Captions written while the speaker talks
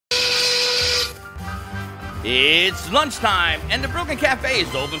It's lunchtime, and the Brooklyn Cafe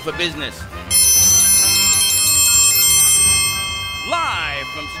is open for business. Live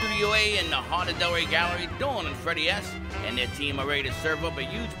from Studio A in the heart of Delray Gallery, Dawn and Freddy S. and their team are ready to serve up a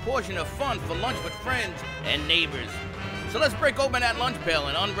huge portion of fun for lunch with friends and neighbors. So let's break open that lunch pail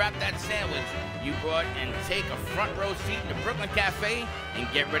and unwrap that sandwich you brought and take a front row seat in the Brooklyn Cafe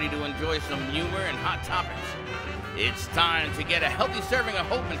and get ready to enjoy some humor and hot topics. It's time to get a healthy serving of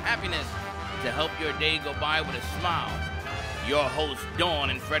hope and happiness to help your day go by with a smile. Your hosts, Dawn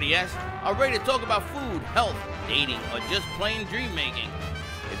and Freddy S., are ready to talk about food, health, dating, or just plain dream making.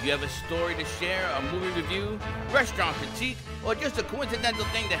 If you have a story to share, a movie review, restaurant critique, or just a coincidental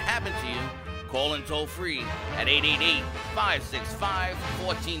thing that happened to you, call in toll free at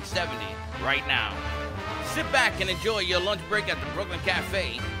 888-565-1470 right now. Sit back and enjoy your lunch break at the Brooklyn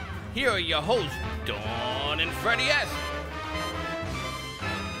Cafe. Here are your hosts, Dawn and Freddy S.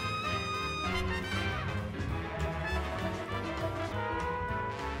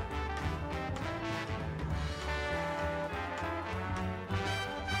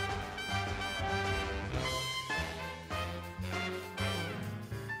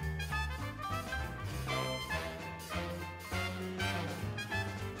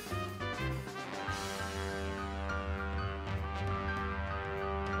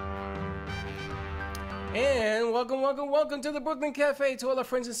 And welcome to the Brooklyn Cafe, to all our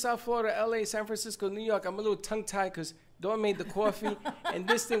friends in South Florida, LA, San Francisco, New York. I'm a little tongue-tied because Dawn made the coffee, and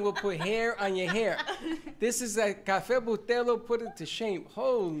this thing will put hair on your hair. This is a Café Bustelo, put it to shame.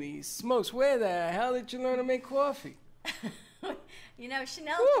 Holy smokes, where the hell did you learn to make coffee? You know,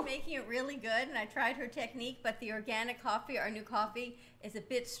 Chanel's been making it really good, and I tried her technique, but the organic coffee, our new coffee, is a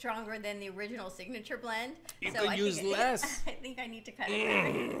bit stronger than the original signature blend. You could use less. I think I need to cut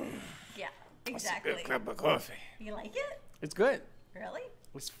it. Yeah. Exactly. That's a good cup of coffee. You like it? It's good. Really?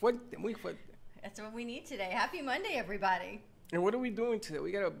 It's fuerte, muy fuerte. That's what we need today. Happy Monday, everybody. And what are we doing today?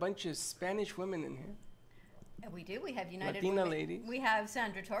 We got a bunch of Spanish women in here. And we do. We have United Latina Women. ladies. We have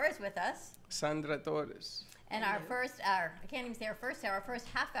Sandra Torres with us. Sandra Torres. And our first hour, I can't even say our first hour, our first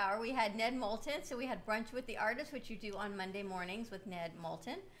half hour, we had Ned Moulton. So we had Brunch with the Artist, which you do on Monday mornings with Ned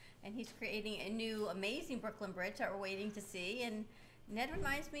Moulton. And he's creating a new amazing Brooklyn Bridge that we're waiting to see. And Ned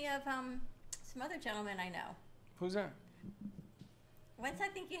reminds me of some other gentlemen I know. Who's that? Once I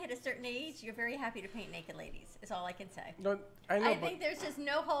think you hit a certain age, you're very happy to paint naked ladies, is all I can say. No, I know, I think there's just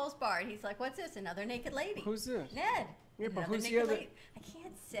no holes barred. He's like, what's this? Another naked lady. Who's this? Ned. Yeah, but Another who's the naked other? lady. I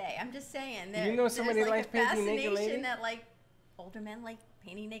can't say. I'm just saying. You know somebody there's likes painting naked fascination ladies? that, like, older men like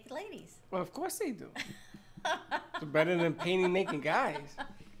painting naked ladies. Well, of course they do. It's better than painting naked guys.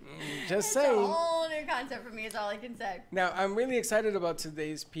 Just It's saying. a whole new concept for me, is all I can say. Now, I'm really excited about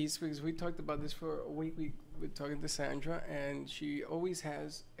today's piece because we talked about this for a week. We were talking to Sandra, and she always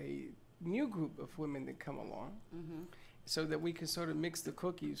has a new group of women that come along so that we can sort of mix the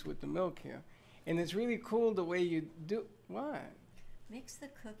cookies with the milk here. And it's really cool the way you do. What? Mix the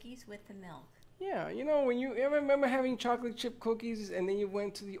cookies with the milk. Yeah, you know, when you ever remember having chocolate chip cookies and then you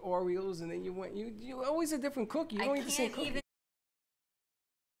went to the Oreos and then you always a different cookie. You don't eat the same cookie.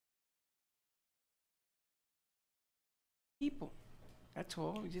 People. That's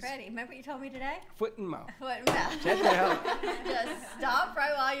all. Just Freddy, remember what you told me today? foot and mouth. Foot and mouth. Shut the hell. Just stop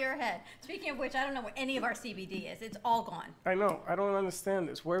right while you're ahead. Speaking of which, I don't know what any of our CBD is. It's all gone. I know. I don't understand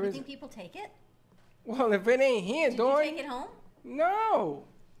this. Where You is think it? people take it? Well, if it ain't here, Did you Dawn. take it home? No.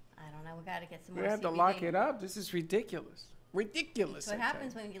 I don't know. We got to get some We more have CBD. to lock it up. This is ridiculous. Ridiculous. That's what I tell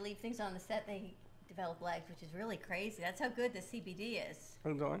happens you. when you leave things on the set. They develop legs, which is really crazy. That's how good the CBD is.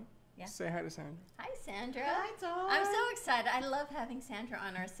 Hold on. Yeah. Say hi to Sandra. Hi, Sandra. Hi, Dawn. I'm so excited. I love having Sandra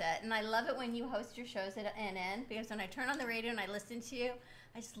on our set, and I love it when you host your shows at NN, because when I turn on the radio and I listen to you,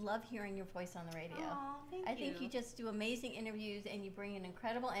 I just love hearing your voice on the radio. Aw, thank I think you just do amazing interviews, and you bring an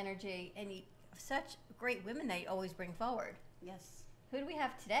incredible energy, and you such great women that you always bring forward. Yes. Who do we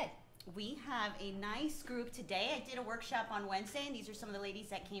have today? We have a nice group today. I did a workshop on Wednesday, and these are some of the ladies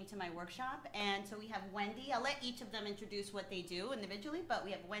that came to my workshop. And so we have Wendy. I'll let each of them introduce what they do individually, but we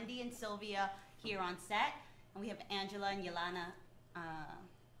have Wendy and Sylvia here on set, and we have Angela and Yolana.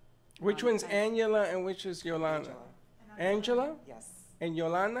 Which one's Angela and which is Yolanda? Angela? Yes. And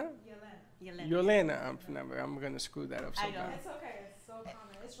Yolanda? Yolanda. Yolanda. I'm going to screw that up so I know. bad. It's okay. It's so common.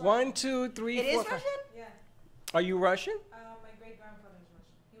 It's 1, 2, 3, It 4, is 5. Russian? Yeah. Are you Russian? My great grandfather is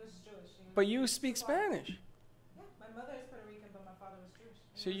Russian. He was Jewish. But you speak Spanish. Yeah. My mother is Puerto Rican, but my father was Jewish.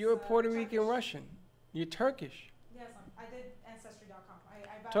 He So was, you're a Puerto Rican Turkish. Russian. You're Turkish. Yes, I did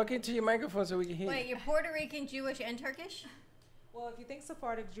Ancestry.com. Talk into your microphone so we can hear Wait, you. you're Puerto Rican, Jewish, and Turkish? Well, if you think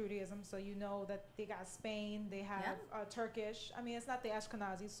Sephardic Judaism, so you know that they got Spain, they have Turkish. I mean, it's not the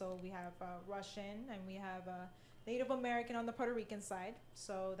Ashkenazi, so we have Russian, and we have Native American on the Puerto Rican side.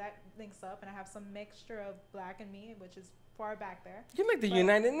 So that links up, and I have some mixture of black and me, which is far back there. You're like the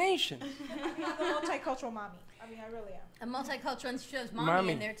United Nations. I mean, I'm a multicultural mommy. I mean, I really am. A multicultural shows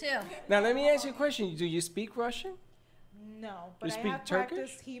mommy in there too. Now, let me ask you a question. Do you speak Russian? No, but You I speak have Turkish?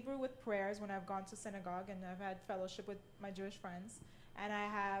 practiced Hebrew with prayers when I've gone to synagogue, and I've had fellowship with my Jewish friends. And I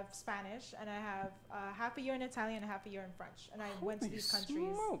have Spanish, and I have half a year in Italian and half a year in French. And I went to Holy these countries.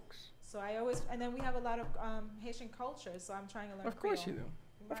 smokes. So I always, and then we have a lot of Haitian culture, so I'm trying to learn Of course Creole. you do.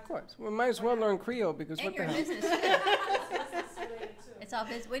 Of course. We might as well learn Creole because And what your the hell? business too. Business related too. It's all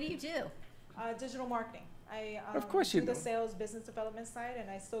business. What do you do? Digital marketing. I Of course you do the do. sales business development side, and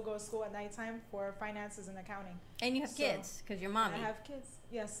I still go to school at nighttime for finances and accounting. And you have So- kids because you're And mommy. I have kids.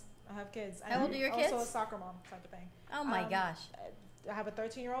 Yes, I have kids. How old are your Also kids? a soccer mom type of thing. Oh my gosh. I have a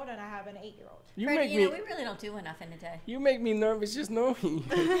 13-year-old and I have an 8-year-old. You Freddie, make you know, me we really don't do enough in a day. you make me nervous just knowing you.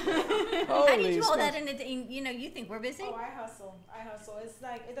 How do you Holy do all that smokes. in a day? You know, you think we're busy? Oh, I hustle. It's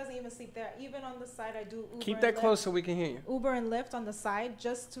like it doesn't even sleep there. Even on the side, I do Uber Keep and that Lyft. close so we can hear you. Uber and Lyft on the side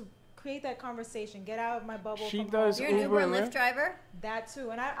just to create that conversation, get out of my bubble. She from does home. You're an Uber and Uber Lyft and driver? That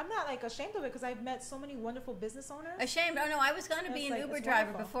too, and I'm not like ashamed of it because I've met so many wonderful business owners. Ashamed? Oh no, I was going to be It's an like, Uber it's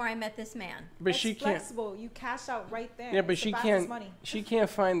driver wonderful. before I met this man. But It's she can't. flexible. You cash out right there. Yeah, but It's she the fastest can't. money. She can't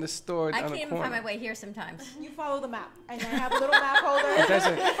find the store I on can't the even corner. find my way here sometimes. You follow the map, and I have a little map holder. It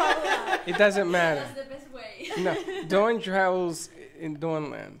doesn't. You follow the map. It doesn't matter. That's the best way. No, Dawn travels in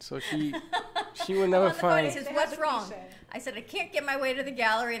Dawnland, so she will never on the phone, he find. says, They have "What's the wrong?" cliche. I said, "I can't get my way to the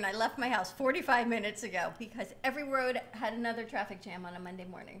gallery," and I left my house 45 minutes ago because every road had another traffic jam on a Monday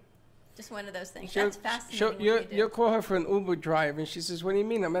morning. Just one of those things. That's fascinating. What you do. You'll call her for an Uber drive, and she says, "What do you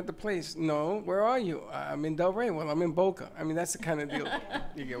mean? I'm at the place." No, where are you? I'm in Del Rey. Well, I'm in Boca. I mean, that's the kind of deal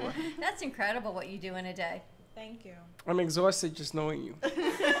you get. What? That's incredible what you do in a day. Thank you. I'm exhausted just knowing you.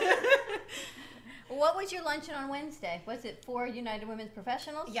 What was your luncheon on Wednesday? Was it for United Women's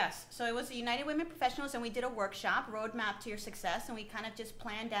Professionals? Yes, so it was the United Women Professionals, and we did a workshop, Roadmap to Your Success, and we kind of just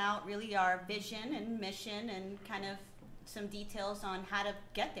planned out really our vision and mission and kind of some details on how to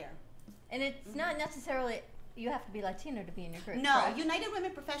get there. And it's not necessarily you have to be Latino to be in your group. No, correct? United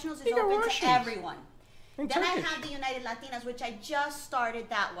Women Professionals is They got open to Russians. everyone. And Then I Turkish. have the United Latinas, which I just started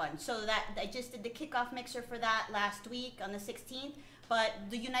that one. So that I just did the kickoff mixer for that last week on the 16th. But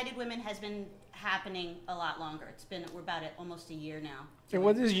the United Women has been happening a lot longer. We're about at almost a year now. And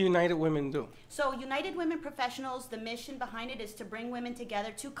what does United Women do? So United Women Professionals, the mission behind it is to bring women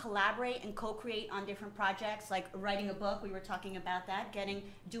together to collaborate and co-create on different projects, like writing a book. We were talking about that,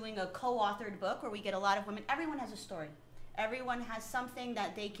 doing a co-authored book where we get a lot of women. Everyone has a story. Everyone has something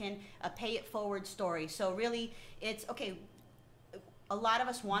that they can pay it forward story. So really, it's okay. A lot of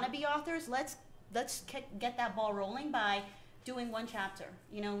us want to be authors. Let's get that ball rolling by doing one chapter.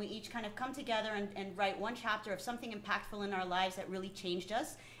 You know, we each kind of come together and write one chapter of something impactful in our lives that really changed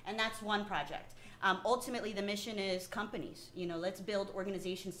us, and that's one project. Ultimately, the mission is companies. You know, let's build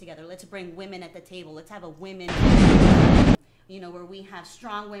organizations together. Let's bring women at the table. Let's have a women, you know, where we have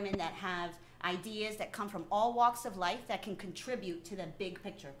strong women that have ideas that come from all walks of life that can contribute to the big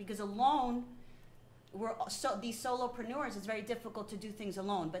picture. Because alone, these solopreneurs, it's very difficult to do things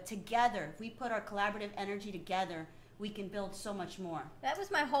alone. But together, if we put our collaborative energy together, we can build so much more. That was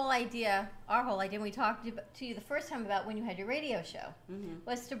my whole idea, our whole idea, when we talked to you the first time about when you had your radio show,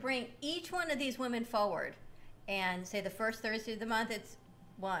 was to bring each one of these women forward and say the first Thursday of the month, it's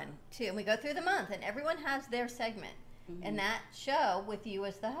 1, 2, and we go through the month, and everyone has their segment. And that show, with you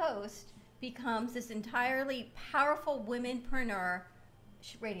as the host, becomes this entirely powerful womenpreneur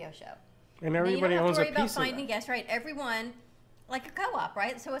radio show. And Now, everybody you don't have owns to a worry about piece of finding that. guests, right? Everyone, like a co-op,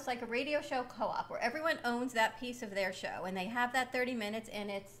 right? So it's like a radio show co-op where everyone owns that piece of their show, and they have that 30 minutes, and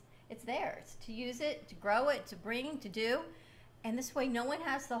it's theirs to use it, to grow it, to bring, to do, and this way, no one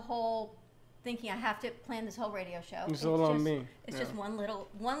has the whole thinking I have to plan this whole radio show. It's all on me. It's Yeah. just one little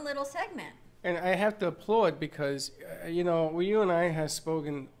segment. And I have to applaud because, you know, you and I have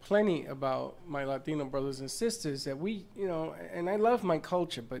spoken plenty about my Latino brothers and sisters that we, you know, and I love my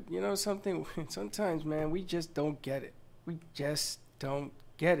culture, but, you know, sometimes, man, we just don't get it. We just don't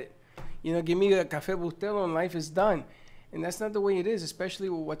get it. You know, give me a Café Bustelo and life is done. And that's not the way it is, especially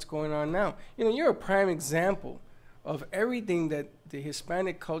with what's going on now. You know, you're a prime example of everything that the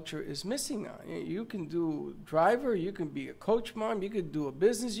Hispanic culture is missing now. You can do driver, you can be a coach mom, you could do a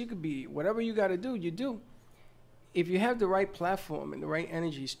business, you could be whatever you got to do, you do. If you have the right platform and the right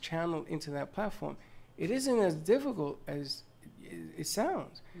energies channeled into that platform, it isn't as difficult as it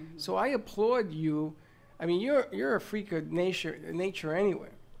sounds. So I applaud you. I mean, you're a freak of nature anyway.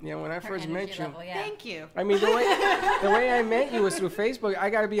 You know, when I first met you. Level, yeah. Thank you. I mean, the way I met you was through Facebook. I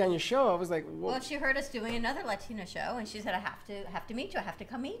got to be on your show. I was like, well, she heard us doing another Latino show, and she said, I have to meet you. I have to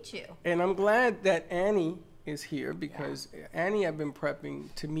come meet you. And I'm glad that Annie is here because Annie, I've been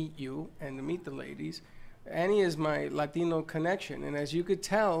prepping to meet you and to meet the ladies. Annie is my Latino connection, and as you could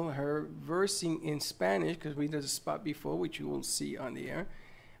tell, her versing in Spanish, because we did a spot before, which you will see on the air,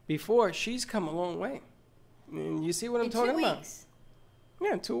 before, she's come a long way. And you see what I'm talking about? 2 weeks.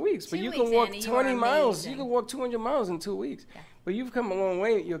 Yeah, 2 weeks. But 2 you weeks, can walk Annie, you 20 are miles. amazing. You can walk 200 miles in 2 weeks. Yeah. But you've come a long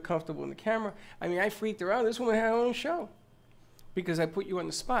way. You're comfortable in the camera. I mean, I freaked her out. This woman had her own show because I put you on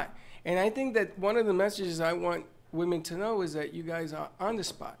the spot. And I think that one of the messages I want women to know is that you guys are on the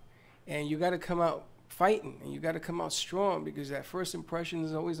spot. And you got to come out fighting. And you got to come out strong because that first impression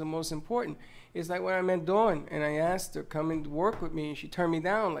is always the most important. It's like when I met Dawn and I asked her to come and work with me. And she turned me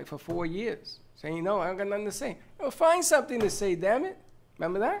down like for 4 years. Saying, no, I don't got nothing to say. Well, find something to say, damn it.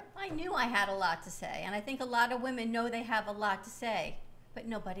 Remember that? I knew I had a lot to say, and I think a lot of women know they have a lot to say, but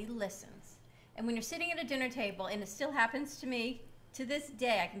nobody listens. And when you're sitting at a dinner table, and it still happens to me to this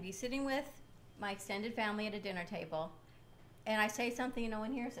day, I can be sitting with my extended family at a dinner table, and I say something and no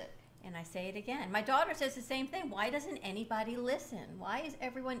one hears it, and I say it again. My daughter says the same thing. Why doesn't anybody listen? Why is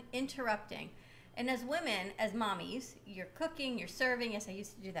everyone interrupting? And as women, as mommies, you're cooking, you're serving. Yes, I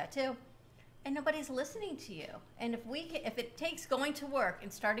used to do that too. And nobody's listening to you. And if it takes going to work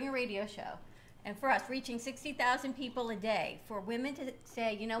and starting a radio show, and for us reaching 60,000 people a day, for women to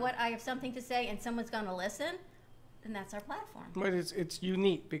say, you know what, I have something to say, and someone's going to listen, then that's our platform. But it's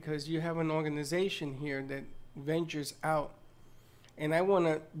unique because you have an organization here that ventures out, and I want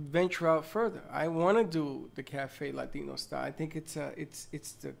to venture out further. I want to do the Cafe Latino style. I think it's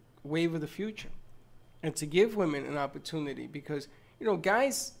the wave of the future, and to give women an opportunity because you know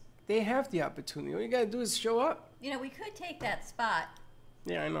guys. They have the opportunity. All you got to do is show up. You know, we could take that spot.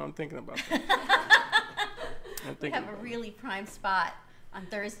 Yeah, I know. I'm thinking about that. We have a really prime spot on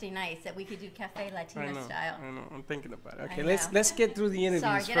Thursday nights that we could do Cafe Latino style. I know. I'm thinking about it. Okay, let's get through the interviews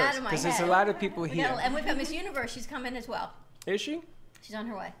Sorry, get out first of my because there's a head. lot of people here. And we've got Miss Universe. She's coming as well. Is she? She's on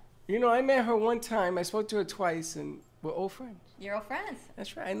her way. You know, I met her one time. I spoke to her twice, and we're old friends. You're old friends.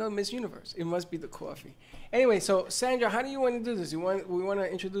 That's right. I know Miss Universe. It must be the coffee. Anyway, so Sandra, how do you want to do this? We want to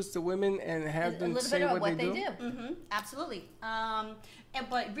introduce the women and have them say what they do. Mm-hmm. Absolutely.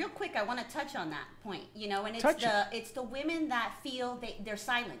 But real quick, I want to touch on that point. You know, and it's the women that feel they're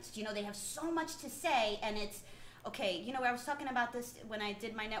silenced. You know, they have so much to say, and it's okay. You know, I was talking about this when I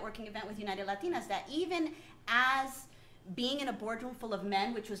did my networking event with United Latinas. That even as being in a boardroom full of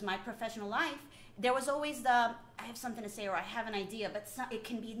men, which was my professional life, there was always I have something to say or I have an idea, but it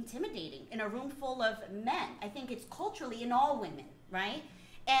can be intimidating in a room full of men. I think it's culturally in all women, right?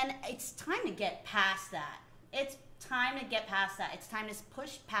 And it's time to get past that. It's time to get past that. It's time to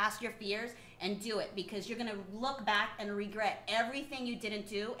push past your fears and do it because you're going to look back and regret everything you didn't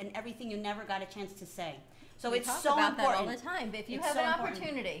do and everything you never got a chance to say. So it's so important. We talk about that all the time. But if you have an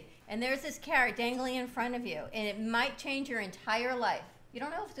opportunity and there's this carrot dangling in front of you and it might change your entire life, you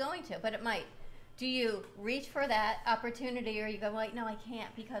don't know if it's going to, but it might. Do you reach for that opportunity or you go, well, no, I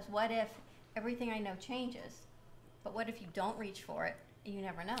can't because what if everything I know changes? But what if you don't reach for it and you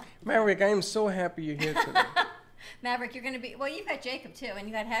never know? Maverick, I am so happy you're here today. Maverick, you're going to be, well, you've got Jacob too and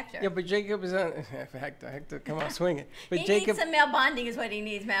you got Hector. Yeah, but Jacob is on, Hector, come on, swing it. But he Jacob, needs some male bonding is what he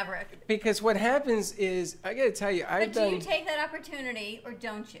needs, Maverick. Because what happens is, I got to tell you, But do you take that opportunity or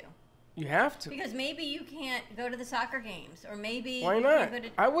don't you? You have to. Because maybe you can't go to the soccer games, or maybe why not?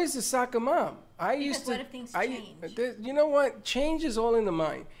 I was a soccer mom. I used to. What if things change? You know what? Change is all in the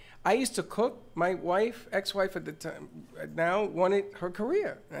mind. I used to cook. My wife, ex-wife at the time, now wanted her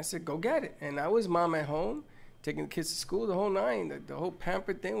career, and I said, "Go get it." And I was mom at home, taking the kids to school, the whole nine, the whole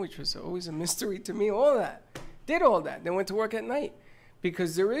pampered thing, which was always a mystery to me. All that, did all that. Then went to work at night,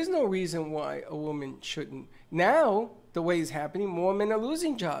 because there is no reason why a woman shouldn't. Now, the way it's happening, more men are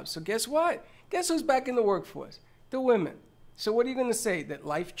losing jobs. So guess what? Guess who's back in the workforce? The women. So what are you going to say? That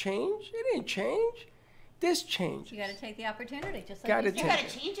life changed? It didn't change. This changed. You got to take the opportunity, just like you got to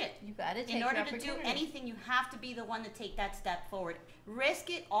change it. You got to take in order to do anything, you have to be the one to take that step forward. Risk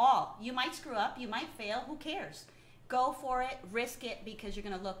it all. You might screw up. You might fail. Who cares? Go for it. Risk it because you're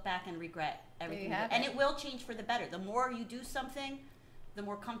going to look back and regret everything. And it will change for the better. The more you do something, the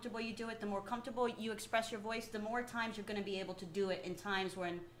more comfortable you do it, the more comfortable you express your voice, the more times you're going to be able to do it in times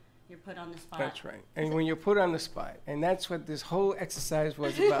when you're put on the spot. That's right. And when you're put on the spot, and that's what this whole exercise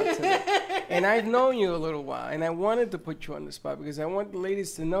was about today. And I've known you a little while, and I wanted to put you on the spot because I want the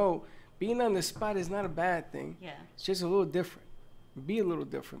ladies to know being on the spot is not a bad thing. Yeah. It's just a little different. Be a little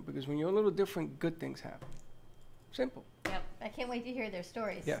different, because when you're a little different, good things happen. Simple. Yep. I can't wait to hear their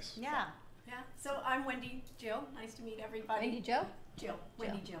stories. Yes. Yeah. Yeah. So I'm Wendy Jill. Nice to meet everybody. Wendy Joe? Jill.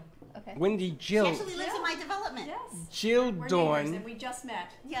 Wendy Jill. Okay. Wendy Jill. She actually lives in my development. Yes. Jill We're neighbors, Dawn. and we just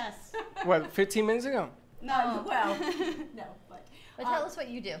met. Yes. What, 15 minutes ago? No. Well, no, but. But tell us what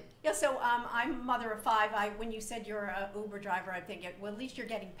you do. Yeah, so I'm a mother of 5. When you said you're an Uber driver, I'm thinking, well, at least you're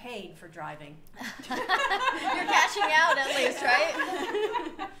getting paid for driving. You're cashing out at least,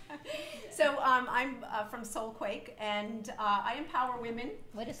 right? So I'm from Soulquake, and I empower women.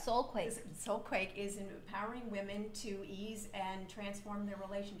 What is Soulquake? Soulquake is empowering women to ease and transform their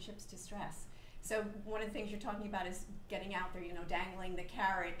relationships to stress. So one of the things you're talking about is getting out there, dangling the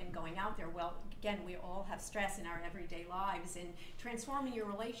carrot and going out there. Well, again, we all have stress in our everyday lives, and transforming your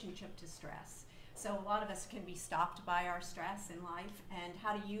relationship to stress. So a lot of us can be stopped by our stress in life, and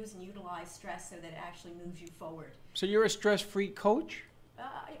how to use and utilize stress so that it actually moves you forward. So you're a stress-free coach?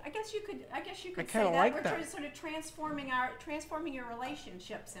 I guess you could. I guess you could kinda say that like we're that. sort of transforming your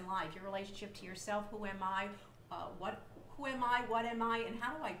relationships in life. Your relationship to yourself. Who am I? Who am I? What am I? And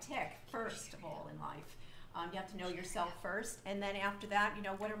how do I tick first of all in life? You have to know yourself first, and then after that,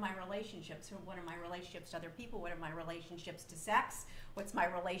 what are my relationships? What are my relationships to other people? What are my relationships to sex? What's my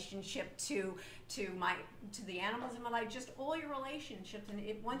relationship to the animals in my life? Just all your relationships,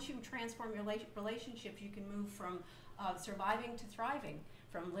 and once you transform your relationships, you can move from surviving to thriving,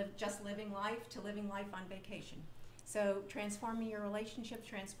 from just living life to living life on vacation. So transforming your relationships,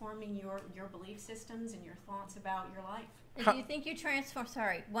 transforming your belief systems and your thoughts about your life. Do you think you transform,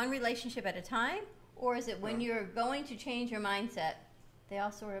 one relationship at a time? Or is it when you're going to change your mindset, they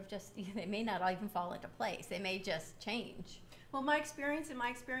all sort of just, they may not even fall into place. They may just change. Well, my experience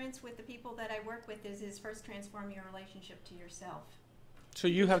with the people that I work with is first transform your relationship to yourself. So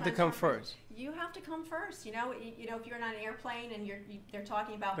you have to come first. You have to come first. If you're on an airplane and they're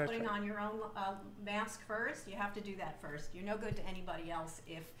talking about That's putting right. on your own mask first, you have to do that first. You're no good to anybody else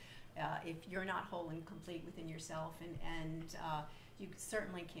if you're not whole and complete within yourself, and you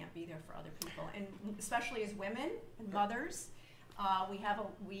certainly can't be there for other people. And especially as women and mothers,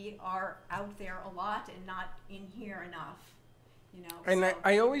 we are out there a lot and not in here enough. And so.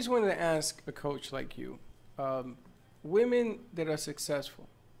 I always wanted to ask a coach like you, women that are successful,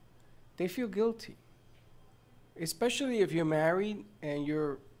 they feel guilty. Especially if you're married and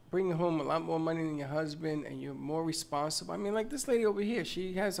you're bringing home a lot more money than your husband and you're more responsible. I mean, like this lady over here,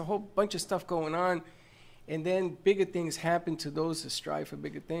 she has a whole bunch of stuff going on, and then bigger things happen to those that strive for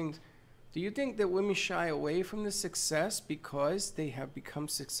bigger things. Do you think that women shy away from the success because they have become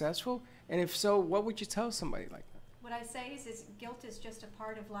successful? And if so, what would you tell somebody like that? What I say is guilt is just a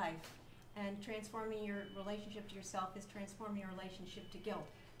part of life, and transforming your relationship to yourself is transforming your relationship to guilt.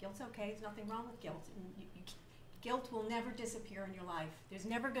 Guilt's okay. There's nothing wrong with guilt. And guilt will never disappear in your life. There's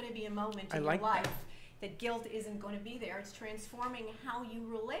never going to be a moment in your life that guilt isn't going to be there. It's transforming how you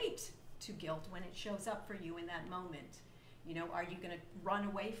relate to guilt when it shows up for you in that moment. Are you going to run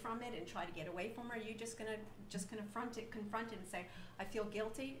away from it and try to get away from it? Or are you just going to confront it and say, I feel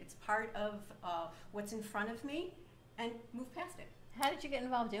guilty. It's part of what's in front of me, and move past it. How did you get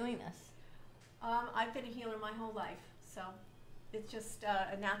involved doing this? I've been a healer my whole life, so it's just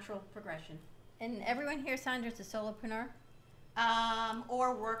a natural progression. And everyone here, Sandra's a solopreneur?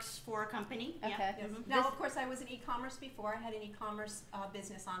 Or works for a company. Okay. Yeah. Yes. Now, of course, I was in e-commerce before. I had an e-commerce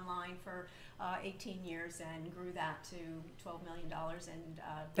business online for 18 years and grew that to $12 million. And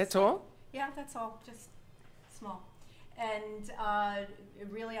That's all? Yeah, that's all. Just small. And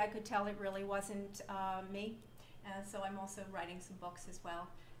really, I could tell it really wasn't me. So I'm also writing some books as well.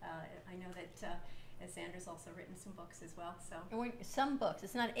 I know that Sandra's also written some books as well. So Some books.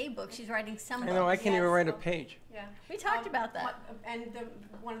 It's not a book. She's writing some I books. know, I can't even Yes. write a page. yeah. We talked about that. And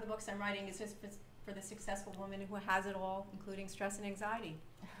one of the books I'm writing is just for the successful woman who has it all, including stress and anxiety.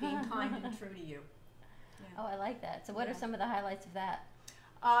 Being kind and true to you. Yeah. Oh, I like that. So what are Yeah. some of the highlights of that?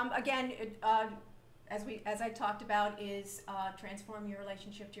 Again, as I talked about, is transform your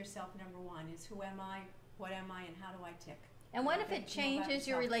relationship to yourself. Number one is who am I, what am I, and how do I tick. And what if Get it to know about changes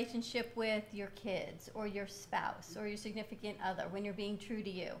your yourself. relationship with your kids or your spouse or your significant other when you're being true to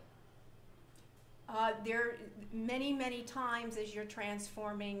you? There many times as you're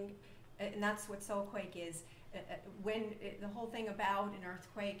transforming, and that's what Soulquake is. The whole thing about an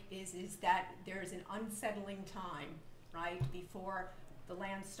earthquake is that there's an unsettling time, right, before the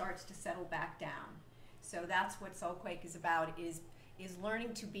land starts to settle back down. So that's what Soulquake is about, is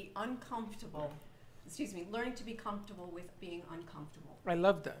learning to be uncomfortable. Learning to be comfortable with being uncomfortable. I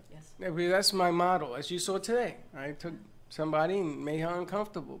love that. Yes. I mean, that's my model. As you saw today, I took somebody and made her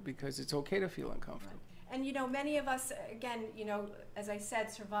uncomfortable because it's okay to feel uncomfortable. And you know, many of us, again, you know, as I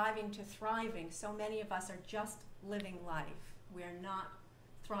said, surviving to thriving, so many of us are just living life. We're not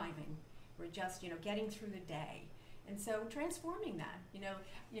thriving. We're just, you know, getting through the day. And so transforming that, you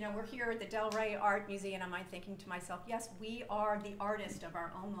know, we're here at the Del Rey Art Museum, and I'm thinking to myself, yes, we are the artist of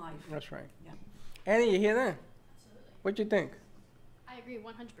our own life. That's right. Yeah. Annie, you hear that? Absolutely. What you think? I agree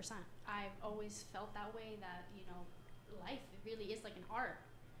 100%. I've always felt that way, that, you know, life, it really is like an art,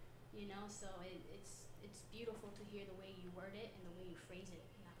 you know, so it's beautiful to hear the way you word it and the way you phrase it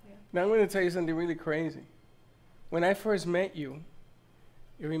in that way. Now I'm going to tell you something really crazy. When I first met you,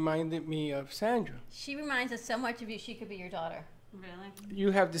 it reminded me of Sandra. She reminds us so much of you. She could be your daughter. Really?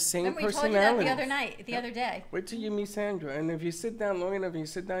 You have the same Remember, we told you personality. that the other night, the other day. Wait till you meet Sandra, and if you sit down long enough and you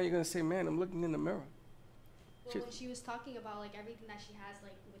sit down, you're going to say, man, I'm looking in the mirror. Well, when she was talking about like everything that she has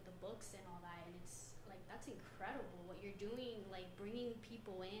like with the books and all that, and it's like that's incredible what you're doing, like bringing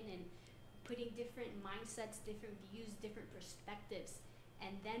people in and putting different mindsets, different views, different perspectives,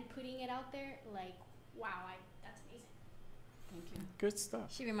 and then putting it out there. Like, wow, that's amazing. Thank you. Good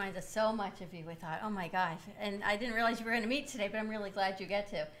stuff. She reminds us so much of you. We thought, oh my gosh. And I didn't realize you were going to meet today, but I'm really glad you get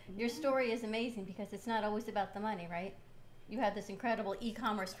to. Your story is amazing because it's not always about the money, right? You had this incredible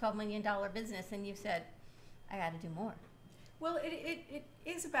e-commerce $12 million business, and you said, I got to do more. Well, it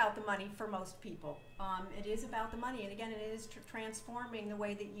is about the money for most people. It is about the money, and again, it is transforming the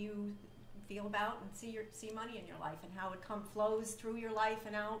way that you feel about and see money in your life, and how it flows through your life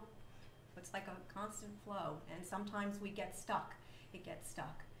and out. It's like a constant flow, and sometimes we get stuck. It gets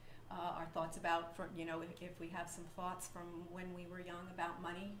stuck. Our thoughts about, you know, if we have some thoughts from when we were young about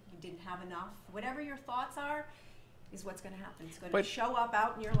money, you didn't have enough. Whatever your thoughts are, is what's going to happen. It's going to show up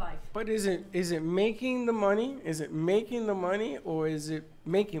out in your life. But is it making the money? Is it making the money, or is it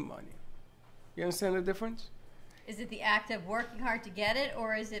making money? You understand the difference? Is it the act of working hard to get it,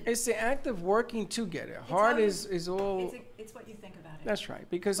 or is it? It's the act of working to get it. Hard is all. It's what you think about it. That's right.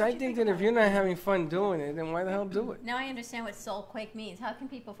 Because What I you think think that if about you're it. not having fun doing it, then why the hell do it? Now I understand what soulquake means. How can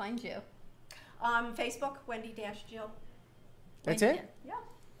people find you? Facebook, Wendy-Jill. That's Wendy, it? Yeah.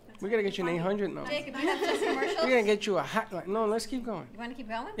 We gotta get you an 800 number. Jacob, you have some commercials? We're gonna get you a hotline. No, let's keep going. You want to keep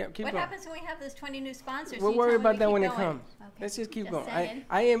going? Yeah, keep what going. happens when we have those 20 new sponsors? We'll You worry tell me about we that keep when it going. comes. Okay. Let's just keep Just going. saying.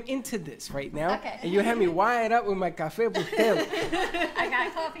 I am into this right now, Okay. and you have me wired up with my cafe bustelo. I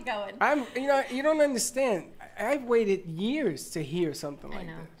got coffee going. You don't understand. I've waited years to hear something I like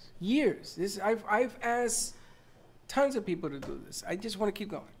know. this. Years. I've asked tons of people to do this. I just want to keep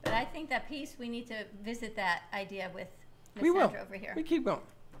going. But I think that piece, we need to visit that idea with Miss We will. Sandra over here. We keep going.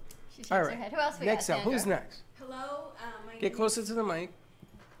 She shakes All her right. head. Who else we Next got, up, who's Sandra? next? Hello, my Get name closer to the mic.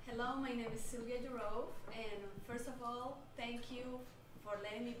 Hello, my name is Sylvia Durov, and first of all, thank you for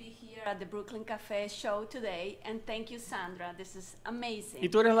letting me be here at the Brooklyn Cafe show today, and thank you, Sandra. This is amazing. ¿Y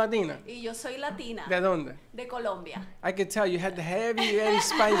tú eres latina? Y yo soy latina ¿De dónde? de Colombia. I could tell you had the heavy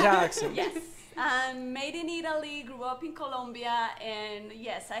Spanish accent. Yes, I'm made in Italy, grew up in Colombia, and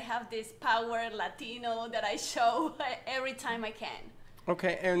yes, I have this power Latino that I show every time I can.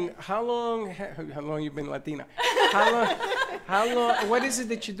 Okay, and how long you been Latina? How long, what is it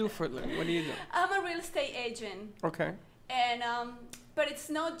that you do for a living? What do you do? I'm a real estate agent. Okay. And but it's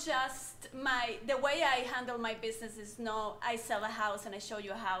not just the way I handle my business is no, I sell a house and I show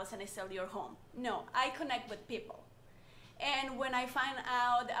you a house and I sell your home. No, I connect with people. And when I find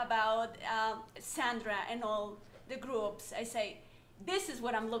out about Sandra and all the groups, I say, this is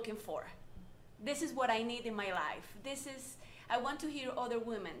what I'm looking for. This is what I need in my life. I want to hear other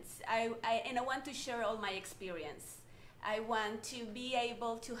women's. And I want to share all my experience. I want to be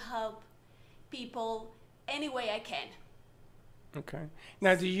able to help people any way I can. Okay.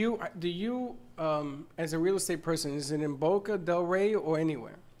 Now, do you as a real estate person, is it in Boca, Del Rey, or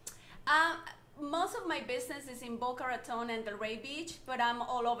anywhere? Most of my business is in Boca Raton and Delray Beach, but I'm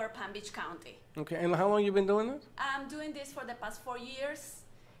all over Palm Beach County. Okay. And how long you been doing this? I'm doing this for the past 4 years.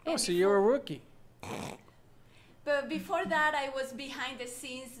 Oh, and so you're a rookie. But before that, I was behind the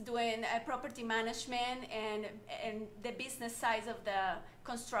scenes doing property management and the business side of the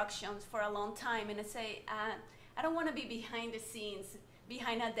constructions for a long time. And I say, I don't want to be behind the scenes,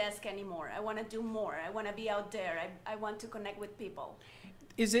 behind a desk anymore. I want to do more. I want to be out there. I want to connect with people.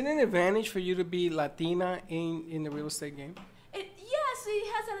 Is it an advantage for you to be Latina in the real estate game? Yes, it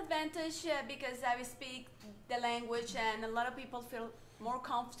has an advantage because I speak the language, and a lot of people feel more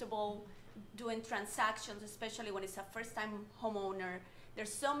comfortable doing transactions, especially when it's a first-time homeowner.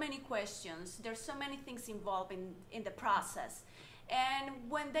 There's so many questions. There's so many things involved in the process. And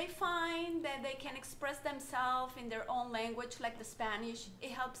when they find that they can express themselves in their own language, like the Spanish,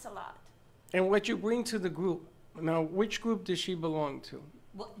 it helps a lot. And what you bring to the group. Now, which group does she belong to?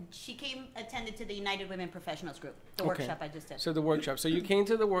 Well, she came attended to the United Women Professionals group, the Okay. workshop I just did. So the workshop. So you came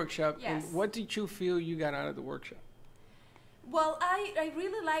to the workshop, Yes. and what did you feel you got out of the workshop? Well, I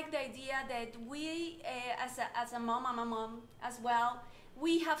really like the idea that we, as a mom, I'm a mom as well,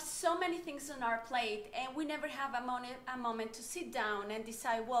 we have so many things on our plate, and we never have a moment to sit down and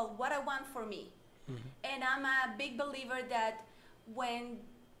decide, well, what I want for me. And I'm a big believer that when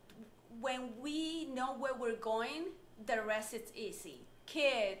we know where we're going, the rest is easy.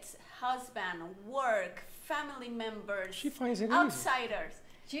 Kids, husband, work, family members, She finds it easy. outsiders.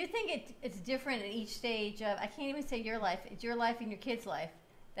 Do you think it's different at each stage of, I can't even say your life, it's your life and your kid's life,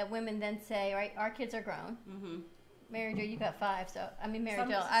 that women then say, right, our kids are grown. Mary Jo, you got 5, so, I mean, Mary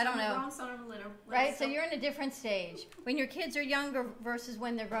Jo, I don't know. Some are little, Right, so you're in a different stage. When your kids are younger versus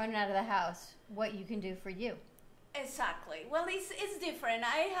when they're grown out of the house, what you can do for you. Exactly. Well, it's different.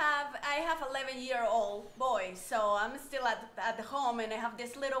 I have 11-year-old boy, so I'm still at the home, and I have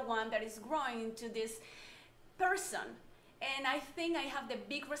this little one that is growing into this person. And I think I have the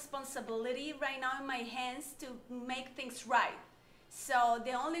big responsibility right now in my hands to make things right. So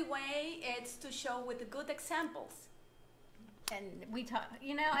the only way is to show with the good examples. And we talk,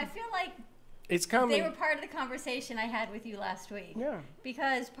 you know, I feel like It's coming. they were part of the conversation I had with you last week. Yeah.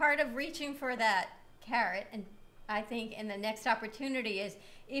 Because part of reaching for that carrot, and I think, and the next opportunity is,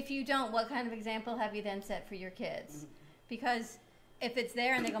 if you don't, what kind of example have you then set for your kids? Because if it's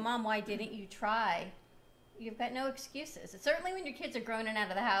there and they go, Mom, why didn't you try? You've got no excuses. Certainly when your kids are grown and out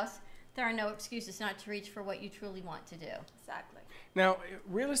of the house, there are no excuses not to reach for what you truly want to do. Exactly. Now,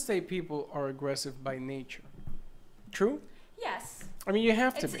 real estate people are aggressive by nature. True? Yes. I mean, you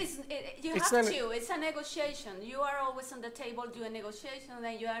have to be. You It's have not to. It's a negotiation. You are always on the table doing negotiation,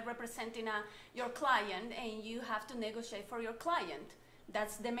 and you are representing your client, and you have to negotiate for your client.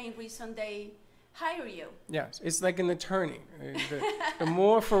 That's the main reason they hire you. Yes, it's like an attorney. The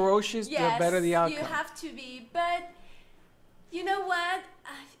more ferocious, Yes, the better the outcome. you have to be. But you know what?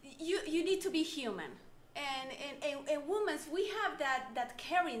 You need to be human. And women, we have that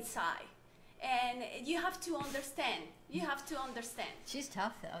caring side. And you have to understand. You have to understand. She's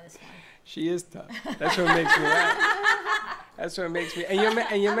tough, though, this one. She is tough. That's what makes me laugh. That's what makes me. And you're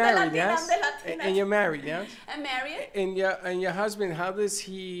I'm married, the yes? Latina. And you're married, yes? I'm married. And your husband, how does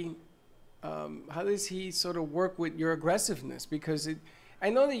he sort of work with your aggressiveness? Because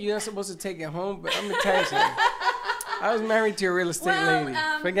I know that you're not supposed to take it home, but I'm gonna tell you something. I was married to a real estate lady.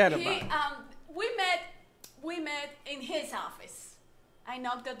 Forget about it. We met in his office. I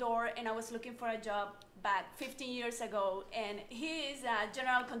knocked the door, and I was looking for a job back 15 years ago, and he is a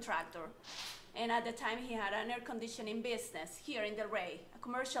general contractor. And at the time, he had an air conditioning business here in Del Rey, a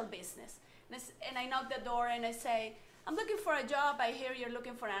commercial business. And I knocked the door, and I say, I'm looking for a job. I hear you're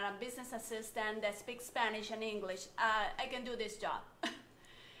looking for a business assistant that speaks Spanish and English. I can do this job.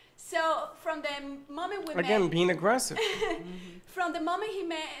 So from the moment we Again, met, being aggressive. from the moment he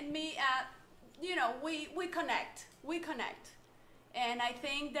met me, we connect. We connect. And I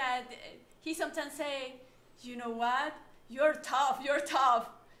think that he sometimes say, you know what? You're tough. You're tough.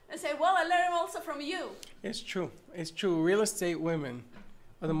 I say, well, I learned also from you. It's true. It's true. Real estate women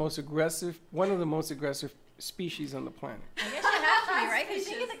are the most aggressive, one of the most aggressive species on the planet. I guess you have to be, right? Because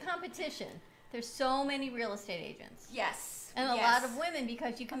think of the competition. There's so many real estate agents. Yes. And a lot of women,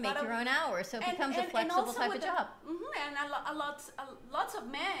 because you can make your own hours, so it becomes a flexible type of job. And lots of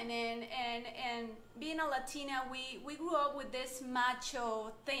men, and being a Latina, we grew up with this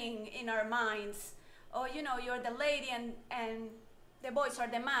macho thing in our minds. Oh, you're the lady, and the boys are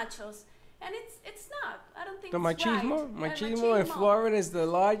the machos, and it's not. I don't think The it's machismo, right. machismo in Florida is the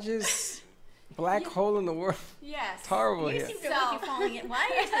largest black hole in the world. Yes. It's horrible You here. seem to really be falling in. Why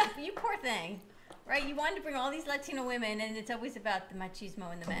is it? You poor thing. Right, you wanted to bring all these Latino women, and it's always about the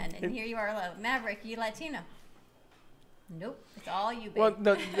machismo and the men. And here you are, Maverick, you Latino. Nope, it's all you, babe. Well,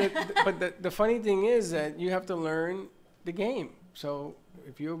 but the funny thing is that you have to learn the game. So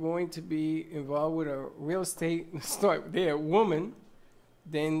if you're going to be involved with a real estate woman,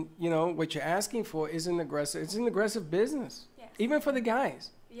 then what you're asking for is an aggressive. It's an aggressive business, Yes. even for the guys.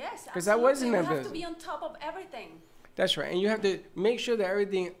 Yes, because that wasn't their You have business. to be on top of everything. That's right, and you have to make sure that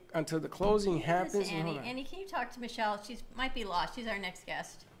everything until the closing happens. Listen, and all Annie, that. Annie, can you talk to Michelle? She's might be lost. She's our next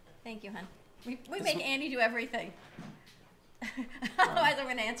guest. Thank you, hon. We make Annie do everything. Otherwise, I'm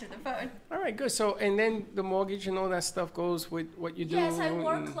going to answer the phone. All right, good. So, and then the mortgage and all that stuff goes with what you do. Yes, I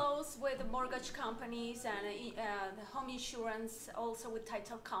work and- close with the mortgage companies and the home insurance, also with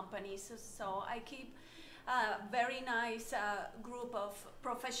title companies. So I keep a very nice group of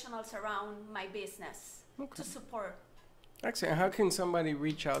professionals around my business to support. Excellent. How can somebody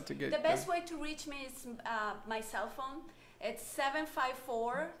reach out to get The best way to reach me is my cell phone, It's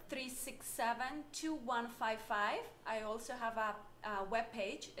 754-367-2155. I also have a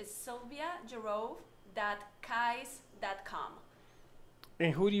webpage. It's sylviajerove.kais.com.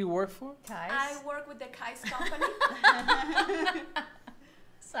 And who do you work for? Guys. I work with the Kais company,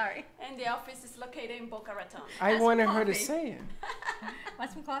 Sorry. and the office is located in Boca Raton. I That's wanted her to coffee. say it.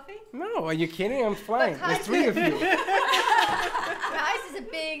 Want some coffee? No, are you kidding? I'm flying. There's Kais- 3 of you. Guys is a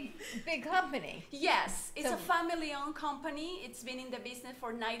big company. Yes, it's So- a family-owned company. It's been in the business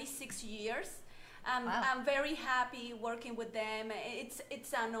for 96 years. Wow. I'm very happy working with them. It's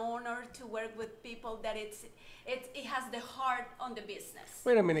an honor to work with people that it has the heart on the business.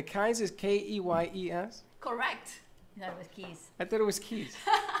 Wait a minute. Keyes is Keyes? Correct. No, it was Keys. I thought it was Keys.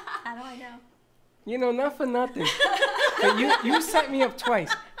 How do I know? You know, not for nothing. But you set me up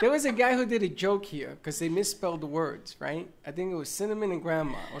twice. There was a guy who did a joke here because they misspelled the words, right? I think it was cinnamon and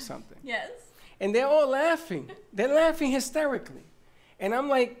grandma or something. Yes. And they're all laughing. They're laughing hysterically. And I'm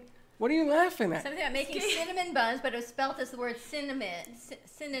like, what are you laughing at? Something about making cinnamon buns, but it was spelt as the word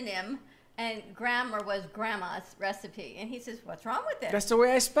synonym, and grammar was grandma's recipe. And he says, what's wrong with it? That's the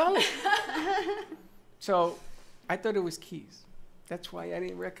way I spell it. So I thought it was Keys. That's why I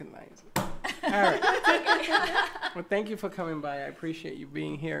didn't recognize it. All right. Well, thank you for coming by. I appreciate you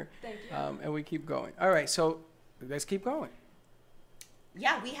being here. Thank you. And we keep going. All right, so let's keep going.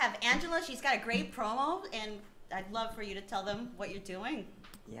 Yeah, we have Angela. She's got a great promo, and I'd love for you to tell them what you're doing.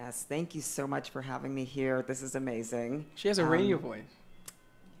 Yes, thank you so much for having me here. This is amazing. She has a radio voice.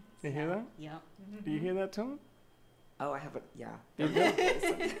 You hear that? Yep. Do you hear that tone? Oh, I have a, yeah. You do.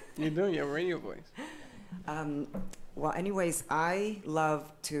 You do. You have a radio voice. Well, anyways, I love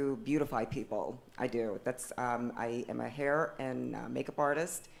to beautify people. I do. I am a hair and makeup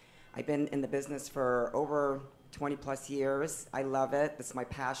artist. I've been in the business for over 20 plus years. I love it. It's my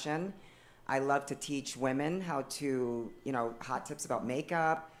passion. I love to teach women how to, hot tips about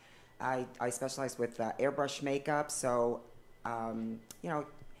makeup. I specialize with airbrush makeup, so,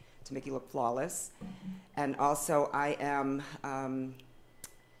 to make you look flawless. And also I am,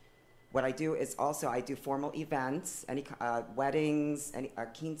 what I do is also I do formal events, any weddings, any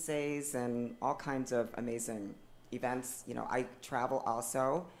quinces, and all kinds of amazing events. I travel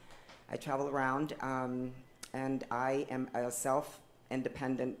also. I travel around, and I am a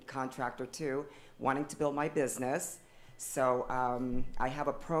self-independent contractor too, wanting to build my business. So I have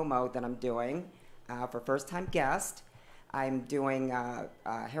a promo that I'm doing for first-time guest. I'm doing a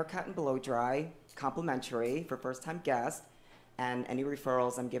haircut and blow dry, complimentary for first-time guest. And any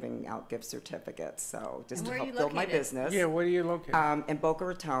referrals, I'm giving out gift certificates. So just And to where are help you build my located? business. Yeah, where are you located? In Boca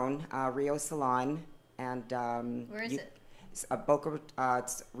Raton, Rio Salon, and Where is it? It's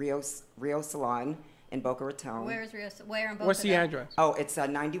Rio Salon in Boca Raton. Where is Rio? Where in Boca? What's the address? Oh, it's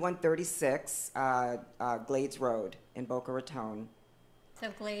 9136 Glades Road in Boca Raton. So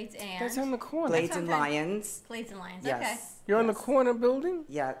Glades and That's on the corner. Glades and okay. Lions. Glades and Lions. Yes. You're on the yes. corner building?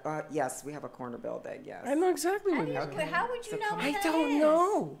 Yeah. Yes, we have a corner building. Yes. I know exactly Okay. what it How, is. do you, how would you know what I that don't is?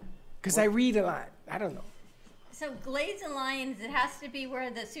 know. Because I read a lot. I don't know. So Glades and Lions, it has to be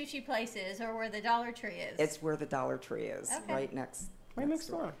where the sushi place is or where the Dollar Tree is. It's where the Dollar Tree is, Okay. right next. Right next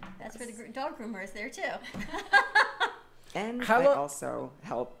door. That's where the dog groomer is there too. And How I long- also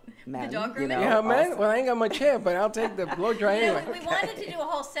help men. dog you grooming? know, Yeah, man. also. Well, I ain't got much hair, but I'll take the blow dry You know, anyway. we wanted to do a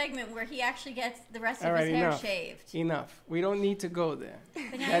whole segment where he actually gets the rest All of right, his hair enough. shaved. Enough. We don't need to go there.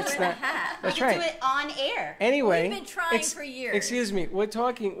 But now That's you wear not. the hat. That's You can do right. it on air. Anyway, We've been trying for years. Excuse me.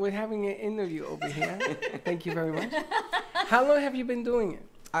 We're having an interview over here. Thank you very much. How long have you been doing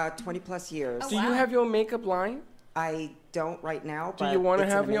it? 20 plus years. Oh, Do you wow. have your own makeup line? I don't right now. Do but you wanna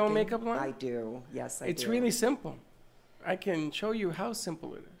it's in have the your own making. makeup line? I do. Yes, I It's do. really simple. I can show you how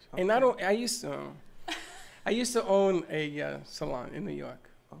simple it is. And I used to own a salon in New York.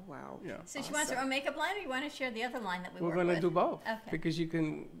 Oh wow. Yeah. So she wants her own makeup line, or you want to share the other line that we We're work going to with? do both. Okay. Because you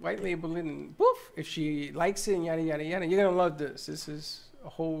can white label it and poof, if she likes it and yada, yada, yada, you're going to love this. This is a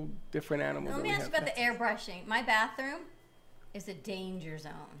whole different animal. Let that me we ask you have about the now. airbrushing. My bathroom is a danger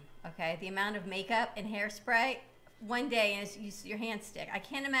zone. Okay, the amount of makeup and hairspray, one day and your hands stick. I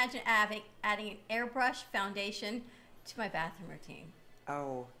can't imagine adding an airbrush foundation to my bathroom routine.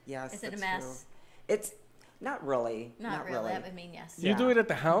 Oh yes. Is it a that's mess? true. It's not really. Not really. That would mean yes. You Yeah. do it at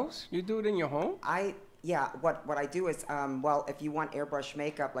the house? You do it in your home? What I do is well, if you want airbrush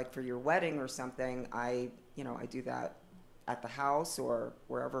makeup like for your wedding or something, I do that at the house or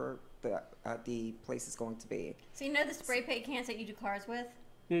wherever the place is going to be. So you know the spray paint cans that you do cars with?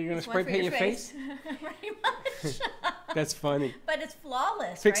 You're going to This one spray for paint your face? Pretty much. That's funny. But it's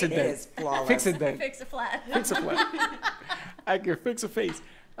flawless, Fix right? it It then. is flawless. Fix it then. Fix a flat. Fix a flat. I can fix a face.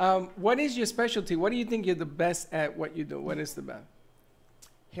 What is your specialty? What do you think you're the best at what you do? What is the best?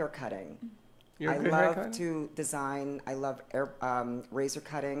 Hair cutting. You're a I good love haircutter? to design. I love razor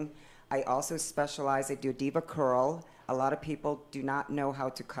cutting. I also specialize. I do diva curl. A lot of people do not know how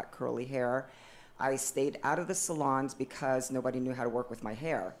to cut curly hair. I stayed out of the salons because nobody knew how to work with my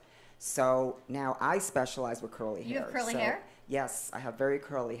hair. So now I specialize with curly hair. You have curly So, hair? Yes, I have very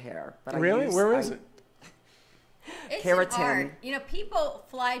curly hair. But Really? Where is it? It's Keratin. an art. You know, people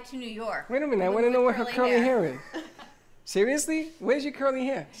fly to New York. Wait a minute. I want to women know with what her curly hair is. Seriously? Where's your curly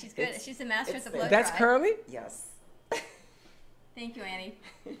hair? She's good. She's a master at the blow That's dry. curly? Yes. Thank you, Annie.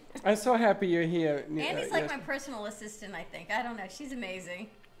 I'm so happy you're here. Annie's like yes. my personal assistant, I think. I don't know. She's amazing.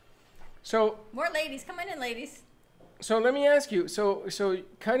 So, More ladies. Come on in, ladies. so let me ask you. So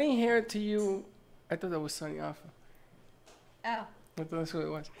cutting hair to you, I thought that was Sunny Alpha. Oh, I thought that's what it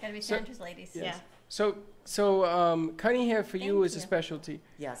was. gotta be So- Sandra's ladies. Yes. So cutting hair for you Thank is a you. specialty.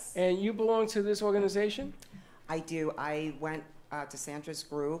 Yes. And you belong to this organization? I do. I went to Sandra's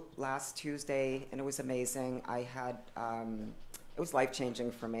group last Tuesday, and it was amazing. I had, it was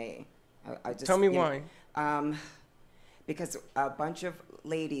life-changing for me. I just, Tell me you know, why. Because a bunch of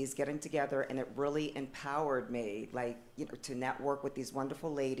ladies getting together, and it really empowered me, like, you know, to network with these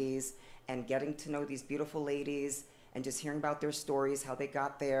wonderful ladies and getting to know these beautiful ladies and just hearing about their stories, how they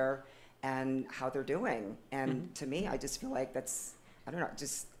got there and how they're doing. And to me, I just feel like that's, I don't know,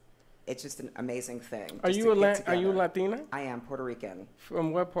 just, it's just an amazing thing. Are just you to a get are you together. Latina? I am Puerto Rican.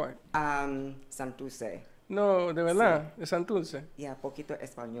 From what part? Santurce. No, de verdad, de Santurce. Yeah, poquito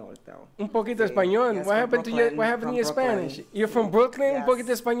español though. Un poquito Sí. español. Yes, what from happened to your Brooklyn, What happened to from your Brooklyn. Spanish? You're Sí. from Brooklyn. Yes. Un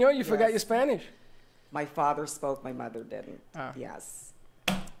poquito español. You forgot Yes. your Spanish. My father spoke, my mother didn't. Ah. Yes.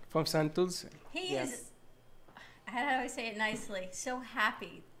 From Santurce. He Yes. is, how do I say it nicely? So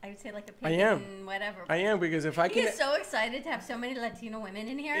happy. I would say like a I pig am. in whatever. I am because if I He can. is so excited to have so many Latino women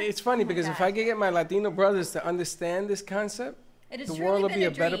in here. It's funny Oh my because if God. I could get my Latino brothers to understand this concept, It has the truly world will been be a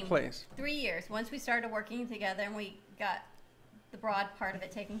a better dream. place. 3 years. Once we started working together and we got the broad part of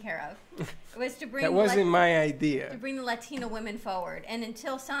it taken care of, it was to bring that the wasn't my to idea. bring the Latino women forward. And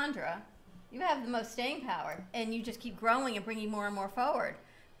until Sandra, you have the most staying power, and you just keep growing and bringing more and more forward.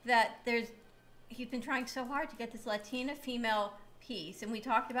 He's been trying so hard to get this Latina female piece, and we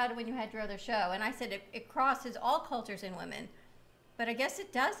talked about it when you had your other show. And I said it crosses all cultures in women, but I guess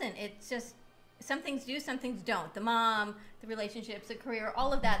it doesn't. It's just some things do, some things don't. The mom, the relationships, the career,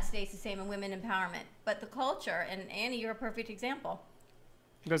 all of that stays the same in women empowerment. But the culture, and Annie, you're a perfect example.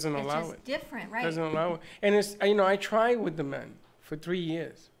 Doesn't It's allow just it. different, right? Doesn't allow it. And it's I tried with the men for 3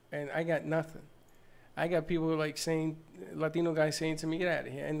 years, and I got nothing. I got people like saying, Latino guys saying to me, get out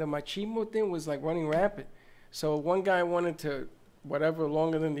of here. And the machismo thing was like running rapid. So one guy wanted to whatever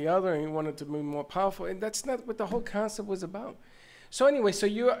longer than the other, and he wanted to be more powerful. And that's not what the whole concept was about. So anyway, so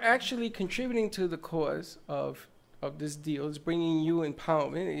you're actually contributing to the cause of this deal. It's bringing you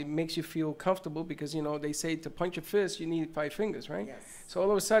empowerment. It makes you feel comfortable because, they say to punch a fist, you need 5 fingers, right? Yes. So all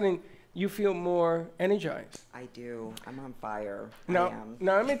of a sudden, you feel more energized. I do. I'm on fire. I Now, am.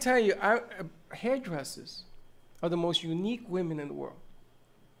 now let me tell you, hairdressers are the most unique women in the world.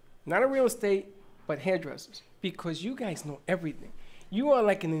 Not in real estate, but hairdressers. Because you guys know everything. You are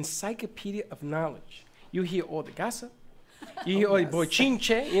like an encyclopedia of knowledge. You hear all the gossip. You hear all the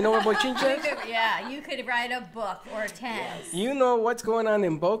bochinche. You know what bochinche is? Yeah, you could write a book or 10. You know what's going on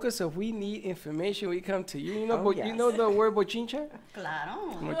in Boca, so if we need information, we come to you. You know, Oh, you yes. know the word bochinche?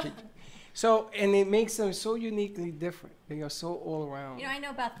 Claro. Bochinche. So, and it makes them so uniquely different. They are so all around. You know, I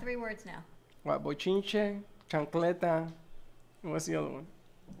know about 3 words now. What, bochinche, chancleta, what's the other one?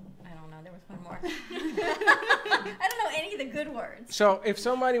 I don't know. There was one more. I don't know any of the good words. So if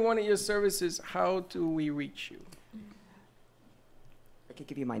somebody wanted your services, how do we reach you? I could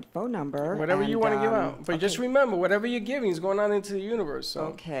give you my phone number. Whatever you and, want to give out. But just okay. remember, whatever you're giving is going on into the universe. So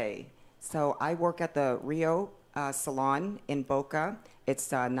Okay. So I work at the Rio Salon in Boca. It's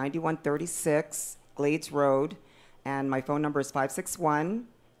 9136 Glades Road. And my phone number is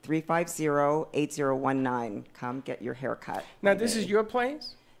 561-350-8019. Come get your hair cut. now one this day. is your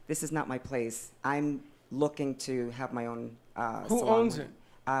place? This is not my place. I'm looking to have my own Who salon. owns it?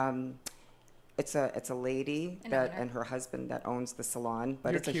 It's a lady An that owner. and her husband that owns the salon, but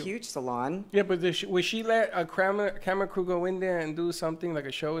You're it's a cute. huge salon. Yeah, but would she let a camera crew go in there and do something, like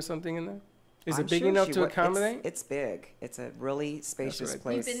a show or something in there? Is I'm it big sure enough she to would. accommodate? It's big. It's a really spacious I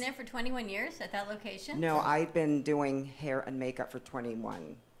place. You've been there for 21 years at that location? No, I've been doing hair and makeup for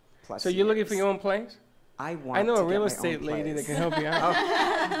 21 plus So you're looking for years. your own place? I want I know to a real get my own estate lady that place. can help you out.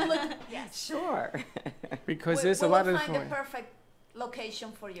 Sure. Because we there's a will lot of find the different ways. perfect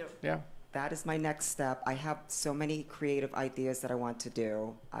location for you. Yeah. that is my next step. I have so many creative ideas that I want to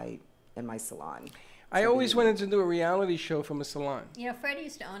do in my salon. I always wanted to do a reality show from a salon. You know, Freddy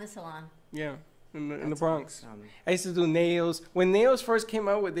used to own a salon. Yeah, in the Bronx. Awesome. I used to do nails. When nails first came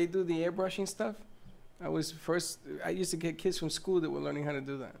out, where they do the airbrushing stuff, I used to get kids from school that were learning how to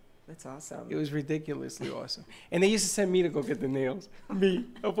do that. That's awesome. It was ridiculously awesome. And they used to send me to go get the nails. Me,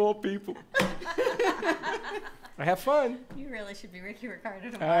 of all people. I have fun. You really should be Ricky Ricardo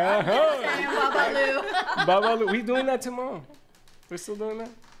tomorrow. Babalu. Babalu. We doing that tomorrow. We're still doing that?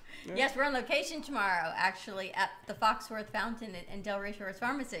 Yeah. Yes, we're on location tomorrow, actually, at the Foxworth Fountain in Delray Shores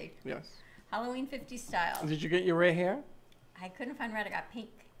Pharmacy. Yes. Halloween 50 style. Did you get your red hair? I couldn't find red. I got pink.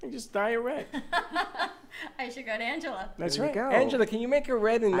 You just dye it red. I should go to Angela. That's There you right. go. Angela, can you make it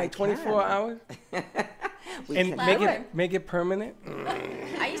red in I like 24 can. hours? We And can- make it permanent?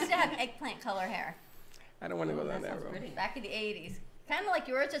 I used to have eggplant color hair I don't want to go down that road. back in the 80s. Kind of like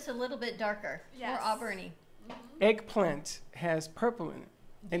yours, just a little bit darker. Yes. More auburny. Eggplant has purple in it.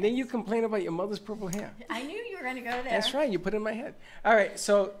 And then you complain about your mother's purple hair. I knew you were going to go there. That's right. You put it in my head. All right.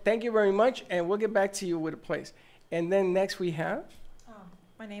 So thank you very much. And we'll get back to you with a place. And then next we have.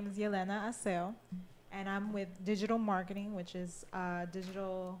 My name is Yelena Aseo, and I'm with digital marketing, which is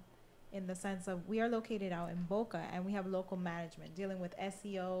digital in the sense of we are located out in Boca, and we have local management dealing with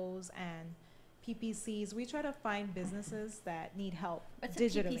SEOs and PPCs. We try to find businesses that need help What's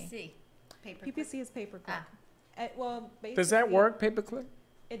digitally. a PPC? PPC is pay-per-click. Well, Does that basically, work, pay-per-click?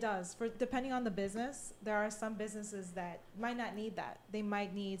 It does. Depending on the business, there are some businesses that might not need that. They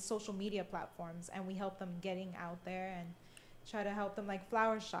might need social media platforms, and we help them getting out there and try to help them, like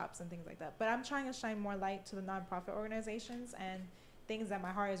flower shops and things like that. But I'm trying to shine more light to the nonprofit organizations and things that my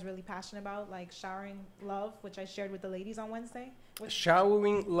heart is really passionate about, like Showering Love, which I shared with the ladies on Wednesday.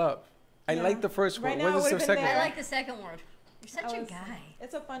 Showering love. I Yeah. like the first Right one. now What it is the would've been second there. I one? like the second word. You're such a guy.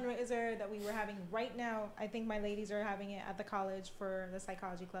 It's a fundraiser that we were having right now. I think my ladies are having it at the college for the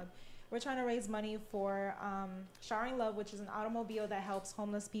psychology club. We're trying to raise money for Showering Love, which is an automobile that helps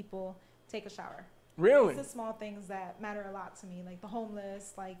homeless people take a shower. Really? It's the small things that matter a lot to me, like the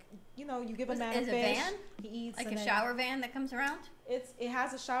homeless, like, you know, you give a Is man it a a fish, van? he eats. Like and a then shower van that comes around? It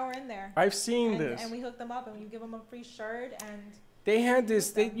has a shower in there. I've seen and, this. And we hook them up and you give them a free shirt and They had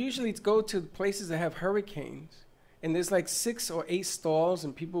this, they usually go to places that have hurricanes. And there's like 6 or 8 stalls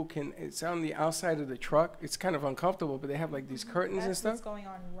and people can, it's on the outside of the truck. It's kind of uncomfortable, but they have like these curtains and that's stuff. what's going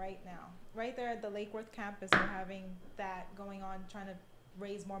on right now. Right there at the Lake Worth campus, we're having that going on, trying to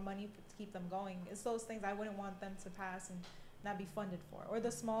raise more money to keep them going. It's those things I wouldn't want them to pass and not be funded for. Or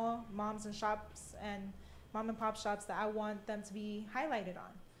the small moms and shops and mom and pop shops that I want them to be highlighted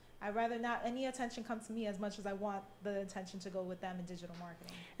on. I'd rather not any attention come to me as much as I want the attention to go with them in digital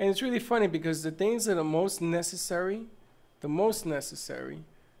marketing. And it's really funny because the things that are most necessary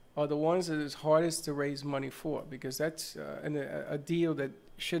are the ones that is hardest to raise money for, because that's a deal that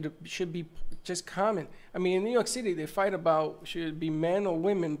should be just common. I mean, in New York City, they fight about should it be men or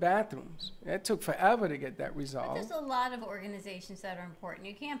women bathrooms. That took forever to get that But resolved. there's a lot of organizations that are important.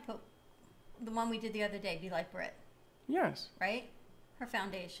 You can't put the one we did the other day, Be Like Brit, Yes. right? Her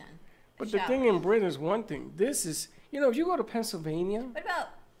foundation. But a the shower. thing in Britain is one thing. This is, if you go to Pennsylvania, What about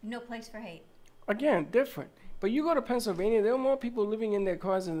No Place for Hate? again, different. But you go to Pennsylvania, there are more people living in their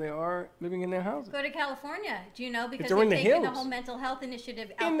cars than there are living in their houses. Go to California. Do you know? Because they're in they've the taken the hills. whole mental health initiative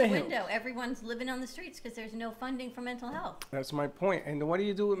In out the the hills. window. Everyone's living on the streets because there's no funding for mental health. That's my point. And what do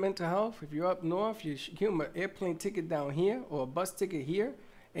you do with mental health? If you're up north, you give them an airplane ticket down here or a bus ticket here,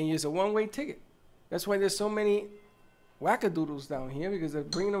 and it's a one-way ticket. That's why there's so many wackadoodles down here, because they're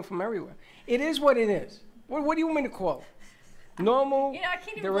bringing them from everywhere. It is what it is. What do you want me to call it? Normal, You know, I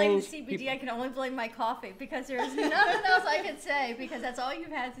can't even blame the deranged CBD. people. I can only blame my coffee because there's nothing else I could say because that's all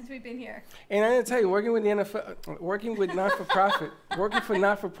you've had since we've been here. And I'm gonna tell you, working with the NFL, working with not-for-profit, working for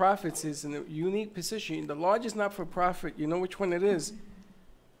not-for-profits is a unique position. The largest not-for-profit, you know which one it is?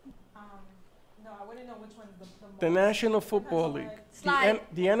 No, I wouldn't know which one's the The most. National Football Depends on League. what- Slide.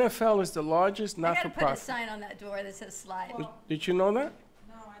 The NFL is the largest I gotta put a not-for-profit. sign on that door that says slide. Well, Did you know that?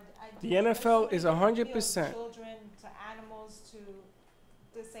 no, I The there's NFL so many is things, 100%. Children to animals to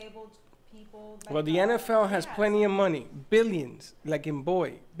disabled people. Well, the NFL has Yes. plenty of money, billions, like in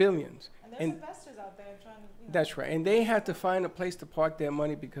billions. And there's And investors out there trying to. You know, that's right. And they have to find a place to park their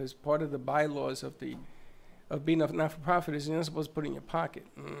money because part of the bylaws of being a not-for-profit is you're not supposed to put it in your pocket.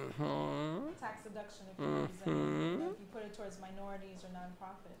 tax deduction if you use it. If you put it towards minorities or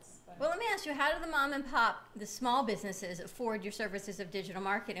nonprofits. But Well, let me ask you, how do the mom and pop, the small businesses, afford your services of digital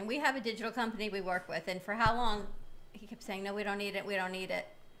marketing? We have a digital company we work with, and for how long, he kept saying, no, we don't need it, we don't need it.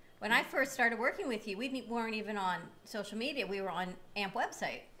 When I first started working with you, we weren't even on social media. We were on AMP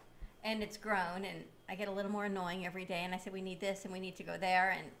website. and it's grown, and I get a little more annoying every day, and I say we need this and we need to go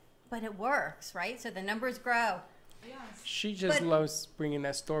there, but it works, right? So the numbers grow. Yes. She just loves bringing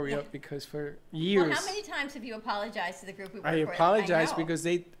that story up because for years. Well, how many times have you apologized to the group we work I with? apologize know. because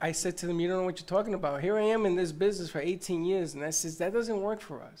I said to them, you don't know what you're talking about. Here I am in this business for 18 years, and I says, that doesn't work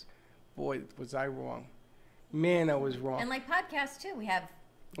for us. Boy, was I wrong. Man, I was wrong. And like podcasts too, we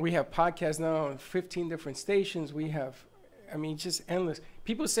have podcasts now on 15 different stations. We have, I mean, just endless.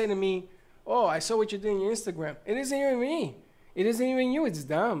 People say to me, oh, I saw what you did on your Instagram. It isn't even me. It isn't even you. It's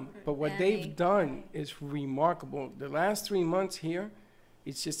them. But what they've done is remarkable. The last 3 months here,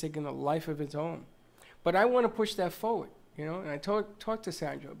 it's just taken a life of its own. But I want to push that forward, you know, and I talked to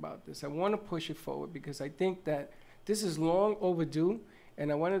Sandra about this. I want to push it forward because I think that this is long overdue.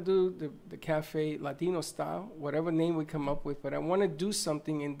 And I want to do the cafe Latino style, whatever name we come up with, but I want to do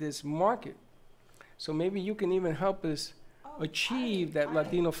something in this market. So maybe you can even help us achieve that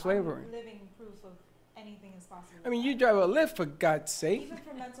Latino flavoring. I'm living proof of anything is possible. I mean, you drive a Lyft, for God's sake. Even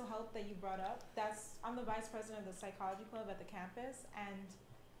for mental health that you brought up, I'm the vice president of the psychology club at the campus, and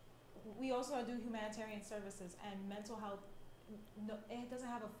we also do humanitarian services, and mental health, no, it doesn't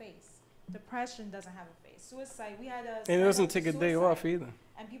have a face. Depression doesn't have a face. Suicide, we had a... And it doesn't take a day off either.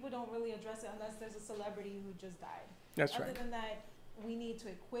 And people don't really address it unless there's a celebrity who just died. That's right. Other than that, we need to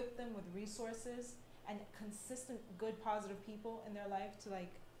equip them with resources and consistent, good, positive people in their life to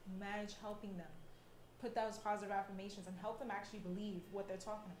like manage helping them. Put those positive affirmations and help them actually believe what they're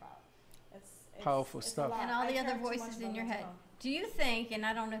talking about. It's powerful stuff. And all the other voices in your head. Do you think, and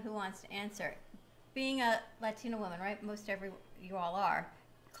I don't know who wants to answer, being a Latino woman, right? You all are.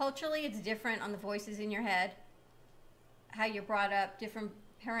 Culturally, it's different on the voices in your head, how you're brought up, different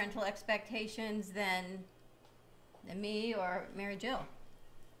parental expectations than me or Mary Jill.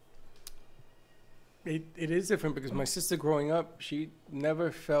 It is different because my sister growing up, she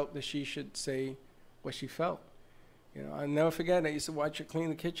never felt that she should say what she felt. You know, I'll never forget, I used to watch her clean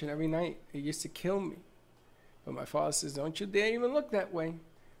the kitchen every night. It used to kill me. But my father says, don't you dare even look that way.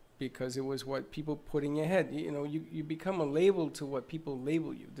 Because it was what people put in your head. You know, you become a label to what people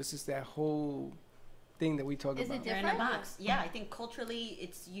label you. This is that whole thing that we talk about. Is it You're different? in a box. Yeah, I think culturally,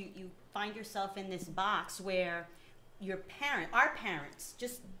 it's you find yourself in this box where our parents,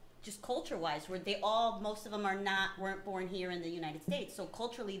 just culture-wise, where most of them weren't born here in the United States. So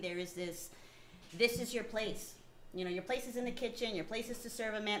culturally, there is this is your place. You know, your place is in the kitchen, your place is to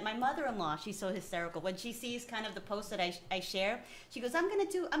serve a man. My mother-in-law, she's so hysterical. When she sees kind of the post that I share, she goes, I'm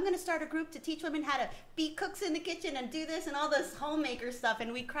gonna start a group to teach women how to be cooks in the kitchen and do this and all this homemaker stuff,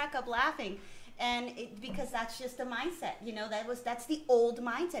 and we crack up laughing. And because that's just the mindset, you know, that's the old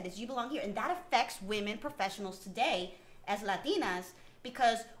mindset, is you belong here. And that affects women professionals today as Latinas,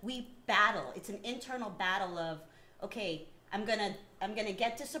 because we battle. It's an internal battle of, okay, I'm gonna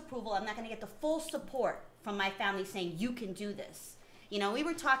get disapproval, I'm not gonna get the full support from my family saying you can do this. You know, we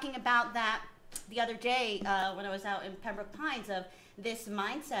were talking about that the other day when I was out in Pembroke Pines, of this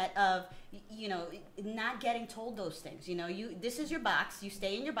mindset of, you know, not getting told those things. You know, this is your box, you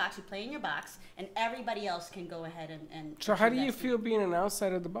stay in your box, you play in your box, and everybody else can go ahead and So how do you feel being an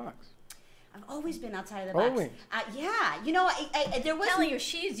outside of the box? I've always been outside of the box. Always? Yeah, you know, there was... I'm telling you,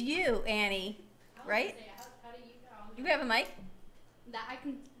 she's you, Annie, right? How do you Do we have a mic? That I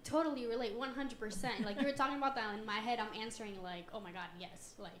can totally relate 100%. Like you were talking about that in my head, I'm answering like, oh my God,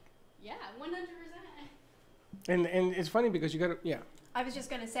 yes. Like, yeah, 100%. And it's funny because you got to, yeah. I was just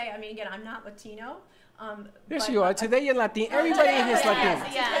going to say, I mean, again, I'm not Latino. Yes, you are. Today you're Latino. Everybody in here is Latino.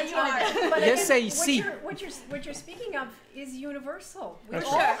 Yeah, you are. But Just say what sí. What you're speaking of is universal. We That's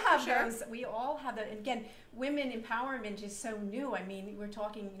all right. have those. We all have that. And again, women empowerment is so new. I mean, we're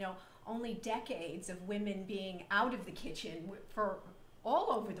talking, you know, only decades of women being out of the kitchen for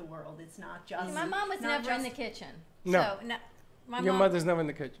all over the world. It's not just. My mom was never in the kitchen. No. So, my Your mom, mother's never in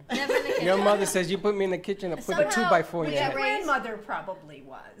the kitchen. never in the kitchen. Your mother says you put me in the kitchen and put a Somehow 2x4 in we your got head. Your raised- grandmother probably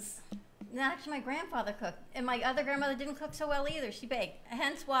was. No, actually, my grandfather cooked, and my other grandmother didn't cook so well either. She baked,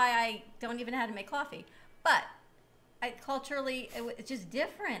 hence why I don't even know how to make coffee. But culturally, it's just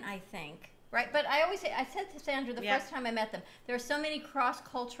different, I think, right? But I always say, I said to Sandra the first time I met them, there are so many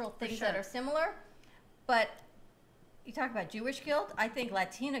cross-cultural things that are similar. But you talk about Jewish guilt. I think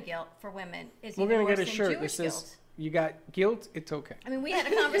Latina guilt for women is We're even gonna worse get a than shirt that Jewish says guilt. you got guilt. It's okay. I mean, we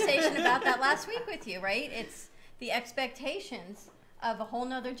had a conversation about that last week with you, right? It's the expectations of a whole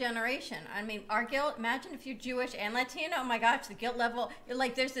nother generation. I mean, our guilt, imagine if you're Jewish and Latino, oh my gosh, the guilt level, you're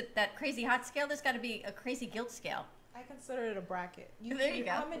like, there's that crazy hot scale, there's got to be a crazy guilt scale. I consider it a bracket. There you go.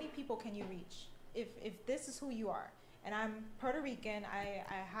 How many people can you reach? If this is who you are, and I'm Puerto Rican, I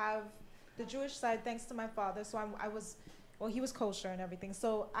have the Jewish side thanks to my father, so I was well, he was kosher and everything.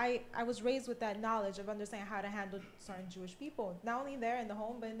 So I was raised with that knowledge of understanding how to handle certain Jewish people, not only there in the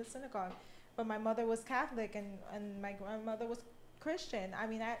home, but in the synagogue. But my mother was Catholic and my grandmother was Christian. I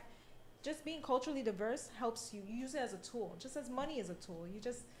mean, just being culturally diverse helps you. You use it as a tool, just as money is a tool. You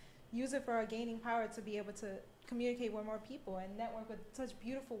just use it for gaining power to be able to communicate with more people and network with such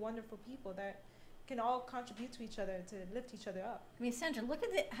beautiful, wonderful people that can all contribute to each other to lift each other up. I mean, Sandra, look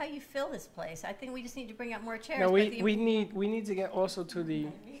at how you fill this place. I think we just need to bring out more chairs. Now we need to get also to the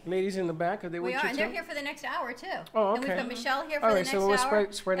ladies in the back. Are they with you and too? they're here for the next hour too. Oh, okay. And we've got Michelle here for all the right, next so we'll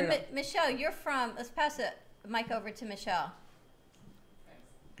hour. Spread it out. Michelle, you're from. Let's pass the mic over to Michelle.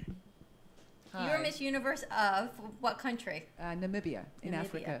 Hi. You're Miss Universe of what country? Namibia, in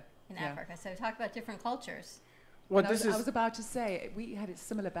Africa. In Africa. So talk about different cultures. Well, I was about to say, we had a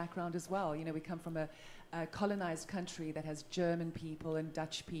similar background as well. You know, we come from a colonized country that has German people and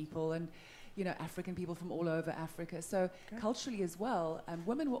Dutch people and, you know, African people from all over Africa. So culturally as well,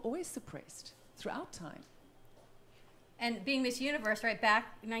 women were always suppressed throughout time. And being Miss Universe, right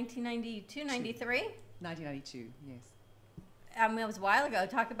back 1992, 93? 1992, yes. I mean, it was a while ago.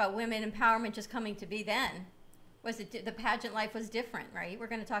 Talk about women empowerment just coming to be then. Was it the pageant life was different, right? We're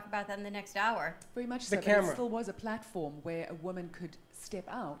going to talk about that in the next hour. Very much so. But it still was a platform where a woman could step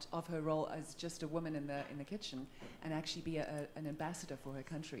out of her role as just a woman in the kitchen and actually be an ambassador for her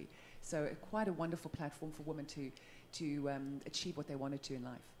country. So quite a wonderful platform for women to achieve what they wanted to in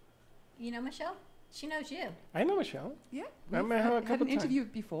life. You know Michelle? She knows you. I know Michelle. Yeah. I met her a couple had an interview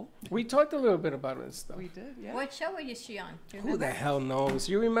before. We talked a little bit about it and stuff. We did, yeah. What show was she on? Who the hell knows?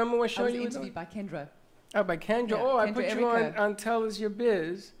 You remember what show you were interviewed by Kendra. Oh, by Kendra. Yeah, oh, Kendra I put you on Tell Us Your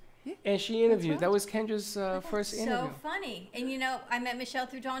Biz. Yeah, and she interviewed. Right. That was Kendra's first interview. So funny. And you know, I met Michelle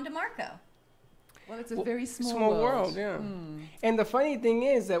through Dawn DeMarco. Well, it's a very small world. Yeah. Mm. And the funny thing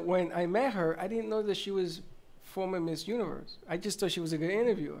is that when I met her, I didn't know that she was former Miss Universe. I just thought she was a good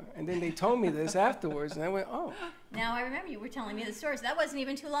interviewer. And then they told me this afterwards, and I went, oh. Now I remember you were telling me the story. So that wasn't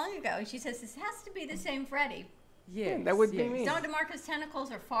even too long ago. And she says, this has to be the same Freddie. Yeah, that would be me. Dawn DeMarco's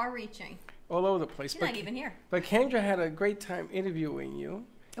tentacles are far-reaching. All over the place. She's not even here. But Kendra had a great time interviewing you.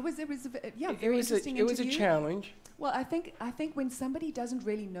 It was very interesting It was a challenge. Well, I think when somebody doesn't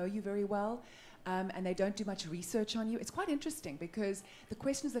really know you very well, and they don't do much research on you, it's quite interesting because the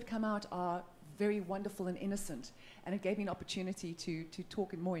questions that come out are very wonderful and innocent, and it gave me an opportunity to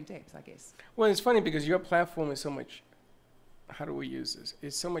talk more in depth, I guess. Well, it's funny because your platform is so much. How do we use this?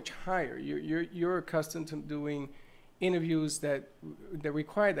 It's so much higher. You're accustomed to doing interviews that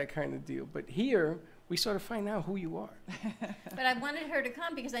require that kind of deal, but here we sort of find out who you are. But I wanted her to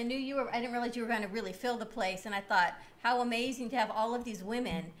come because I knew you were. I didn't realize you were going to really fill the place, and I thought how amazing to have all of these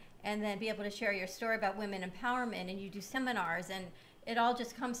women and then be able to share your story about women empowerment, and you do seminars, and it all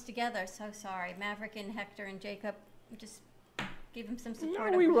just comes together. So sorry, Maverick and Hector and Jacob, just give them some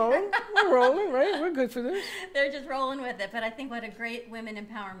support. No, we're rolling, right? We're good for this. They're just rolling with it, but I think what a great women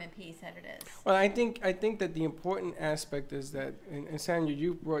empowerment piece that it is. Well, I think that the important aspect is that, and Sandra,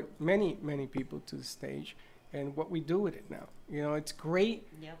 you brought many people to the stage, and what we do with it now. You know, it's great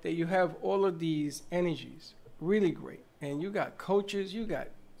that you have all of these energies, really great, and you got coaches, you got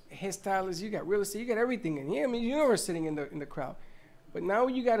hairstylists, you got real estate, you got everything in here. I mean, you're sitting in the crowd, but now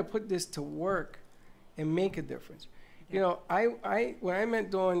you got to put this to work and make a difference. You know, when I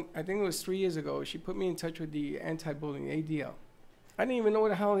met Dawn, I think it was 3 years ago, she put me in touch with the anti-bullying, ADL. I didn't even know what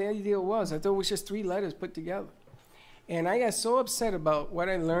the hell the ADL was. I thought it was just 3 letters put together. And I got so upset about what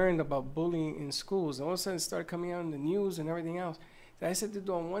I learned about bullying in schools. And all of a sudden it started coming out in the news and everything else. So I said to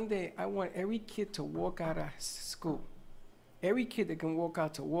Dawn, one day I want every kid to walk out of school. Every kid that can walk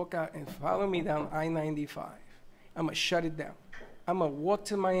out and follow me down I-95. I'm going to shut it down. I'm going to walk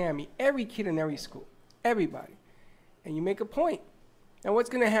to Miami. Every kid in every school. Everybody. And you make a point. Now, what's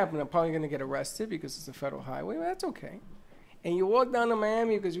going to happen? I'm probably going to get arrested because it's a federal highway. Well, that's okay. And you walk down to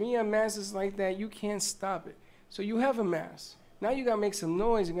Miami because when you have masses like that, you can't stop it. So you have a mass. Now you got to make some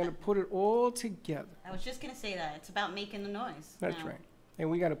noise. You're going to put it all together. I was just going to say that. It's about making the noise. That's right.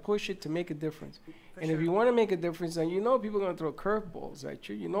 And we got to push it to make a difference. And if you want to make a difference, then you know people are going to throw curveballs at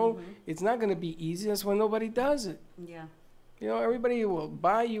you. You know it's not going to be easy. That's why nobody does it. Yeah. You know, everybody will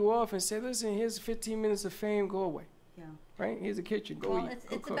buy you off and say, listen, here's 15 minutes of fame. Go away. Yeah. Right? Here's a kitchen. Go eat.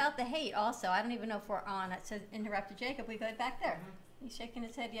 It's about the hate also. I don't even know if we're on. It says interrupted Jacob. We go back there. He's shaking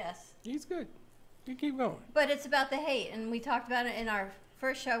his head yes. He's good. You keep going. But it's about the hate. And we talked about it in our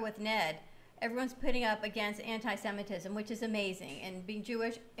first show with Ned. Everyone's putting up against anti-Semitism, which is amazing. And being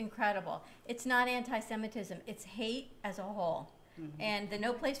Jewish, incredible. It's not anti-Semitism. It's hate as a whole. And the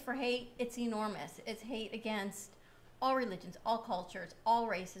No Place for Hate, it's enormous. It's hate against all religions, all cultures, all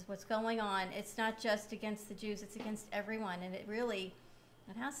races, what's going on. It's not just against the Jews, it's against everyone. And it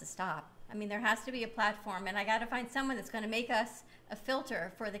has to stop. I mean, there has to be a platform, and I got to find someone that's going to make us a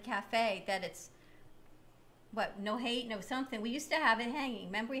filter for the cafe that it's, no hate, no something. We used to have it hanging.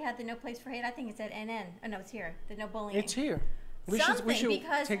 Remember we had the no place for hate? I think it's at NN. Oh, no, it's here. The no bullying. It's here. We should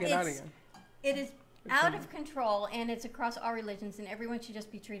because take it out again. It is out of control, and it's across all religions, and everyone should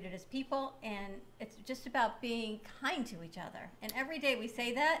just be treated as people, and it's just about being kind to each other. And every day we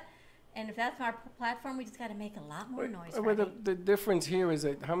say that, and if that's our platform, we just got to make a lot more noise. But the difference here is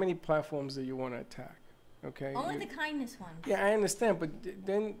that how many platforms do you want to attack? Okay. Only the kindness ones. Yeah, I understand, but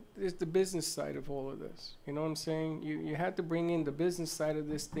then there's the business side of all of this. You know what I'm saying? You have to bring in the business side of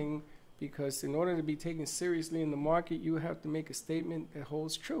this thing, because in order to be taken seriously in the market, you have to make a statement that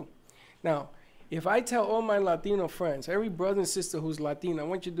holds true. Now, if I tell all my Latino friends, every brother and sister who's Latino, I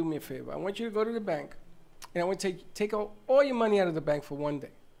want you to do me a favor. I want you to go to the bank, and I want to take out all your money out of the bank for one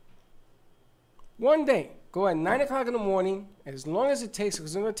day. One day. Go at 9 o'clock in the morning, as long as it takes,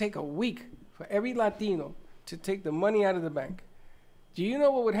 because it's going to take a week for every Latino to take the money out of the bank. Do you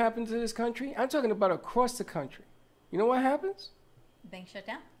know what would happen to this country? I'm talking about across the country. You know what happens? The bank shut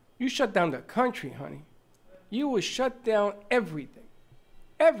down? You shut down the country, honey. You will shut down everything.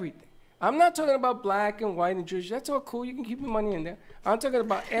 Everything. I'm not talking about black and white and Jewish. That's all cool. You can keep your money in there. I'm talking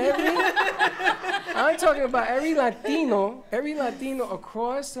about every Latino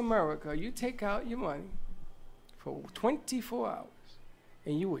across America. You take out your money for 24 hours,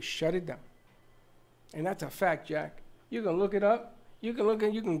 and you will shut it down. And that's a fact, Jack. You can look it up. You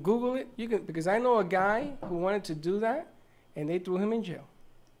can Google it. Because I know a guy who wanted to do that, and they threw him in jail.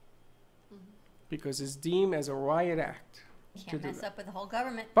 Because it's deemed as a riot act. Can't mess up with the whole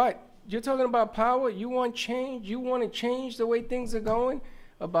government. But you're talking about power. You want change. You want to change the way things are going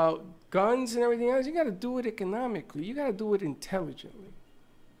about guns and everything else. You got to do it economically. You got to do it intelligently.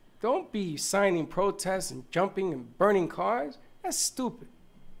 Don't be signing protests and jumping and burning cars. That's stupid.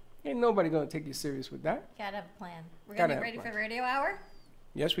 Ain't nobody going to take you serious with that. Got to have a plan. We're going to be ready for Radio Hour.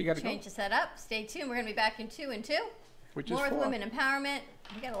 Yes, we got to go. Change the setup. Stay tuned. We're going to be back in 2 and 2. More with women empowerment.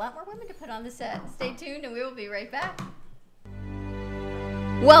 We got a lot more women to put on the set. Stay tuned, and we will be right back.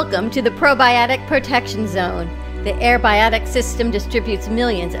 Welcome to the Probiotic Protection Zone. The Airbiotic system distributes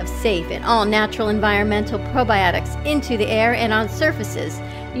millions of safe and all-natural environmental probiotics into the air and on surfaces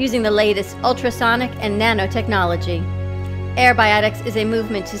using the latest ultrasonic and nanotechnology. Airbiotics is a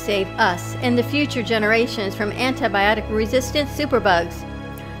movement to save us and the future generations from antibiotic-resistant superbugs.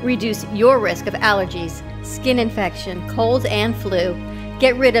 Reduce your risk of allergies, skin infection, colds, and flu.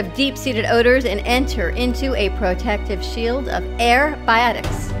 Get rid of deep-seated odors and enter into a protective shield of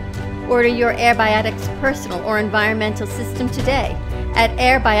Airbiotics. Order your Airbiotics personal or environmental system today at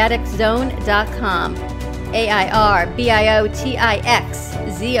airbioticszone.com.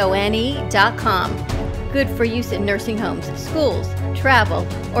 AIRBIOTIXZONE.com. Good for use in nursing homes, schools, travel,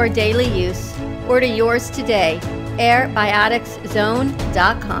 or daily use. Order yours today.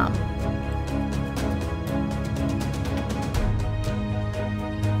 airbioticszone.com.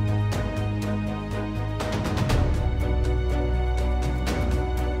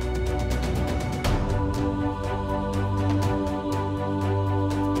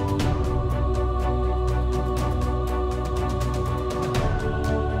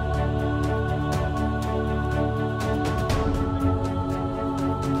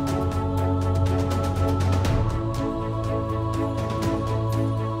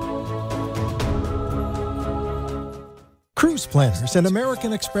 Cruise Planners, an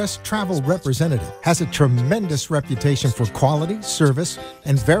American Express travel representative, has a tremendous reputation for quality, service,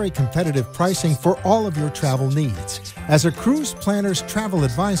 and very competitive pricing for all of your travel needs. As a Cruise Planners travel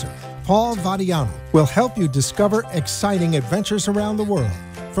advisor, Paul Vadiano will help you discover exciting adventures around the world,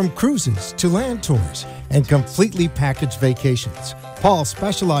 from cruises to land tours and completely packaged vacations. Paul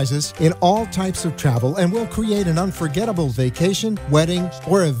specializes in all types of travel and will create an unforgettable vacation, wedding,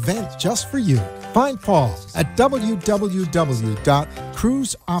 or event just for you. Find Paul at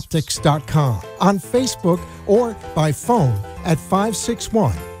www.cruiseoptics.com, on Facebook, or by phone at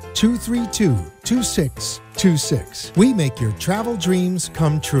 561-232-2626. We make your travel dreams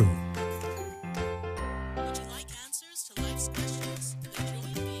come true. Would you like answers to life's questions? Then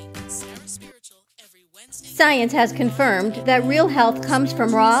join me, Sarah Spiritual, every Wednesday. Science has confirmed that real health comes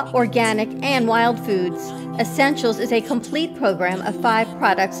from raw, organic, and wild foods. Essentials is a complete program of 5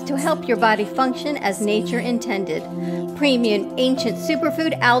 products to help your body function as nature intended. Premium Ancient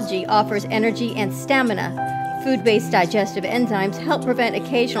Superfood Algae offers energy and stamina. Food-based digestive enzymes help prevent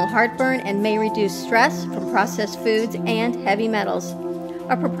occasional heartburn and may reduce stress from processed foods and heavy metals.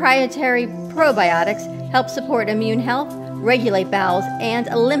 Our proprietary probiotics help support immune health, regulate bowels, and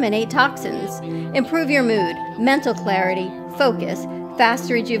eliminate toxins. Improve your mood, mental clarity, focus,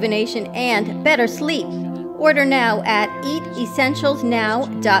 faster rejuvenation, and better sleep. Order now at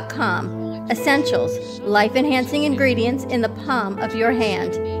eatessentialsnow.com. Essentials, life-enhancing ingredients in the palm of your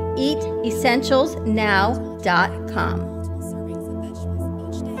hand. Eatessentialsnow.com. Servings of vegetables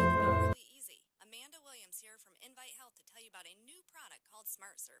each day can be really easy. Amanda Williams here from Invite Health to tell you about a new product called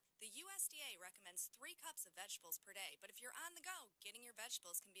SmartServe. The USDA recommends 3 cups of vegetables per day, but if you're on the go, getting your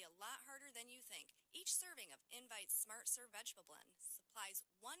vegetables can be a lot harder than you think. Each serving of Invite's SmartServe vegetable blend supplies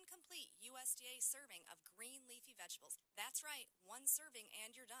 1 complete USDA serving of green leafy vegetables. That's right, 1 serving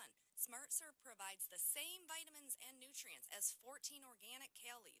and you're done. SmartServe provides the same vitamins and nutrients as 14 organic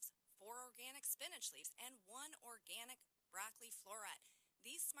kale leaves, 4 organic spinach leaves, and 1 organic broccoli floret.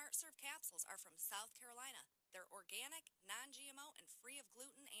 These SmartServe capsules are from South Carolina. They're organic, non-GMO, and free of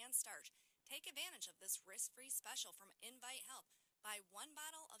gluten and starch. Take advantage of this risk-free special from Invite Health. Buy 1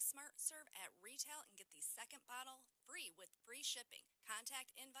 bottle of SmartServe at retail and get the second bottle free with free shipping. Contact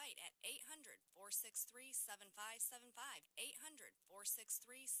Invite at 800-463-7575.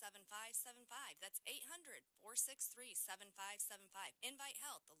 800-463-7575. That's 800-463-7575. Invite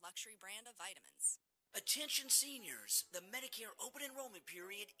Health, the luxury brand of vitamins. Attention seniors, the Medicare open enrollment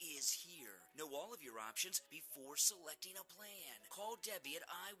period is here. Know all of your options before selecting a plan. Call Debbie at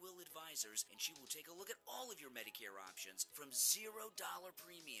I Will Advisors and she will take a look at all of your Medicare options from $0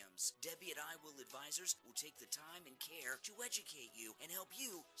 premiums. Debbie at I Will Advisors will take the time and care to educate you and help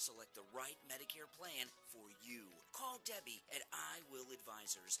you select the right Medicare plan for you. Call Debbie at I Will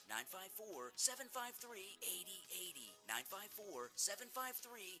Advisors, 954-753-8080,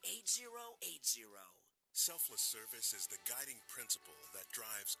 954-753-8080. Selfless service is the guiding principle that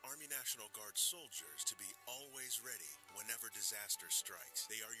drives Army National Guard soldiers to be always ready whenever disaster strikes.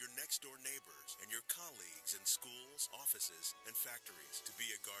 They are your next-door neighbors and your colleagues in schools, offices, and factories. To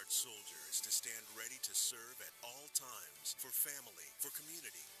be a Guard soldier is to stand ready to serve at all times for family, for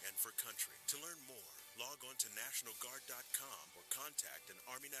community, and for country. To learn more, log on to NationalGuard.com or contact an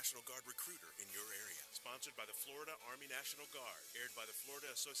Army National Guard recruiter in your area. Sponsored by the Florida Army National Guard. Aired by the Florida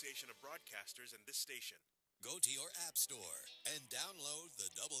Association of Broadcasters and this station. Go to your app store and download the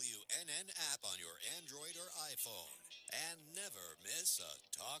WNN app on your Android or iPhone. And never miss a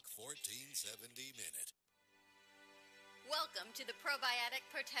Talk 1470 minute. Welcome to the Probiotic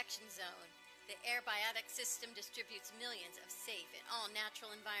Protection Zone. The Airbiotic system distributes millions of safe and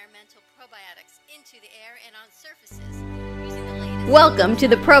all-natural environmental probiotics into the air and on surfaces using the latest Welcome to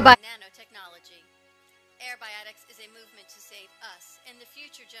the Probiotic nanotechnology. Airbiotics is a movement to save us and the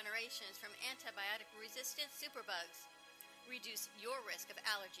future generations from antibiotic-resistant superbugs. Reduce your risk of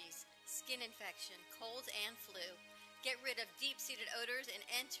allergies, skin infection, colds, and flu. Get rid of deep-seated odors and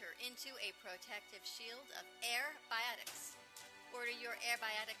enter into a protective shield of Airbiotics. Order your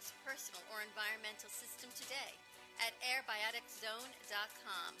Airbiotics personal or environmental system today at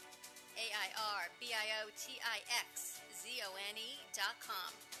airbioticzone.com.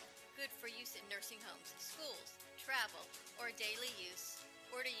 AIRBIOTIXZONE.com. Good for use in nursing homes, schools, travel, or daily use.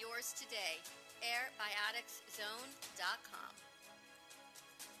 Order yours today. airbioticzone.com.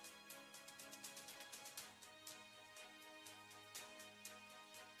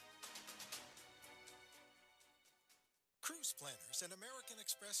 Cruise Planners, an American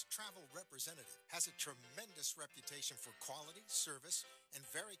Express travel representative, has a tremendous reputation for quality, service, and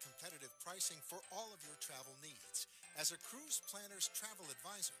very competitive pricing for all of your travel needs. As a Cruise Planners travel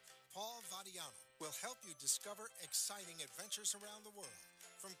advisor, Paul Vadiano will help you discover exciting adventures around the world,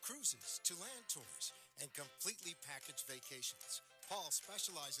 from cruises to land tours and completely packaged vacations. Paul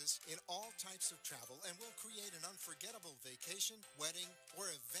specializes in all types of travel and will create an unforgettable vacation, wedding,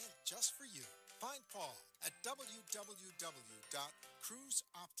 or event just for you. Find Paul at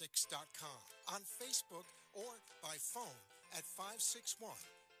www.cruiseoptics.com, on Facebook, or by phone at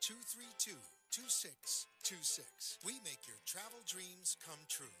 561-232-2626. We make your travel dreams come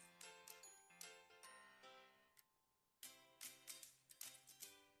true.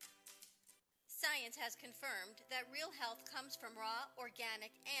 Science has confirmed that real health comes from raw,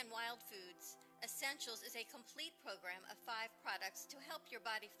 organic, and wild foods. Essentials is a complete program of 5 products to help your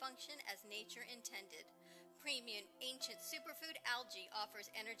body function as nature intended. Premium ancient superfood algae offers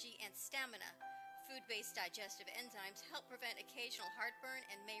energy and stamina. Food-based digestive enzymes help prevent occasional heartburn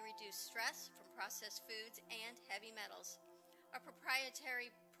and may reduce stress from processed foods and heavy metals. Our proprietary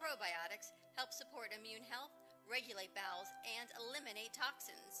probiotics help support immune health, regulate bowels, and eliminate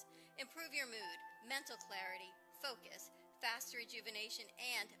toxins. Improve your mood, mental clarity, focus, faster rejuvenation,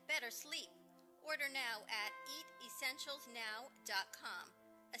 and better sleep. Order now at eatessentialsnow.com.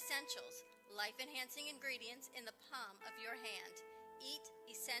 Essentials, Life-enhancing ingredients in the palm of your hand.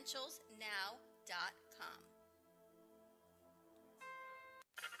 EatEssentialsNow.com.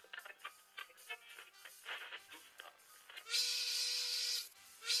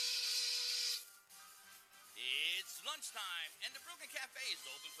 It's lunchtime, and the Brooklyn Cafe is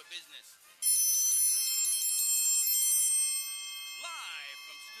open for business. Live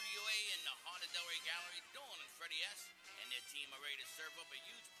from Studio A in the heart of Delray Gallery, Dawn and Freddy S. and their team are ready to serve up a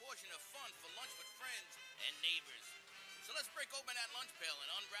huge portion of fun for lunch with friends and neighbors. So let's break open that lunch pail and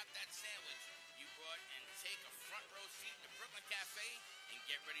unwrap that sandwich you brought and take a front row seat in the Brooklyn Cafe and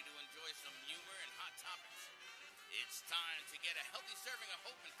get ready to enjoy some humor and hot topics. It's time to get a healthy serving of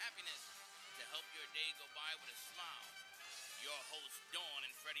hope and happiness to help your day go by with a smile. Your hosts, Dawn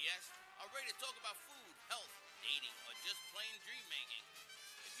and Freddy S., are ready to talk about food, health, dating, or just plain dream making.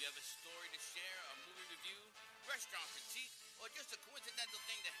 If you have a story to share, a movie review, restaurant critique, or just a coincidental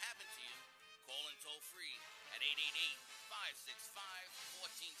thing that happened to you, call in toll free at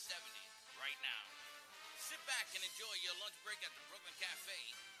 888-565-1470 right now. Sit back and enjoy your lunch break at the Brooklyn Cafe.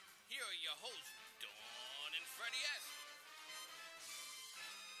 Here are your hosts, Dawn and Freddy S.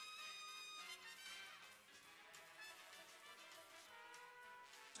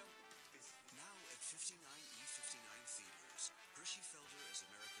 Now at 59E59 Theaters, Hershey Felder is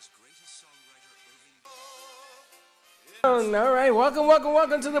America's greatest songwriter, Irving. All right,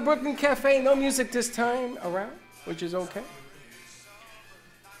 welcome to the Brooklyn Cafe. No music this time around, which is okay.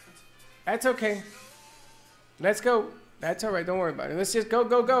 That's okay. Let's go. That's all right. Don't worry about it. Let's just go.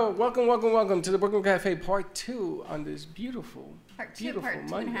 Welcome to the Brooklyn Cafe, part 2 on this beautiful, Part 2, beautiful part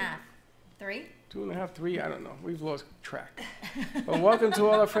 2 Monday. and a half. 3? 2.5, 3, I don't know. We've lost track. But welcome to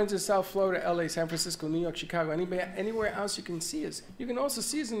all our friends in South Florida, LA, San Francisco, New York, Chicago, anywhere else you can see us. You can also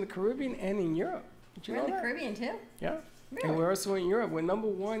see us in the Caribbean and in Europe. Did you We're know in the that? Caribbean too. Yeah. Really? And we're also in Europe. We're number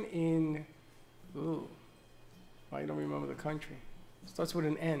 1 in, I don't remember the country. Starts with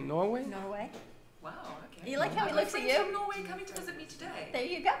an N. Norway? Norway. Wow, okay. You like how he looks at you? From Norway coming to visit me today. There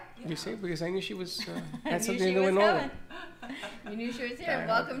you go. You see, because I knew she was, I had knew something she to do with was Norway. coming. You knew she was here.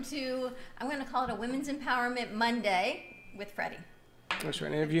 Welcome to, I'm going to call it a Women's Empowerment Monday with Freddy. That's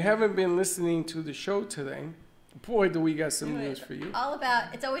right. And if you haven't been listening to the show today, boy, do we got some news for you.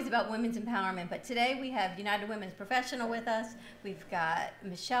 It's always about women's empowerment, but today we have United Women's Professional with us. We've got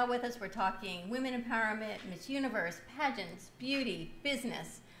Michelle with us. We're talking women empowerment, Miss Universe, pageants, beauty,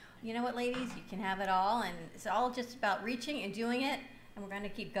 business. You know what, ladies? You can have it all, and it's all just about reaching and doing it, and we're going to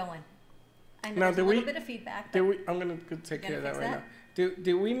keep going. I know Now, there's a little bit of feedback. I'm going to take care of that fix right that? now.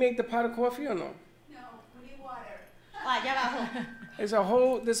 Did we make the pot of coffee or no? No, we need water. There's a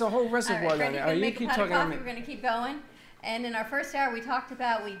whole reservoir All right, down Freddy's there. gonna You make a keep pot of talking to coffee. me. We're going to keep going. And in our first hour, we talked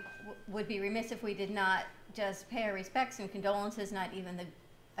about we would be remiss if we did not just pay our respects and condolences, not even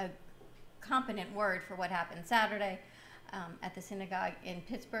a competent word for what happened Saturday at the synagogue in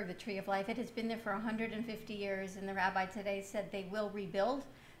Pittsburgh, the Tree of Life. It has been there for 150 years, and the rabbi today said they will rebuild.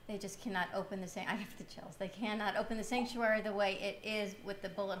 They just cannot open the I have the chills. They cannot open the sanctuary the way it is with the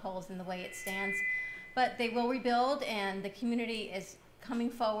bullet holes and the way it stands. But they will rebuild, and the community is coming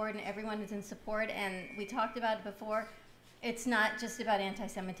forward, and everyone is in support. And we talked about it before. It's not just about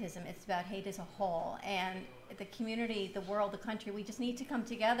anti-Semitism. It's about hate as a whole. And the community, the world, the country, we just need to come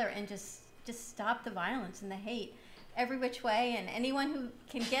together and just stop the violence and the hate every which way. And anyone who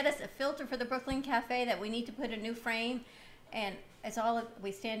can get us a filter for the Brooklyn Cafe that we need to put a new frame. And it's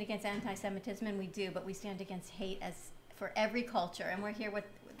we stand against anti-Semitism, and we do, but we stand against hate for every culture. And we're here with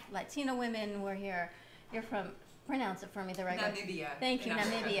Latino women. We're here. You're from, pronounce it for me the right way. Namibia. Thank you,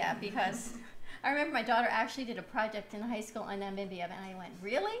 Namibia, because I remember my daughter actually did a project in high school on Namibia, and I went,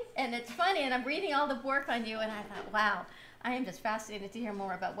 really? And it's funny, and I'm reading all the work on you, and I thought, wow, I am just fascinated to hear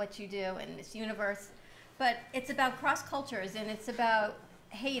more about what you do in this universe. But it's about cross cultures, and it's about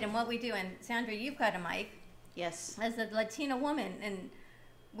hate and what we do. And Sandra, you've got a mic. Yes. As a Latina woman, and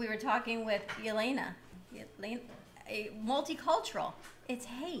we were talking with Elena, multicultural. It's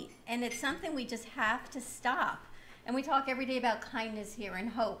hate, and it's something we just have to stop. And we talk every day about kindness here and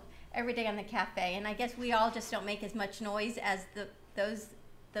hope every day on the cafe. And I guess we all just don't make as much noise as those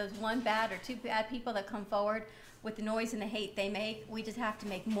one bad or two bad people that come forward with the noise and the hate they make. We just have to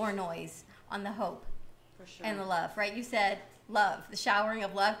make more noise on the hope. For sure. And the love, right? You said love, the showering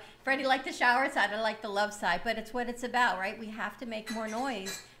of love. Freddie liked the shower side, I like the love side, but it's what it's about, right? We have to make more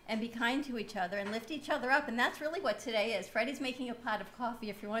noise and be kind to each other and lift each other up, and that's really what today is. Freddie's making a pot of coffee,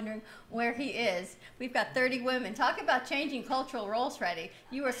 if you're wondering where he is. We've got 30 women. Talk about changing cultural roles, Freddie.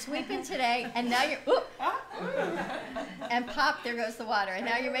 You were sweeping today, and now you're, and pop, there goes the water, and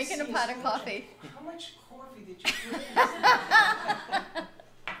now you're making a pot of coffee. How much coffee did you drink?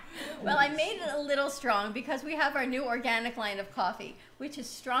 Well, I made it a little strong because we have our new organic line of coffee, which is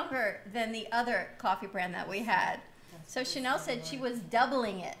stronger than the other coffee brand that we had. So Chanel said she was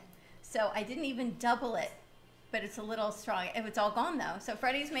doubling it. So I didn't even double it, but it's a little strong. It's all gone though. So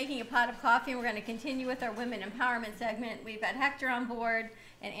Freddy's making a pot of coffee, and we're going to continue with our women empowerment segment. We've got Hector on board,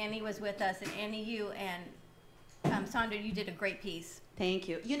 and Annie was with us. And Annie, you and Sandra, you did a great piece. Thank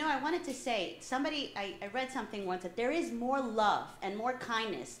you. You know, I wanted to say, I read something once that there is more love and more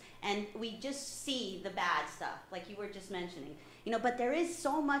kindness, and we just see the bad stuff, like you were just mentioning. You know, but there is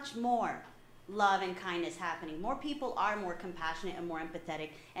so much more love and kindness happening. More people are more compassionate and more empathetic,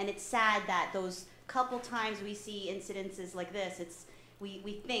 and it's sad that those couple times we see incidences like this,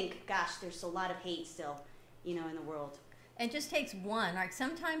 we think, gosh, there's a lot of hate still, you know, in the world. It just takes one. Like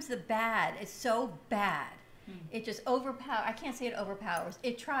sometimes the bad is so bad. It just overpowers. I can't say it overpowers.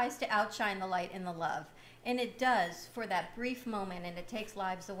 It tries to outshine the light in the love. And it does for that brief moment, and it takes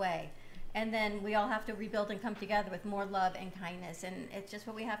lives away. And then we all have to rebuild and come together with more love and kindness. And it's just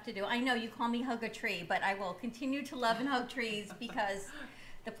what we have to do. I know you call me hug a tree, but I will continue to love and hug trees because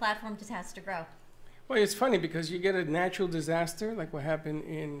the platform just has to grow. Well, it's funny because you get a natural disaster like what happened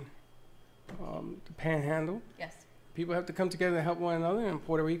in the Panhandle. Yes. People have to come together to help one another in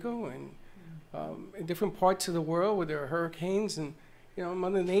Puerto Rico and in different parts of the world where there are hurricanes, and you know,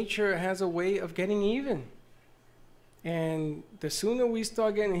 Mother Nature has a way of getting even. And the sooner we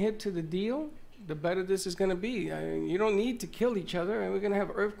start getting hip to the deal, the better this is going to be. I mean, you don't need to kill each other, and we're going to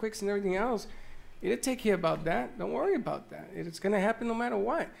have earthquakes and everything else. It'll take care about that. Don't worry about that. It's going to happen no matter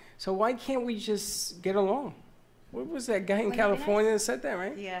what. So why can't we just get along? What was that guy in California that said that,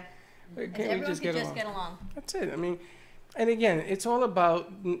 right? Yeah. Why can't Everyone we just can get get along? along. That's it. I mean, and again, it's all about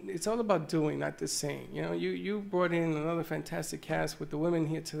doing, not the saying. You know, you brought in another fantastic cast with the women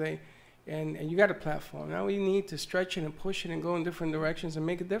here today, and you got a platform. Now we need to stretch it and push it and go in different directions and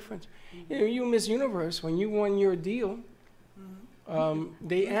make a difference. You know, you Miss Universe, when you won your deal,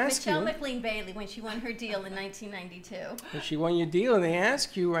 they asked you. Michelle McLean Bailey, when she won her deal in 1992. When she won your deal, and they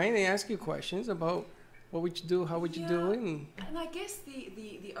ask you, right? They ask you questions about what would you do, how would you do it, And I guess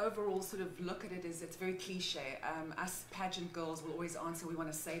the overall sort of look at it is it's very cliche. Us pageant girls will always answer, we want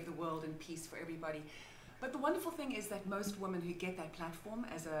to save the world and peace for everybody. But the wonderful thing is that most women who get that platform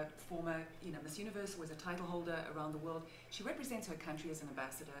as a former, you know, Miss Universe or as a title holder around the world, she represents her country as an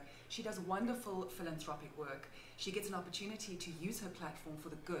ambassador. She does wonderful philanthropic work. She gets an opportunity to use her platform for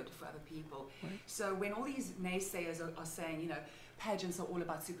the good for other people. Right. So when all these naysayers are saying, you know, pageants are all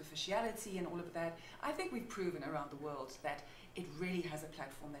about superficiality and all of that, I think we've proven around the world that it really has a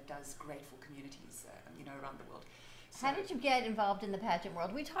platform that does great for communities, you know, around the world. So How did you get involved in the pageant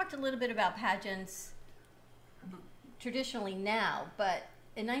world? We talked a little bit about pageants traditionally now, but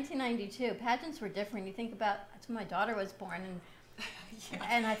in 1992, pageants were different. You think about, that's when my daughter was born, and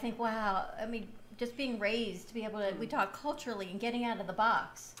and I think, wow, I mean, just being raised to be able to, we talk culturally and getting out of the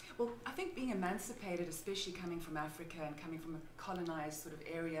box. Well, I think being emancipated, especially coming from Africa and coming from a colonized sort of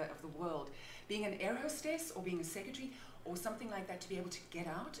area of the world, being an air hostess or being a secretary or something like that, to be able to get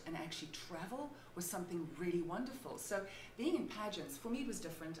out and actually travel was something really wonderful. So being in pageants, for me it was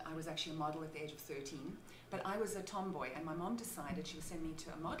different. I was actually a model at the age of 13, but I was a tomboy, and my mom decided she would send me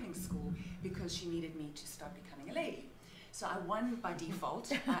to a modeling school because she needed me to start becoming a lady. So I won by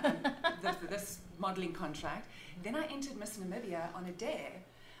default this modeling contract. Then I entered Miss Namibia on a dare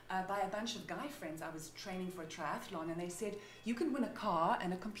by a bunch of guy friends. I was training for a triathlon, and they said, you can win a car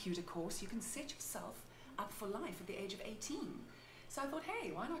and a computer course. You can set yourself up for life at the age of 18. So I thought,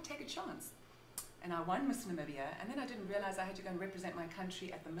 hey, why not take a chance? And I won Miss Namibia, and then I didn't realize I had to go and represent my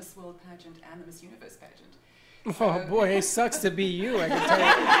country at the Miss World pageant and the Miss Universe pageant. Oh boy, it sucks to be you, I can tell you.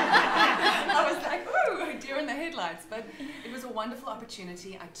 I was like, ooh, deer in the headlights. But it was a wonderful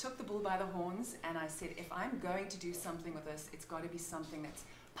opportunity. I took the bull by the horns, and I said, if I'm going to do something with this, it's got to be something that's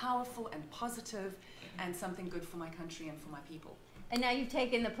powerful and positive and something good for my country and for my people. And now you've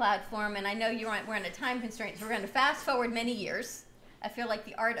taken the platform, and I know we're on a time constraint, so we're going to fast forward many years. I feel like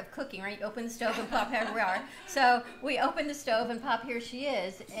the art of cooking, right? You open the stove and pop, here we are. So we open the stove and pop, here she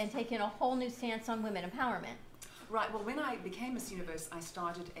is, and taking a whole new stance on women empowerment. Right, well, when I became Miss Universe, I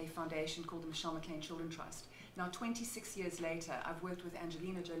started a foundation called the Michelle McLean Children Trust. Now, 26 years later, I've worked with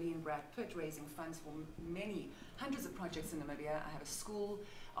Angelina Jolie and Brad Pitt, raising funds for many, hundreds of projects in Namibia. I have a school,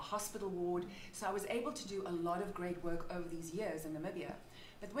 a hospital ward, so I was able to do a lot of great work over these years in Namibia.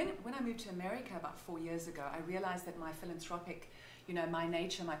 But when I moved to America about 4 years ago, I realized that my philanthropic, you know, my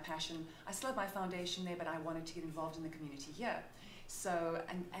nature, my passion, I still have my foundation there, but I wanted to get involved in the community here. So,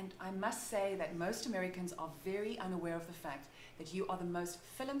 and I must say that most Americans are very unaware of the fact that you are the most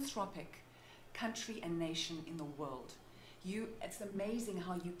philanthropic country and nation in the world. It's amazing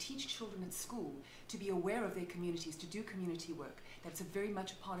how you teach children at school to be aware of their communities, to do community work. That's very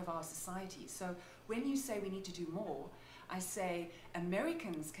much a part of our society. So when you say we need to do more, I say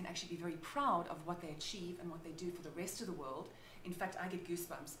Americans can actually be very proud of what they achieve and what they do for the rest of the world. In fact, I get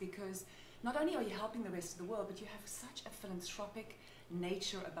goosebumps because not only are you helping the rest of the world, but you have such a philanthropic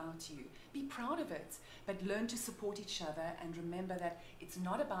nature about you. Be proud of it, but learn to support each other and remember that it's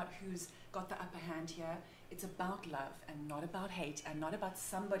not about who's got the upper hand here. It's about love and not about hate and not about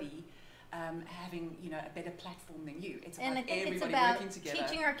somebody having, you know, a better platform than you. It's about everybody working together.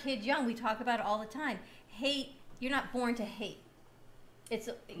 Teaching our kids young. We talk about it all the time. Hate. You're not born to hate. You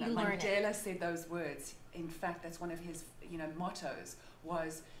learn it. Mandela said those words. In fact, that's one of his, you know, mottos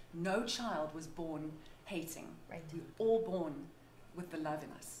was, no child was born hating. Right. We're all born with the love in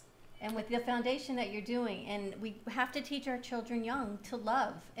us. And with the foundation that you're doing, and we have to teach our children young to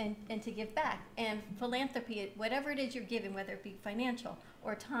love and to give back. And philanthropy, whatever it is you're giving, whether it be financial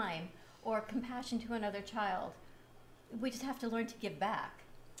or time or compassion to another child, we just have to learn to give back.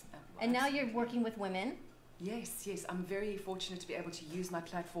 And now you're working with women. Yes, yes. I'm very fortunate to be able to use my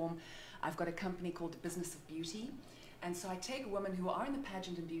platform. I've got a company called The Business of Beauty. And so I take women who are in the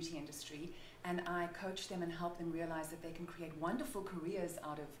pageant and beauty industry and I coach them and help them realize that they can create wonderful careers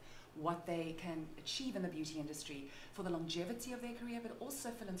out of what they can achieve in the beauty industry for the longevity of their career, but also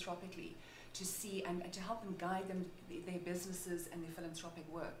philanthropically to see and to help them guide them, their businesses and their philanthropic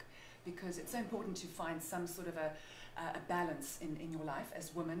work. Because it's so important to find some sort of a balance in your life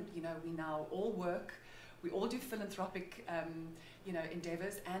as women. You know, we now all work. We all do philanthropic, you know,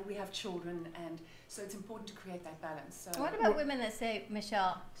 endeavors, and we have children, and so it's important to create that balance. So what about women that say,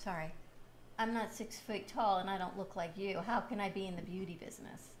 Michelle, sorry, I'm not 6 feet tall and I don't look like you. How can I be in the beauty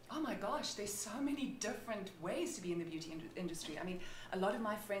business? Oh my gosh, there's so many different ways to be in the beauty industry. I mean, a lot of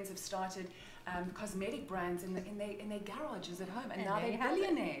my friends have started cosmetic brands in their garages at home, and now they're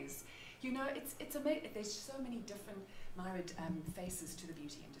billionaires. You know, it's amazing. There's so many different myriad faces to the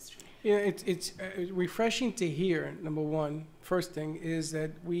beauty industry. Yeah, it's refreshing to hear. Number one, first thing is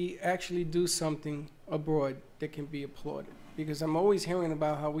that we actually do something abroad that can be applauded. Because I'm always hearing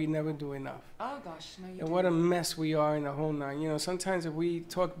about how we never do enough. Oh gosh, no, you and do. What a mess we are in the whole nine. You know, sometimes if we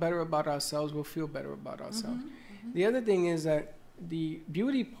talk better about ourselves, we'll feel better about ourselves. The other thing is that the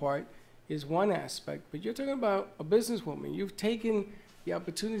beauty part is one aspect, but you're talking about a businesswoman. You've taken the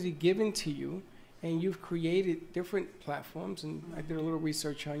opportunity given to you, and you've created different platforms, and I did a little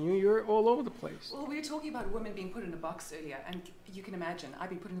research on you. You're all over the place. Well, we were talking about women being put in a box earlier, and you can imagine, I've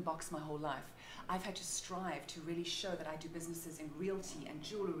been put in a box my whole life. I've had to strive to really show that I do businesses in realty and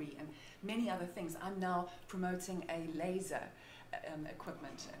jewelry and many other things. I'm now promoting a laser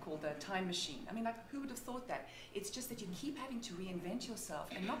equipment called the Time Machine. I mean, like, who would have thought that? It's just that you keep having to reinvent yourself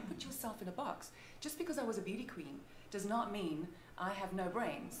and not put yourself in a box. Just because I was a beauty queen does not mean I have no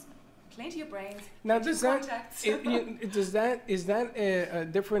brains. Plenty of brains. Now, is that a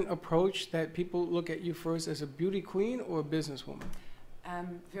different approach that people look at you first as a beauty queen or a businesswoman?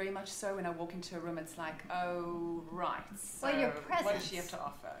 Very much so. When I walk into a room, it's like, oh, right. So well, your presence. What does she have to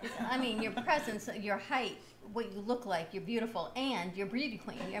offer? I mean, your presence, your height, what you look like, you're beautiful, and you're beauty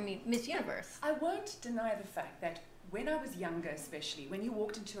queen. I mean, Miss Universe. I won't deny the fact that when I was younger, especially, when you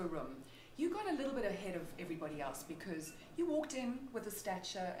walked into a room, you got a little bit ahead of everybody else because you walked in with the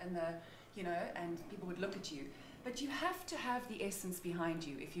stature and the, you know, and people would look at you. But you have to have the essence behind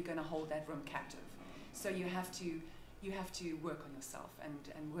you if you're going to hold that room captive. So you have to work on yourself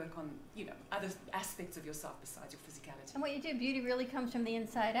and work on, you know, other aspects of yourself besides your physicality. And what you do, beauty really comes from the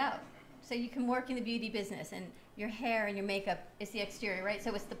inside out. So you can work in the beauty business, and your hair and your makeup is the exterior, right?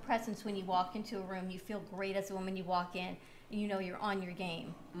 So it's the presence when you walk into a room. You feel great as a woman. You walk in, and you know you're on your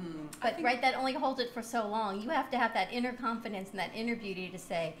game. But right, that only holds it for so long. You have to have that inner confidence and that inner beauty to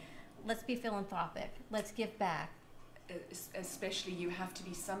say, let's be philanthropic. Let's give back. Especially, you have to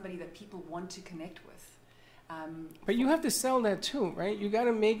be somebody that people want to connect with. But you have to sell that too, right? You got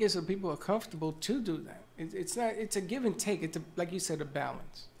to make it so people are comfortable to do that. It's not. It's a give and take. It's like you said, a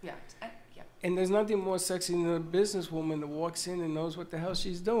balance. Yeah. And there's nothing more sexy than a businesswoman that walks in and knows what the hell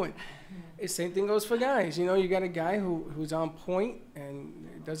she's doing. The same thing goes for guys. You know, you got a guy who's on point, and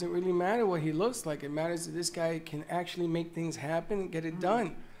it doesn't really matter what he looks like. It matters that this guy can actually make things happen, get it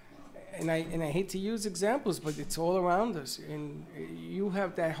done. And I hate to use examples, but it's all around us. And you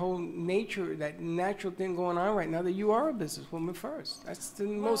have that whole nature, that natural thing going on right now that you are a businesswoman first. That's the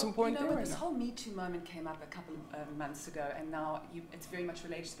most important thing right now. This whole Me Too moment came up a couple of months ago, and now it's very much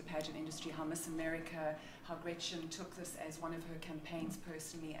related to the pageant industry, how Miss America, how Gretchen took this as one of her campaigns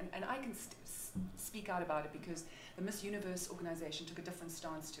personally. And I can speak out about it because the Miss Universe organization took a different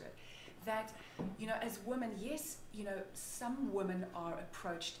stance to it. that, you know, as women, yes, you know, some women are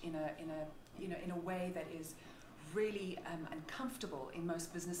approached in a way that is really uncomfortable in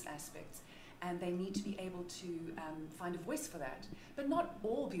most business aspects, and they need to be able to find a voice for that. But not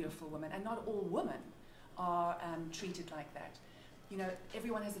all beautiful women and not all women are treated like that. You know,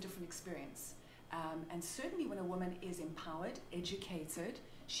 everyone has a different experience. And certainly when a woman is empowered, educated,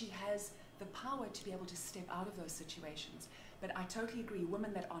 she has the power to be able to step out of those situations. But I totally agree,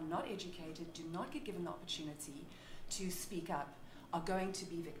 women that are not educated, do not get given the opportunity to speak up, are going to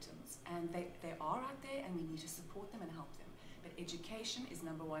be victims. And they are out there, and we need to support them and help them. But education is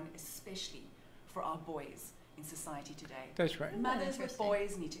number one, especially for our boys in society today. That's right. Mothers with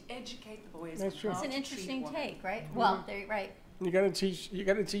boys need to educate the boys. That's true. It's an interesting take, right? Mm-hmm. Well, they're right. You gotta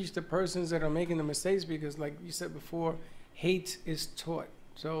teach the persons that are making the mistakes, because like you said before, hate is taught.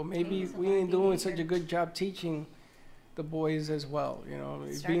 So maybe we ain't doing such a good job teaching the boys as well. You know,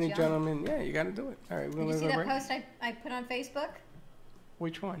 being a gentleman, yeah, you gotta do it. All right, we're Did you see gonna that post I put on Facebook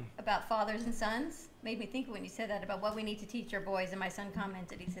Which one? about fathers and sons? Made me think when you said that about what we need to teach our boys, and my son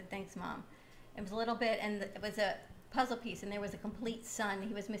commented. He said, "Thanks, Mom." It was a little bit, and it was a puzzle piece, and there was a complete son.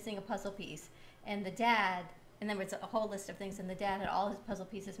 He was missing a puzzle piece, and the dad. And there was a whole list of things, and the dad had all his puzzle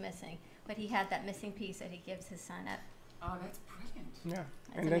pieces missing, but he had that missing piece that he gives his son. Oh, that's brilliant. Yeah,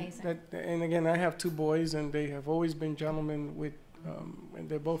 That's and amazing. and again, I have two boys, and they have always been gentlemen with, and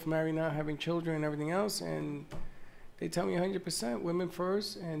they're both married now, having children and everything else, and they tell me 100% women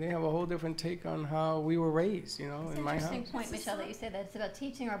first, and they have a whole different take on how we were raised, you know, It's in my an house. interesting point, Michelle, that you said that it's about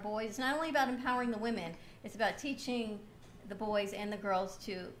teaching our boys. It's not only about empowering the women; it's about teaching the boys and the girls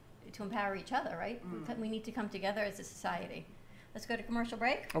to empower each other, right? We need to come together as a society. Let's go to commercial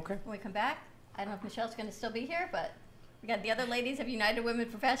break. Okay. When we come back, I don't know if Michelle's going to still be here, but we got the other ladies of United Women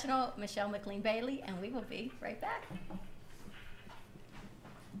Professional, Michelle McLean-Bailey, and we will be right back.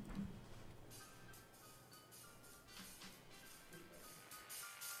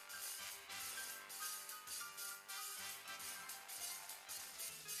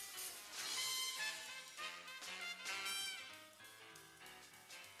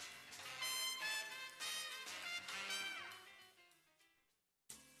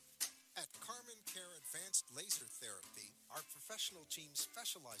 At Carmen Care Advanced Laser Therapy, our professional team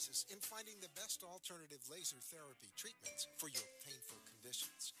specializes in finding the best alternative laser therapy treatments for your painful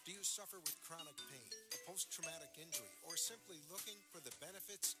conditions. Do you suffer with chronic pain, a post-traumatic injury, or simply looking for the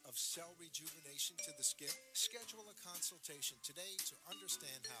benefits of cell rejuvenation to the skin? Schedule a consultation today to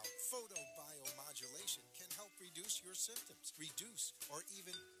understand how photobiomodulation can help reduce your symptoms, reduce or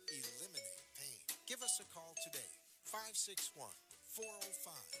even eliminate pain. Give us a call today,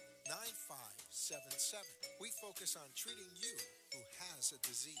 561-405-9577. We focus on treating you who has a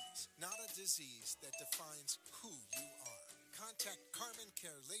disease, not a disease that defines who you are. Contact Carmen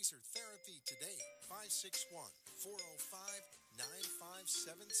Care Laser Therapy today,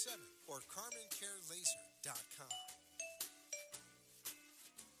 561-405-9577 or CarmenCareLaser.com.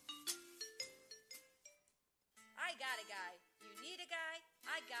 I got a guy. You need a guy?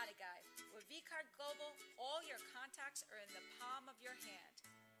 I got a guy. With V-Card Global, all your contacts are in the palm of your hand.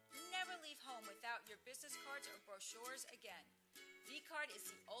 Never leave home without your business cards or brochures again. V-Card is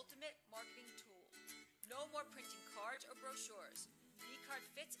the ultimate marketing tool. No more printing cards or brochures. V-Card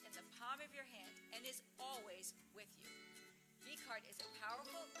fits in the palm of your hand and is always with you. V-Card is a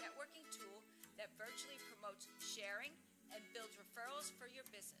powerful networking tool that virtually promotes sharing and builds referrals for your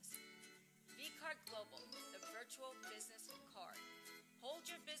business. V-Card Global, the virtual business card. Hold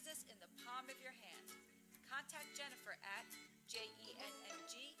your business in the palm of your hand. Contact Jennifer at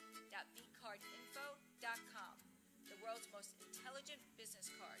jenn.vcardinfo.com, the world's most intelligent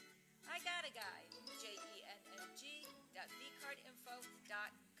business card. I got a guy,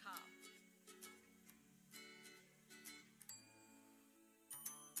 jenn.vcardinfo.com.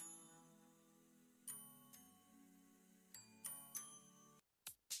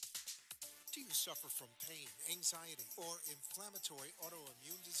 Do you suffer from pain, anxiety, or inflammatory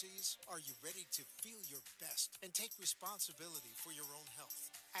autoimmune disease? Are you ready to feel your best and take responsibility for your own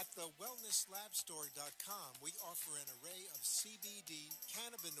health? At thewellnesslabstore.com, we offer an array of CBD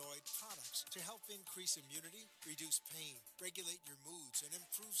cannabinoid products to help increase immunity, reduce pain, regulate your moods, and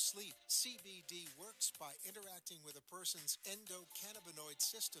improve sleep. CBD works by interacting with a person's endocannabinoid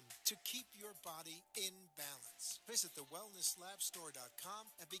system to keep your body in balance. Visit thewellnesslabstore.com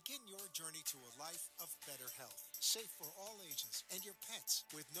and begin your journey to a life of better health. Safe for all ages and your pets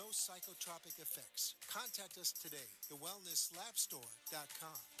with no psychotropic effects. Contact us today,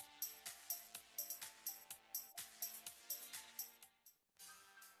 thewellnesslabstore.com.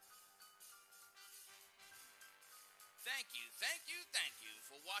 Thank you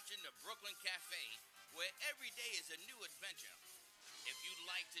for watching the Brooklyn Cafe, where every day is a new adventure. If you'd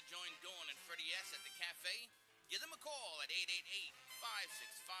like to join Dawn and Freddy S at the cafe, give them a call at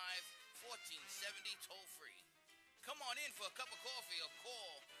 888-565-1470 toll free. Come on in for a cup of coffee or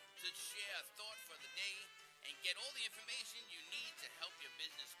call to share a thought for the day and get all the information you need to help your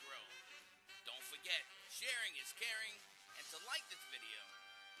business grow. Don't forget, sharing is caring, and to like this video.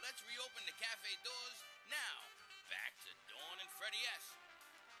 Let's reopen the cafe doors now. Back to Dawn and Freddy S.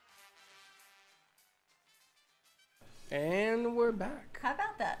 And we're back. How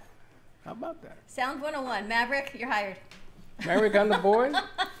about that? How about that? Sound 101. Maverick, you're hired. Maverick on the board.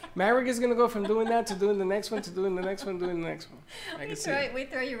 Maverick is going to go from doing that to doing the next one to doing the next one, doing the next one. I can see it. We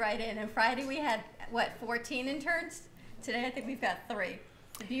throw you right in. And Friday we had, what, 14 interns? Today I think we've got 3.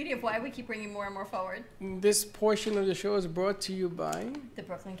 The beauty of why we keep bringing more and more forward. This portion of the show is brought to you by the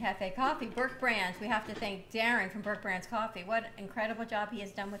Brooklyn Cafe Coffee, Burke Brands. We have to thank Darren from Burke Brands Coffee. What incredible job he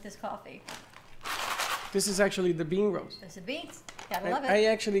has done with this coffee. This is actually the bean roast. This is beans. Gotta love it. I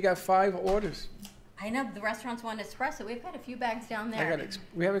actually got 5 orders. I know the restaurants want espresso. We've got a few bags down there.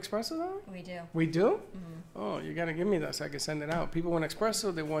 We have espresso though? We do. We do? Mm-hmm. Oh, you got to give me that so I can send it out. People want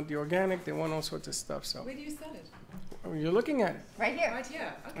espresso. They want the organic. They want all sorts of stuff. So. Where do you sell it? Oh, you're looking at it. Right here. Right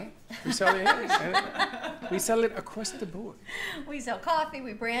here. Okay. We sell it here. We sell it across the board. We sell coffee.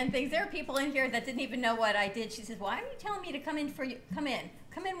 We brand things. There are people in here that didn't even know what I did. She says, "Why are you telling me to come in for you? Come in.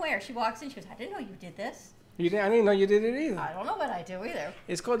 Come in where?" She walks in. She goes, "I didn't know you did this." I didn't know you did it either. I don't know what I do either.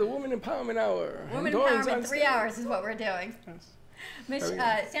 It's called the Woman Empowerment Hour. Woman Empowerment, 3 hours is what we're doing. Yes. Miss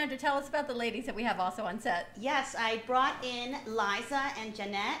Sandra, tell us about the ladies that we have also on set. Yes, I brought in Liza and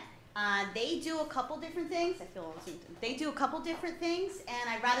Jeanette. They do a couple different things. I feel awesome. They do a couple different things, and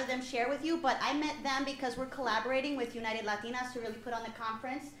I'd rather them share with you. But I met them because we're collaborating with United Latinas to really put on the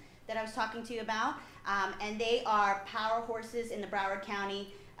conference that I was talking to you about. And they are power horses in the Broward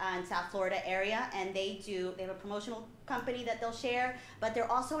County and South Florida area, and they have a promotional company that they'll share, but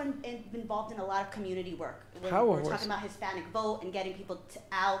they're also involved in a lot of community work. We're talking about Hispanic vote and getting people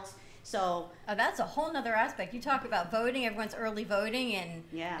out. So that's a whole nother aspect. You talk about voting, everyone's early voting, and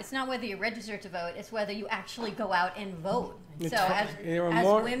it's not whether you register to vote, it's whether you actually go out and vote. So as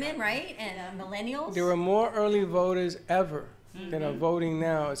women, right, and millennials. There are more early voters ever that are voting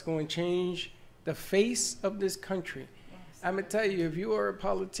now. It's going to change the face of this country. I'm going to tell you, if you are a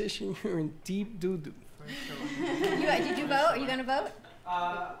politician, you're in deep doo-doo. Did you vote? Are you going to vote?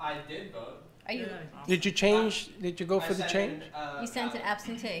 I did vote. Are you? Did you change? Did you go for the change? You sent an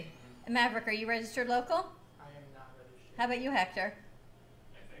absentee. Maverick, are you registered local? I am not registered. How about you, Hector?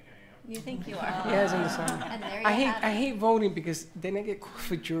 I think I am. You think you are? He has in the sun. And there you I hate voting because then I get called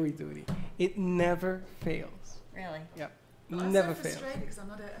for jury duty. It never fails. Really? Yep. Well, never I'm fails. frustrated because I'm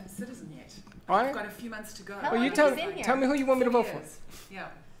not a citizen yet. Why? I've got a few months to go. Well, you tell me who you want me to vote for. Yeah.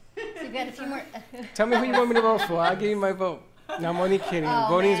 So you've got a few more. Tell me who you want me to vote for. I'll give you my vote. No, I'm only kidding.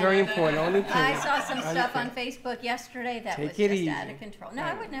 Voting is very important. Only kidding. I saw some stuff on Facebook yesterday that was just out of control. No, All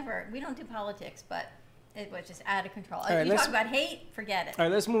I would never. We don't do politics, but it was just out of control. Right, you talk about hate, forget it. All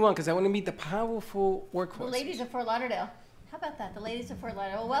right, let's move on because I want to meet the powerful workforce. The ladies of Fort Lauderdale. How about that? The ladies of Fort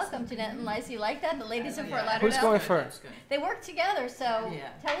Lauderdale. Well, welcome, Jeanette and Liza. You like that? The ladies of Fort Lauderdale. Who's going first? They work together, so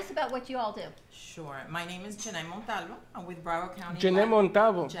tell us about what you all do. Sure. My name is Jeanette Montalvo. I'm with Broward County. Jeanette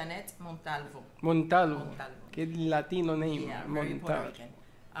Montalvo. Jeanette Montalvo. Montalvo. Que Latino name. Yeah, very Puerto Rican.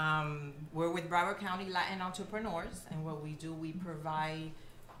 We're with Broward County Latin entrepreneurs, and what we do, we provide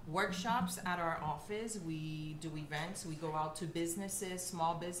workshops at our office. We do events. We go out to businesses,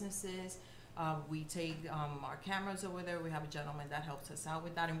 small businesses. We take our cameras over there. We have a gentleman that helps us out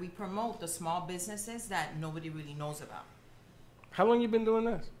with that, and we promote the small businesses that nobody really knows about. How long you been doing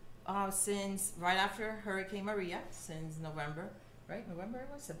this? Since right after Hurricane Maria, since November, right? November it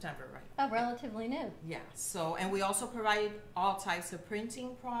was? September, right? Oh, relatively new. Yeah. So, and we also provide all types of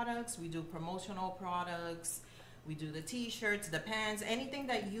printing products. We do promotional products. We do the T-shirts, the pants, anything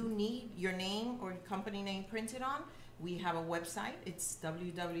that you need your name or company name printed on. We have a website. It's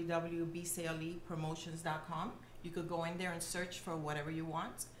www.bclepromotions.com. You could go in there and search for whatever you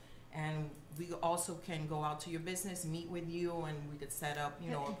want. And we also can go out to your business, meet with you, and we could set up, a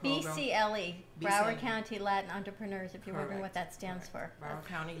program. BCLE, Broward County Latin Entrepreneurs, if you're wondering what that stands for. Broward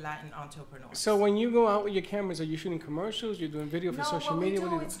County Latin Entrepreneurs. So when you go out with your cameras, are you shooting commercials? You're doing video for social media? No,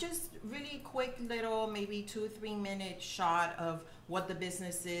 what we do, it's just really quick little, maybe 2-3 minute shot of what the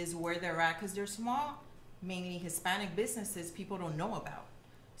business is, where they're at, because they're small, mainly Hispanic businesses people don't know about.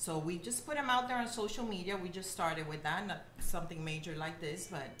 So we just put them out there on social media. We just started with that, not something major like this,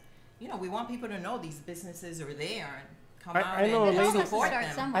 but we want people to know these businesses are there and come out and support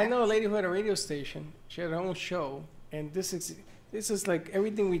them. I know a lady who had a radio station. She had her own show, and this This is like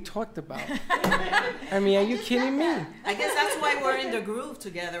everything we talked about. I mean, are you kidding me? I guess that's why we're in the groove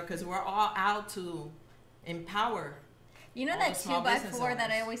together, because we're all out to empower. You know all that the small 2x4 business that I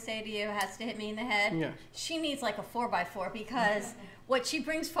owners. always say to you has to hit me in the head? Yeah. She needs like a 4x4 because what she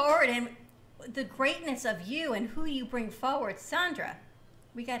brings forward and the greatness of you and who you bring forward, Sandra,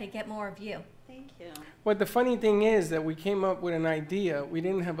 we got to get more of you. Thank you. But the funny thing is that we came up with an idea, we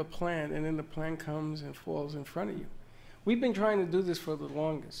didn't have a plan, and then the plan comes and falls in front of you. We've been trying to do this for the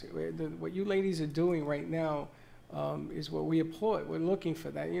longest. What you ladies are doing right now is what we applaud. We're looking for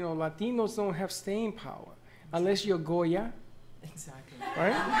that. You know, Latinos don't have staying power unless you're Goya, Exactly.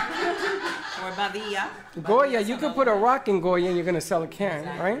 right? Or Badilla. Goya, you could put a rock in Goya and you're going to sell a can,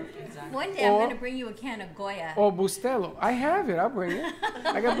 right? One day I'm going to bring you a can of Goya. Or Bustelo. I have it. I'll bring it.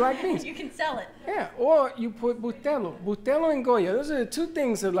 I got black beans. You can sell it. Yeah, or you put Bustelo. Bustelo and Goya. Those are the two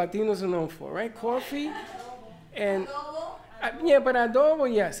things that Latinos are known for, right? Coffee and... yeah, but adobo,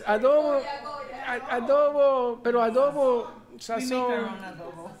 yes. Adobo, pero adobo, sazon,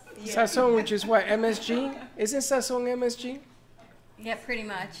 sazon, which is what, MSG? Isn't sazon MSG? Yeah, pretty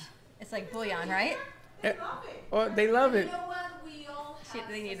much. It's like bouillon, right? Oh, they love it. Shit,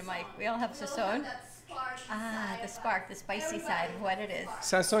 they need a mic. We all have sazon. Ah, the spark, the spicy side of what it is.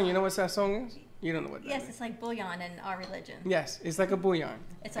 Sazon, you know what sazon is? You don't know what that Yes, is. it's like bouillon in our religion. Yes, it's like a bouillon.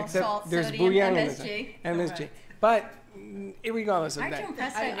 It's all Except salt, there's sodium, bouillon in MSG. it. MSG. But regardless of Aren't that. you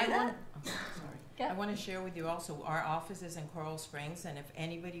impressed I knew that? I want to share with you also, our office is in Coral Springs, and if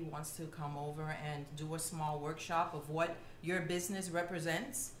anybody wants to come over and do a small workshop of what your business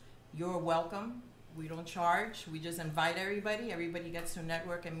represents, you're welcome. We don't charge. We just invite everybody. Everybody gets to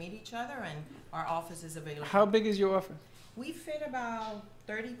network and meet each other, and our office is available. How big is your office? We fit about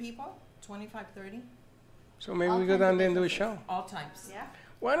 30 people, 25, 30. So maybe we go down there and do a show. All types. Yeah.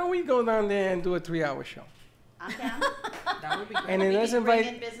 Why don't we go down there and do a 3-hour show? I'm down. That would be great. And then We let's can bring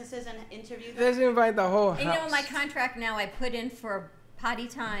invite, in businesses and interview them. let's invite the whole And you know, house. my contract now I put in for potty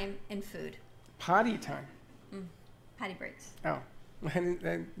time and food. Potty time. Potty breaks. Oh,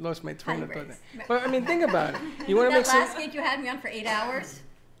 I lost my train of Potty thought breaks. there. But I mean, think about it. You want to make that some... last gig you had me on for 8 hours?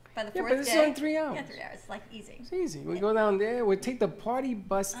 By the Yeah, fourth but it's day? only 3 hours. Yeah, 3 hours. It's like easy. It's easy. We go down there. We take the party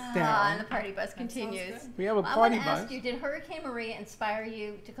bus Ah, down. and the party bus continues. We have a I party want to bus. ask you, did Hurricane Maria inspire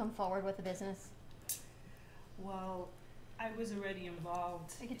you to come forward with a business? Well, I was already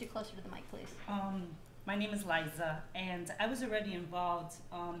involved. Can I get you closer to the mic, please? My name is Liza, and I was already involved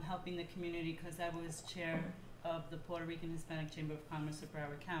helping the community because I was chair of the Puerto Rican Hispanic Chamber of Commerce of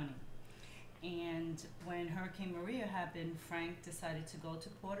Broward County. And when Hurricane Maria happened, Frank decided to go to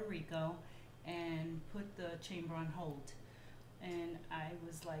Puerto Rico and put the chamber on hold. And I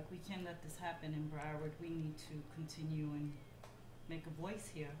was like, we can't let this happen in Broward. We need to continue and make a voice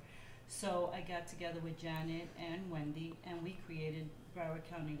here. So I got together with Janet and Wendy, and we created Broward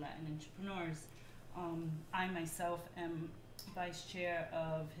County Latin Entrepreneurs. I myself am vice chair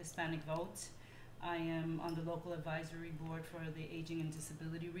of Hispanic Vote. I am on the local advisory board for the Aging and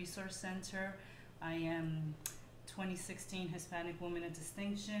Disability Resource Center. I am 2016 Hispanic Woman of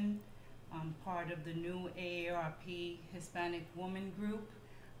Distinction. I'm part of the new AARP Hispanic Woman Group.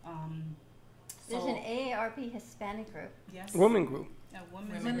 There's an AARP Hispanic group. Yes. Woman group. A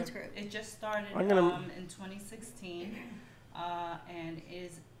women's group. It just started I'm gonna- in 2016, and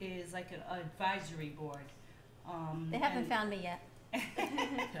is like an advisory board. They haven't found me yet.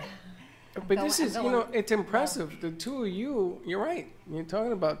 But this is, I'm you know, going. it's impressive. The two of you, you're right. You're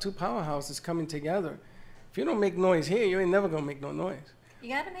talking about two powerhouses coming together. If you don't make noise here, you ain't never going to make no noise. You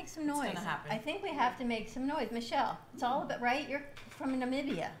got to make some noise. gonna happen. I think we have to make some noise. Michelle, it's all about, right? You're from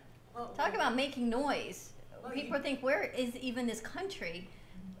Namibia. Talk about making noise. People think, where is even this country,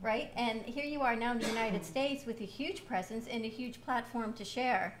 right? And here you are now in the United States with a huge presence and a huge platform to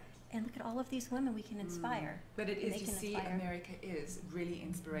share. And look at all of these women we can inspire. But it And is, they you can see, inspire. America is really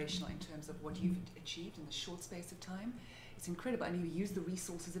inspirational in terms of what you've achieved in a short space of time. It's incredible. And you use the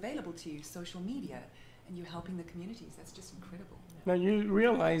resources available to you, social media, and you're helping the communities. That's just incredible. Now, you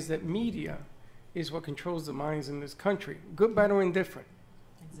realize that media is what controls the minds in this country, good, bad, or indifferent.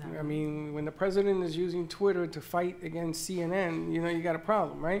 Exactly. I mean, when the president is using Twitter to fight against CNN, you know, you got a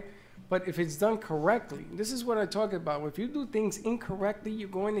problem, right? But if it's done correctly, this is what I talk about. If you do things incorrectly, you're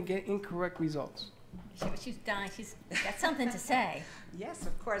going to get incorrect results. She's dying. She's got something to say. Yes,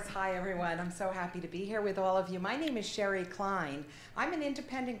 of course. Hi, everyone. I'm so happy to be here with all of you. My name is Sherry Klein. I'm an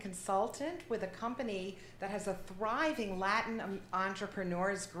independent consultant with a company that has a thriving Latin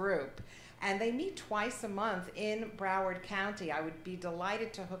entrepreneurs group. And they meet twice a month in Broward County. I would be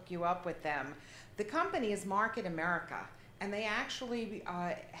delighted to hook you up with them. The company is Market America, and they actually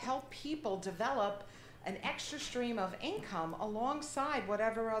help people develop an extra stream of income alongside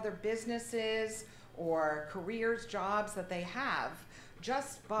whatever other businesses or careers, jobs that they have,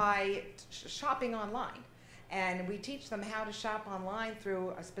 just by shopping online. And we teach them how to shop online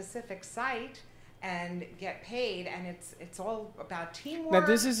through a specific site and get paid, and it's all about teamwork. Now,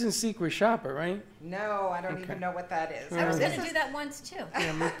 this isn't Secret Shopper, right? No, I don't Okay. even know what that is. I was going to do that once too.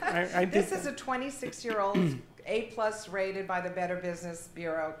 I did This is a 26-year-old A+ rated by the Better Business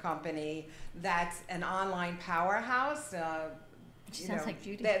Bureau company that's an online powerhouse. She sounds like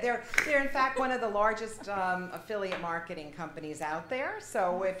Judy. They're in fact one of the largest affiliate marketing companies out there.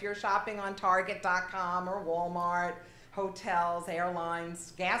 So if you're shopping on Target.com or Walmart, hotels,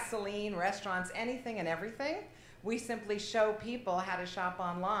 airlines, gasoline, restaurants, anything and everything, we simply show people how to shop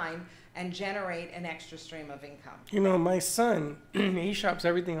online and generate an extra stream of income. You know, my son, he shops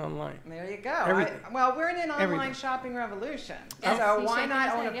everything online. There you go. Everything. Well, we're in an online Everything. shopping revolution. Yes, So he's why shaking not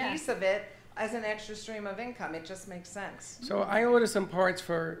his own head, a yeah. piece of it as an extra stream of income? It just makes sense. So I ordered some parts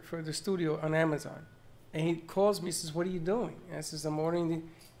for the studio on Amazon. And he calls me, says, "What are you doing?" And I says, "I'm ordering the,"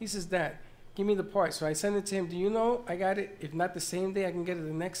 he says, "Dad, give me the parts." So I send it to him. "Do you know I got it? If not the same day, I can get it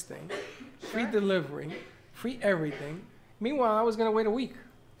the next day. Free delivery, free everything." Meanwhile, I was going to wait a week.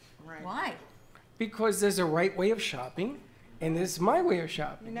 Right. Why? Because there's a right way of shopping, and there's my way of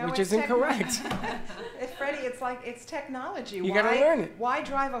shopping, You know, which it's is incorrect. Freddie, it's technology. You gotta learn it. Why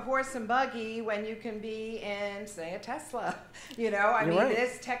drive a horse and buggy when you can be in, say, a Tesla? You know, I You're mean, right.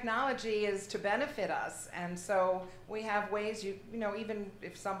 this technology is to benefit us, and so we have ways. You know, even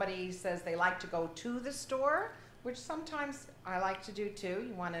if somebody says they like to go to the store, which sometimes I like to do too.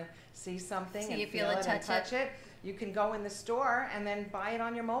 You want to see something See and it, feel it, and touch touch it. You can go in the store and then buy it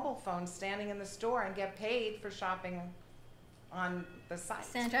on your mobile phone, standing in the store, and get paid for shopping on the site.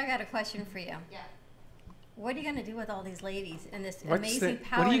 Sandra, I got a question for you. Yeah. What are you going to do with all these ladies and this What's amazing the-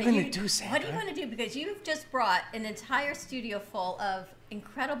 power? what are you that gonna do, Sandra? What are you going to do? Because you've just brought an entire studio full of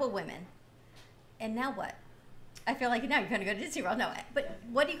incredible women. And now what? I feel like now you're going to go to Disney World. No, but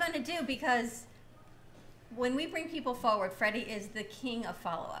what are you going to do? Because when we bring people forward, Freddie is the king of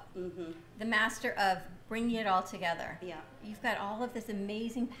follow-up, the master of bringing it all together. Yeah. You've got all of this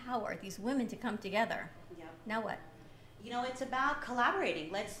amazing power, these women to come together. Yeah. Now what? You know, it's about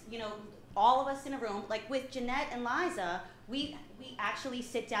collaborating. Let's, you know, all of us in a room, like with Jeanette and Liza, we actually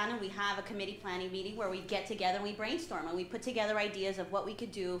sit down and we have a committee planning meeting where we get together and we brainstorm and we put together ideas of what we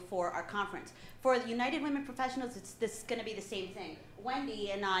could do for our conference. For the United Women Professionals, it's going to be the same thing.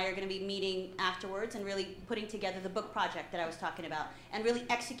 Wendy and I are going to be meeting afterwards and really putting together the book project that I was talking about and really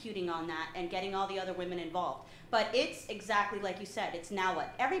executing on that and getting all the other women involved. But it's exactly like you said, it's now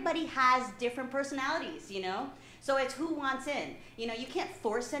what? Everybody has different personalities, you know? So it's who wants in. You know, you can't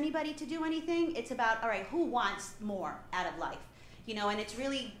force anybody to do anything. It's about, all right, who wants more out of life? You know, and it's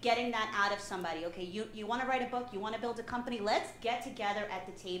really getting that out of somebody. Okay, you want to write a book, you want to build a company, let's get together at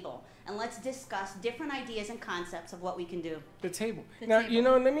the table and let's discuss different ideas and concepts of what we can do. The table. The Now, table. you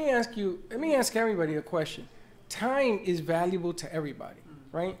know, let me ask everybody a question. Time is valuable to everybody,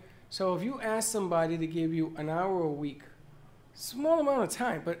 right? So if you ask somebody to give you an hour a week, small amount of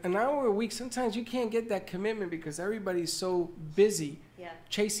time, but an hour a week, sometimes you can't get that commitment because everybody's so busy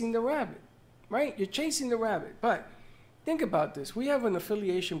chasing the rabbit, right? You're chasing the rabbit. But think about this. We have an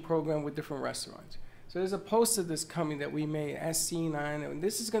affiliation program with different restaurants. So there's a poster that's coming that we made as seen on, and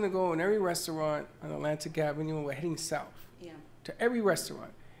this is going to go in every restaurant on Atlantic Avenue, and we're heading south to every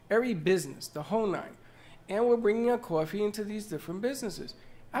restaurant, every business, the whole nine. And we're bringing our coffee into these different businesses.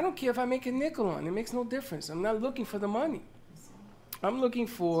 I don't care if I make a nickel on it. It makes no difference. I'm not looking for the money. I'm looking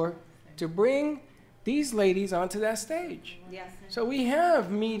to bring these ladies onto that stage. Yes. So we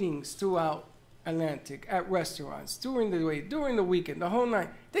have meetings throughout Atlantic, at restaurants, during the weekend, the whole night.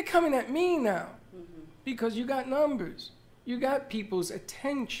 They're coming at me now because you got numbers. You got people's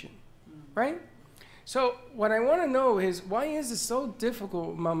attention, right? So what I want to know is, why is it so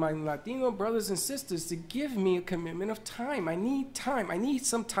difficult, my Latino brothers and sisters, to give me a commitment of time? I need time. I need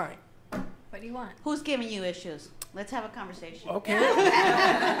some time. What do you want? Who's giving you issues? Let's have a conversation. Okay.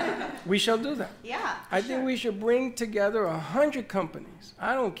 We shall do that. Yeah. I think we should bring together 100 companies.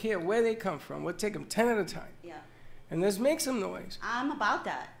 I don't care where they come from. We'll take them 10 at a time. Yeah. And let's make some noise. I'm about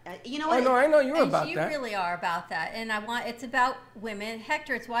that. You know Oh, what? no, I know you're And about you that. really are about that. And it's about women.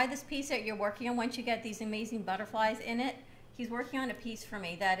 Hector, it's why this piece that you're working on, once you get these amazing butterflies in it, he's working on a piece for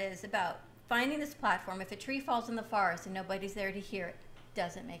me that is about finding this platform. If a tree falls in the forest and nobody's there to hear it,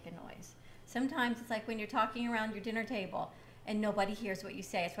 doesn't make a noise. Sometimes it's like when you're talking around your dinner table and nobody hears what you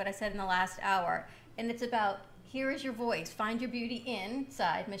say. It's what I said in the last hour. And it's about, here is your voice. Find your beauty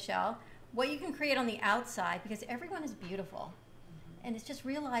inside, Michelle. What you can create on the outside, because everyone is beautiful. And it's just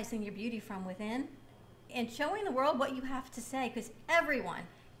realizing your beauty from within and showing the world what you have to say, because every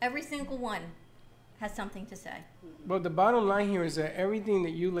single one has something to say. But the bottom line here is that everything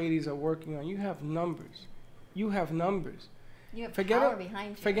that you ladies are working on, you have numbers. You have numbers. You have power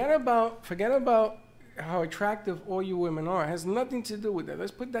behind you. Forget about how attractive all you women are. It has nothing to do with that.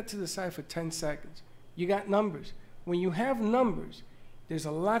 Let's put that to the side for 10 seconds. You got numbers. When you have numbers, there's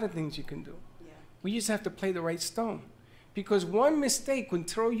a lot of things you can do. Yeah. We just have to play the right stone. Because one mistake can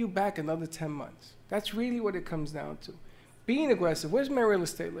throw you back another 10 months. That's really what it comes down to. Being aggressive. Where's my real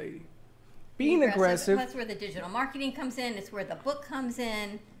estate lady? Being aggressive. That's where the digital marketing comes in. It's where the book comes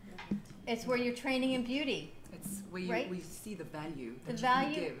in. It's where you're training in beauty. It's where you, we see the value. The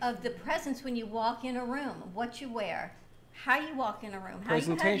value of the presence when you walk in a room, what you wear, how you walk in a room, how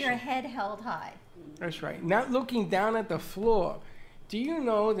you have your head held high. That's right. Not looking down at the floor. Do you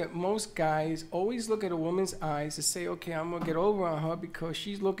know that most guys always look at a woman's eyes to say, okay, I'm going to get over on her because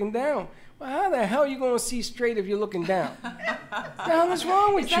she's looking down? Well, how the hell are you going to see straight if you're looking down? What the hell is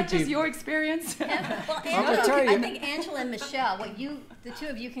wrong with you people? Is that just your experience? I think Angela and Michelle, what the two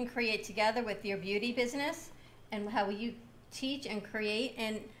of you can create together with your beauty business and how you teach and create,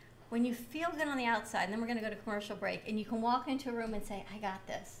 and when you feel good on the outside, and then we're going to go to commercial break, and you can walk into a room and say, I got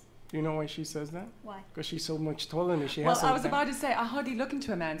this. Do you know why she says that? Why? Because she's so much taller than me. Well, I was about to say, I hardly look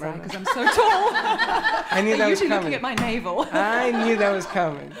into a man's eye because I'm so tall. I knew that was coming. Looking at my navel. I knew that was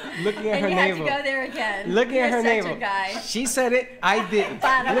coming. Looking at her navel. And you had to go there again. Looking at her navel. Guy. She said it. I didn't.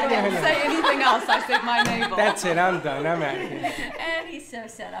 I didn't say anything else. I said my navel. That's it. I'm done. I'm out of here. And he's so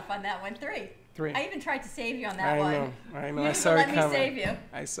set up on that one. Three. I even tried to save you on that one. I know. I saw it coming. Let me save you.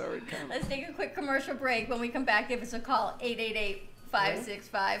 I saw it coming. Let's take a quick commercial break. When we come back, give us a call.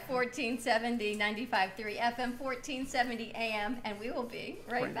 888-565-1470, 95.3 FM, 1470 AM, and we will be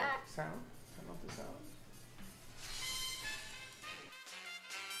right back. Sound. Turn off the sound.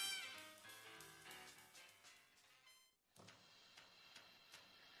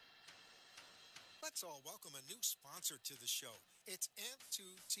 Let's all welcome a new sponsor to the show. It's AMP2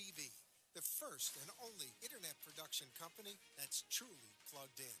 TV, the first and only internet production company that's truly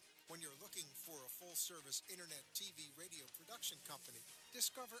plugged in. When you're looking for a full-service internet TV radio production company,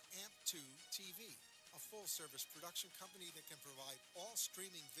 discover AMP2 TV, a full-service production company that can provide all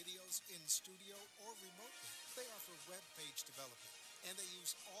streaming videos in studio or remotely. They offer web page development, and they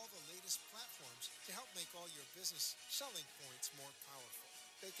use all the latest platforms to help make all your business selling points more powerful.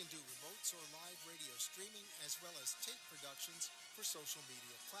 They can do remotes or live radio streaming as well as tape productions for social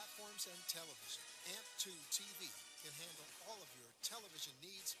media platforms and television. AMP2 TV can handle all of your television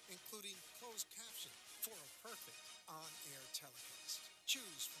needs, including closed caption for a perfect on-air telecast.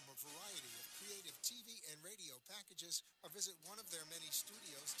 Choose from a variety of creative TV and radio packages or visit one of their many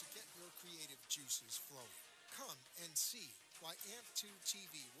studios to get your creative juices flowing. Come and see why AMP2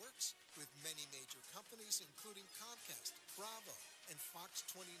 TV works with many major companies, including Comcast, Bravo, and Fox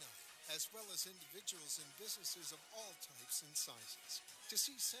 29, as well as individuals and businesses of all types and sizes. To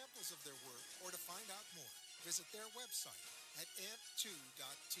see samples of their work or to find out more, visit their website at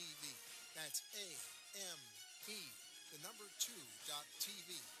amp2.tv. That's A-M-E, the number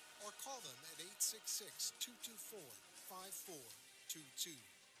 2.tv, or call them at 866-224-5422.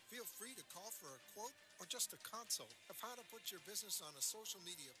 Feel free to call for a quote or just a consult of how to put your business on a social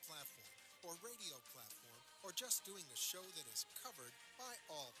media platform or radio platform, or just doing a show that is covered by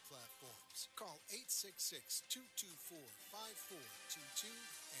all platforms. Call 866-224-5422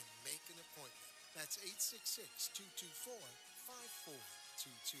 and make an appointment. That's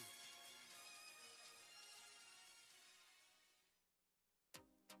 866-224-5422.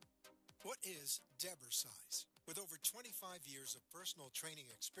 What is Debersize? With over 25 years of personal training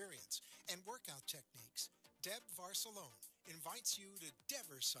experience and workout techniques, Deb Varsalone invites you to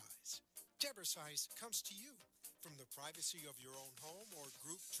Debersize. Debersize comes to you from the privacy of your own home or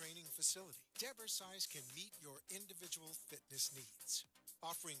group training facility. Debersize can meet your individual fitness needs,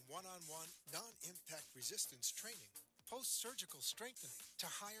 offering one-on-one, non-impact resistance training, post-surgical strengthening to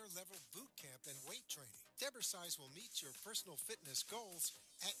higher-level boot camp and weight training. Debersize will meet your personal fitness goals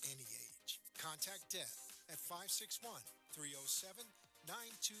at any age. Contact Deb at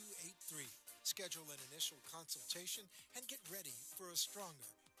 561-307-9283. Schedule an initial consultation and get ready for a stronger,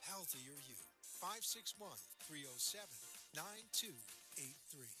 healthier you. 561-307-9283.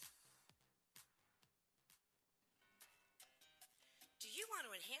 Do you want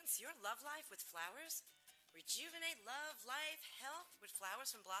to enhance your love life with flowers? Rejuvenate love, life, health with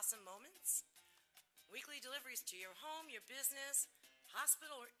flowers from Blossom Moments? Weekly deliveries to your home, your business,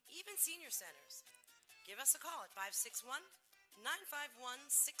 hospital, or even senior centers. Give us a call at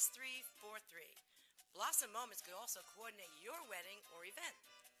 561-951-6343. Blossom Moments could also coordinate your wedding or event.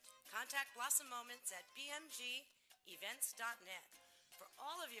 Contact Blossom Moments at bmgevents.net. For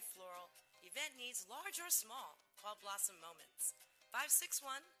all of your floral event needs, large or small, call Blossom Moments.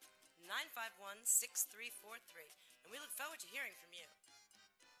 561-951-6343. And we look forward to hearing from you.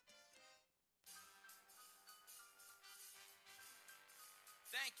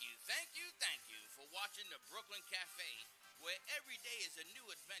 Thank you for watching the Brooklyn Cafe, where every day is a new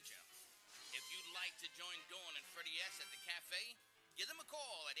adventure. If you'd like to join Dawn and Freddy S. at the cafe, give them a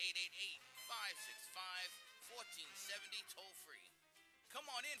call at 888-565-1470 toll free. Come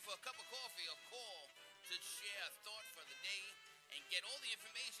on in for a cup of coffee or call to share a thought for the day and get all the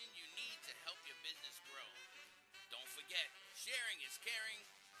information you need to help your business grow. Don't forget, sharing is caring,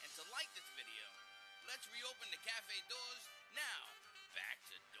 and to like this video. Let's reopen the cafe doors now. Back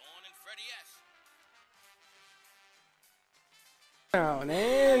to Dawn and Freddy S.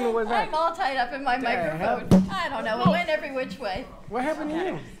 And what's that? I'm all tied up in my microphone. I don't know. It went every which way. What happened to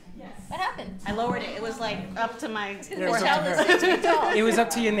you? What happened? I lowered it. It was like up to my Yeah, it was up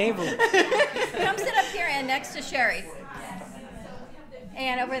to your navel. Come sit up here and next to Sherry.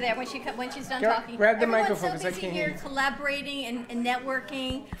 And over there when she's done talking. Grab the Everyone's microphone, 'cause so I busy can't here hear you. collaborating and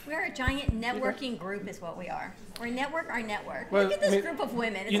networking. We're a giant networking group is what we are. We're our network. Well, Look at this group of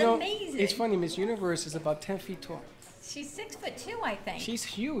women. It's amazing. It's funny. Miss Universe is about 10 feet tall. She's 6'2", I think. She's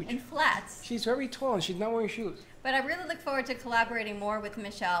huge. In flats. She's very tall, and she's not wearing shoes. But I really look forward to collaborating more with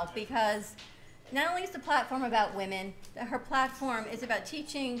Michelle because not only is the platform about women, her platform is about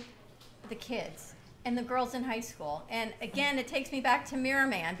teaching the kids and the girls in high school. And again, it takes me back to Mirror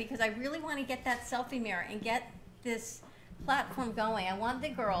Man because I really want to get that selfie mirror and get this platform going. I want the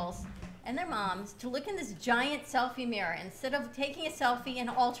girls and their moms to look in this giant selfie mirror instead of taking a selfie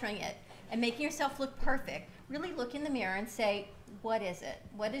and altering it and making yourself look perfect. Really look in the mirror and say, what is it?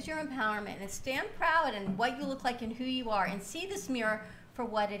 What is your empowerment? And stand proud in what you look like and who you are and see this mirror for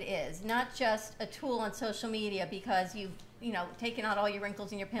what it is, not just a tool on social media because you've taken out all your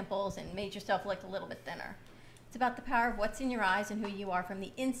wrinkles and your pimples and made yourself look a little bit thinner. It's about the power of what's in your eyes and who you are from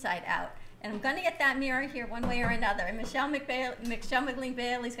the inside out. And I'm going to get that mirror here one way or another. And Michelle McLean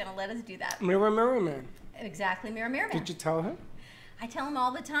Bailey's going to let us do that. Mirror Man. Exactly, Mirror Man. Did you tell her? I tell them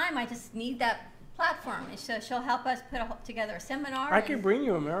all the time. I just need that platform. And so she'll help us put together a seminar. I can bring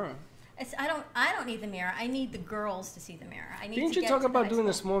you a mirror. I don't need the mirror. I need the girls to see the mirror. Didn't you talk about doing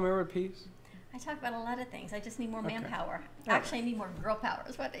a small mirror piece? I talk about a lot of things. I just need more manpower. Actually, I need more girl power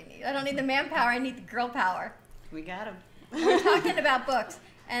is what I need. I don't need the manpower. I need the girl power. We got him. We're talking about books.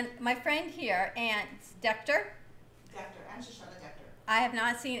 And my friend here, Aunt Dector. Aunt Shoshana Dector. I have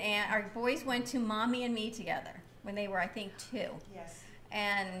not seen Aunt. Our boys went to Mommy and Me together when they were, I think, 2. Yes.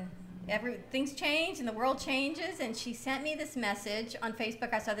 And things change and the world changes. And she sent me this message on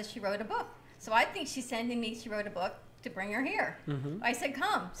Facebook. I saw that she wrote a book. So I think she's sending me, she wrote a book to bring her here. Mm-hmm. I said,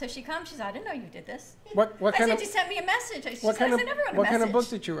 come. So she comes. She said, I didn't know you did this. What kind of? You sent me a message. I What kind of book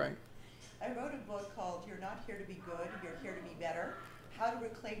did you write? I wrote a book called You're Not Here to Be Good, You're Here to Be Better. How to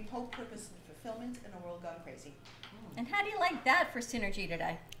Reclaim Hope, Purpose, and Fulfillment in a World Gone Crazy. And how do you like that for Synergy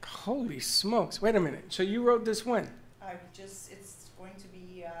today? Holy smokes. Wait a minute. So you wrote this when? It's going to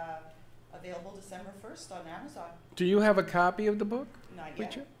be available December 1st on Amazon. Do you have a copy of the book? Not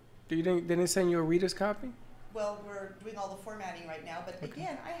with yet. You? They didn't send you a reader's copy? Well, we're doing all the formatting right now, but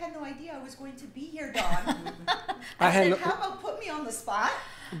again, I had no idea I was going to be here, Dawn. I said, how about put me on the spot?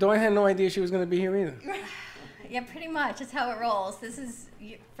 Dawn had no idea she was going to be here either. Yeah, pretty much. That's how it rolls. This is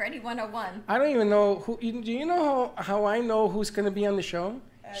Freddy 101. I don't even know who. Do you know how I know who's going to be on the show?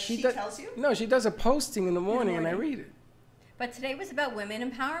 She tells you? No, she does a posting in the morning, and I read it. But today was about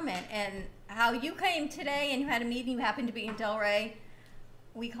women empowerment and how you came today and you had a meeting. You happened to be in Delray.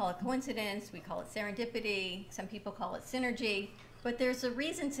 We call it coincidence. We call it serendipity. Some people call it synergy. But there's a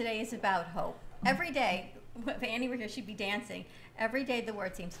reason today is about hope. Every day, if Annie were here, she'd be dancing. Every day the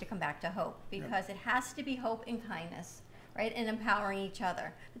word seems to come back to hope because it has to be hope and kindness, right? And empowering each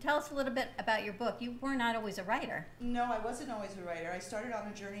other. But tell us a little bit about your book. You were not always a writer. No, I wasn't always a writer. I started on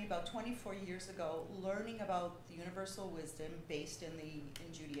a journey about 24 years ago learning about the universal wisdom based in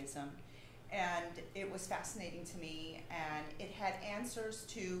Judaism. And it was fascinating to me, and it had answers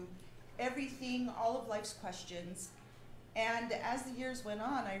to everything, all of life's questions. And as the years went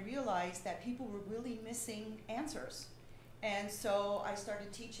on, I realized that people were really missing answers. And so I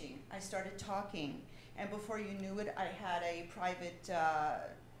started teaching, I started talking, and before you knew it, I had a private,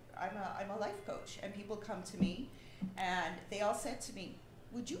 I'm a life coach, and people come to me, and they all said to me,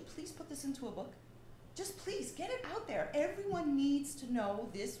 would you please put this into a book? Just please, get it out there. Everyone needs to know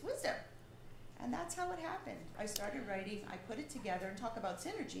this wisdom. And that's how it happened. I started writing, I put it together and talk about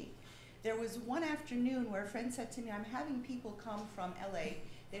synergy. There was one afternoon where a friend said to me, I'm having people come from LA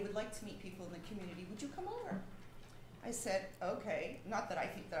They would like to meet people in the community. Would you come over? I said, okay. Not that I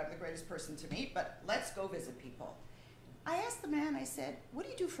think that I'm the greatest person to meet, but let's go visit people. I asked the man, I said, what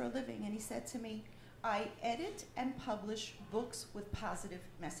do you do for a living? And he said to me, I edit and publish books with positive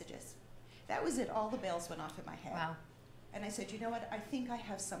messages. That was it. All the bells went off in my head. Wow. And I said, you know what? I think I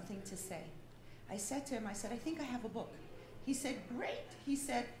have something to say. I said to him, I said, I think I have a book. He said, great. He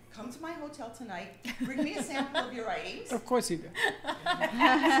said, come to my hotel tonight. Bring me a sample of your writings. Of course he did.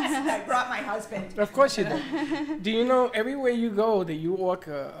 I brought my husband. Of course you did. Do you know everywhere you go that you walk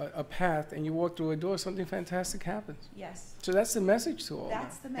a path and you walk through a door, something fantastic happens? Yes. So that's the message to all.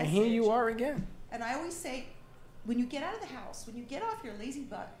 That's the And message. here you are again. And I always say, when you get out of the house, when you get off your lazy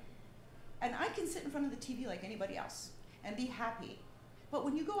butt, and I can sit in front of the TV like anybody else and be happy, but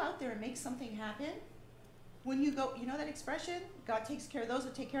when you go out there and make something happen, when you go, you know that expression, God takes care of those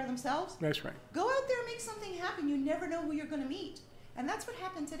that take care of themselves? That's right. Go out there and make something happen. You never know who you're going to meet. And that's what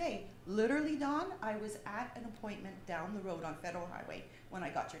happened today. Literally, Dawn, I was at an appointment down the road on Federal Highway when I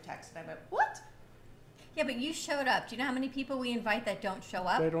got your text. And I went, what? Yeah, but you showed up. Do you know how many people we invite that don't show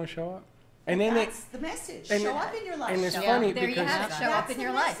up? They don't show up. And then that's the message. Show up in your life. And it's Show funny up. There because you have it. Show up in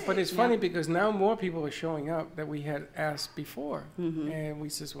your life. But it's funny because now more people are showing up that we had asked before, and we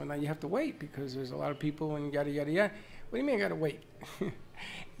says, well, now you have to wait because there's a lot of people and yada yada yada. What do you mean I gotta wait?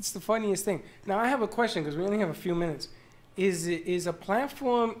 It's the funniest thing. Now I have a question because we only have a few minutes. Is a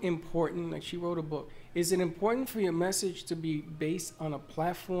platform important? Like she wrote a book. Is it important for your message to be based on a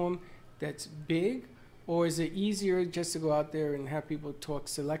platform that's big, or is it easier just to go out there and have people talk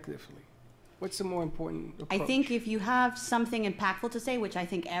selectively? What's the more important approach? I think if you have something impactful to say, which I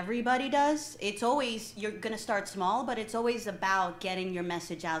think everybody does, it's always, you're going to start small, but it's always about getting your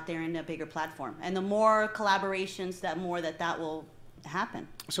message out there in a bigger platform. And the more collaborations, that more that will happen.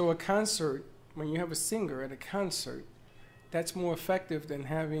 So a concert, when you have a singer at a concert, that's more effective than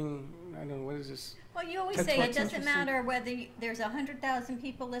having, I don't know, what is this? Well, you always say it doesn't matter whether there's 100,000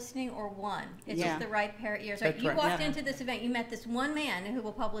 people listening or one. It's just the right pair of ears. Right? That's You right. walked into this event, you met this one man who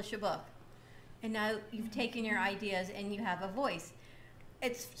will publish a book. And now you've taken your ideas and you have a voice.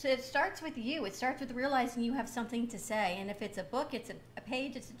 So it starts with you. It starts with realizing you have something to say. And if it's a book, it's a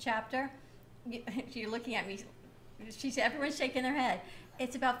page, it's a chapter. You're looking at me. Everyone's shaking their head.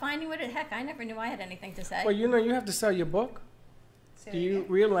 It's about finding what it, heck, I never knew I had anything to say. Well, you know, you have to sell your book. Do you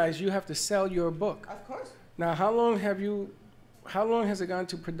realize you have to sell your book? Of course. Now, how long has it gone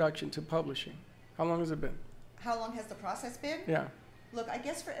to production, to publishing? How long has it been? How long has the process been? Yeah. Look, I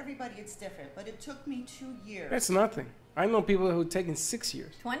guess for everybody it's different, but it took me 2 years. That's nothing. I know people who've taken 6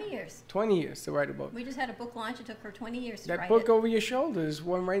 years. 20 years. 20 years to write a book. We just had a book launch. It took her 20 years to That write book it. over your shoulder is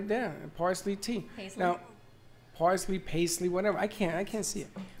one right there, Parsley Tea. Paisley. Now, parsley, paisley, whatever. I can't see it,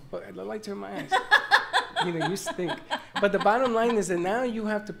 but I like to in my eyes. You know, you stink. But the bottom line is that now you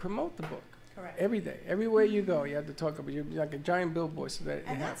have to promote the book. Correct. Every day, everywhere you go, you have to talk about it. You're like a giant billboard so that it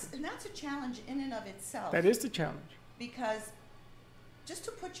happens. And that's a challenge in and of itself. That is the challenge. Because just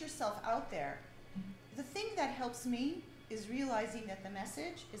to put yourself out there, the thing that helps me is realizing that the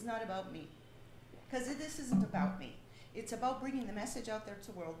message is not about me. Because this isn't about me. It's about bringing the message out there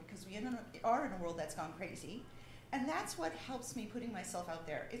to the world because we are in a world that's gone crazy. And that's what helps me putting myself out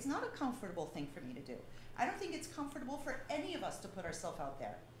there. It's not a comfortable thing for me to do. I don't think it's comfortable for any of us to put ourselves out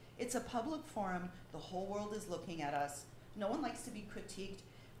there. It's a public forum. The whole world is looking at us. No one likes to be critiqued.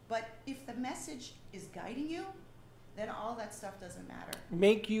 But if the message is guiding you, then all that stuff doesn't matter.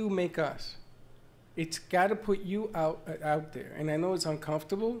 Make you, make us. It's got to put you out there. And I know it's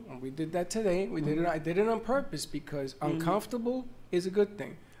uncomfortable. And we did that today. We did it. I did it on purpose because uncomfortable is a good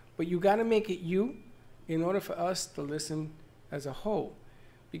thing. But you got to make it you in order for us to listen as a whole.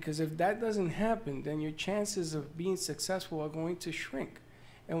 Because if that doesn't happen, then your chances of being successful are going to shrink.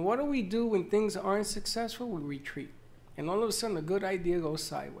 And what do we do when things aren't successful? We retreat. And all of a sudden, a good idea goes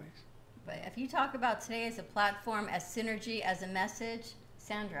sideways. But if you talk about today as a platform, as synergy, as a message,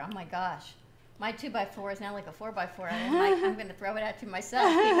 Sandra, oh my gosh. My 2x4 is now like a 4x4. I'm going to throw it at you myself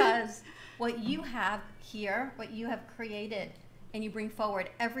because what you have here, what you have created, and you bring forward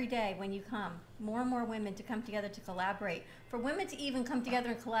every day when you come, more and more women to come together to collaborate. For women to even come together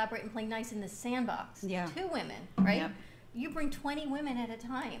and collaborate and play nice in the sandbox. Yeah. 2 women, right? Yep. You bring 20 women at a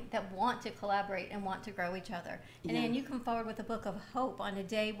time that want to collaborate and want to grow each other. And then you come forward with a book of hope on a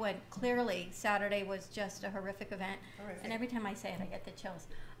day when clearly Saturday was just a horrific event. Horrific. And every time I say it, I get the chills.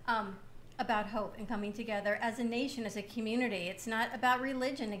 About hope and coming together as a nation, as a community. It's not about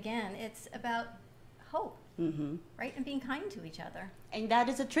religion, again. It's about hope, right? And being kind to each other. And that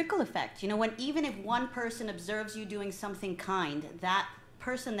is a trickle effect. You know, even if one person observes you doing something kind, that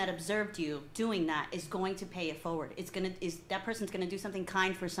person that observed you doing that is going to pay it forward. That person's gonna do something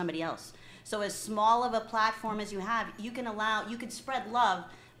kind for somebody else. So as small of a platform as you have, you could spread love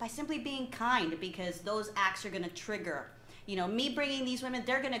by simply being kind, because those acts are gonna trigger. You know, me bringing these women,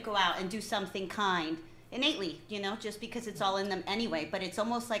 they're gonna go out and do something kind innately, you know, just because it's all in them anyway. But it's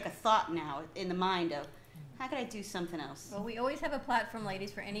almost like a thought now in the mind of, how could I do something else? Well, we always have a platform,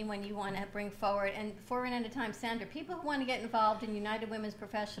 ladies, for anyone you want to bring forward. And before we run out of time, Sandra, people who want to get involved in United Women's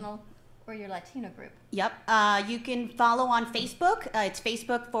Professional or your Latino group. Yep. You can follow on Facebook. It's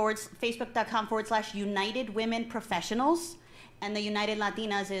facebook.com/United Women Professionals. And the United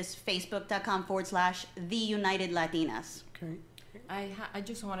Latinas is facebook.com/The United Latinas. Okay. I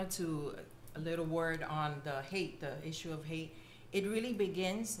just wanted to, a little word on the hate, the issue of hate. It really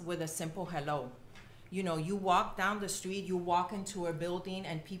begins with a simple hello. You know, you walk down the street, you walk into a building,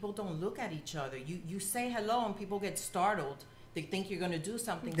 and people don't look at each other. You say hello, and people get startled. They think you're going to do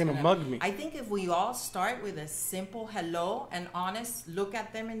something. You're going to mug me. I think if we all start with a simple hello and honest, look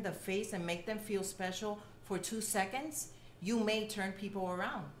at them in the face and make them feel special for 2 seconds, you may turn people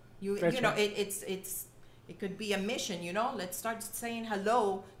around. It could be a mission, you know. Let's start saying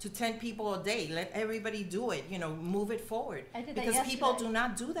hello to 10 people a day. Let everybody do it, you know, move it forward. I did that because yesterday. people do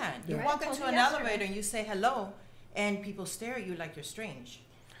not do that. You Right. walk I told into you an yesterday. elevator and you say hello, and people stare at you like you're strange.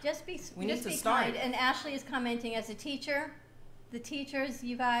 We need to be start. kind. And Ashley is commenting, as a teacher, the teachers,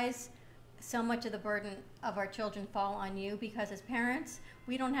 you guys, so much of the burden of our children fall on you, because as parents,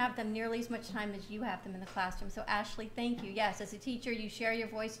 we don't have them nearly as much time as you have them in the classroom. So Ashley, thank you. Yes, as a teacher, you share your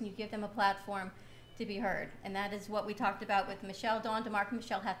voice and you give them a platform to be heard. And that is what we talked about with Michelle. Dawn DeMarco,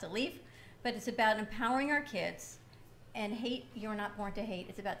 Michelle had to leave. But it's about empowering our kids. And hate, you're not born to hate.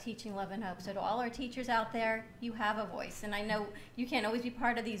 It's about teaching love and hope. So to all our teachers out there, you have a voice. And I know you can't always be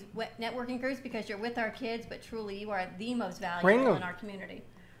part of these networking groups because you're with our kids, but truly you are the most valuable in our community.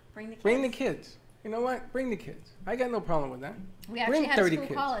 Bring the kids. Bring the kids. You know what? Bring the kids. I got no problem with that. We actually Bring had 30 school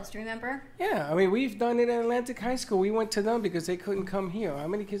kids. call-us. Do you remember? Yeah, I mean, we've done it at Atlantic High School. We went to them because they couldn't come here. How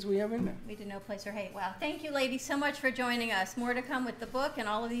many kids we have in there? We did No Place for Hate. Wow. Thank you, ladies, so much for joining us. More to come with the book and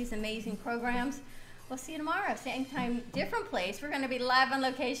all of these amazing programs. We'll see you tomorrow. Same time, different place. We're going to be live on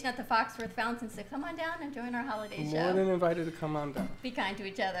location at the Foxworth Fountain. So come on down and join our holiday More show. than invited to come on down. Be kind to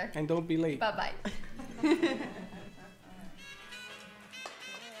each other. And don't be late. Bye-bye.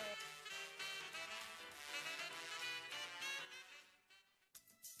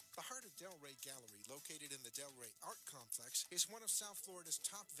 The Heart of Delray Gallery, located in the Delray Art Complex, is one of South Florida's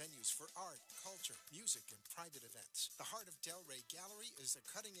top venues for art, culture, music, and private events. The Heart of Delray Gallery is a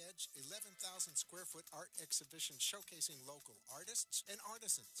cutting-edge, 11,000 square foot art exhibition showcasing local artists and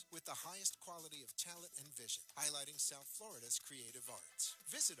artisans with the highest quality of talent and vision, highlighting South Florida's creative arts.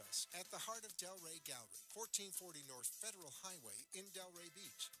 Visit us at the Heart of Delray Gallery, 1440 North Federal Highway in Delray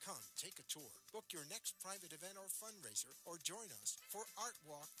Beach. Come, take a tour, book your next private event or fundraiser, or join us for Art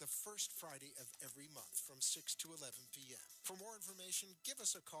Walk the first Friday of every month from 6 to 11 p.m. For more information, give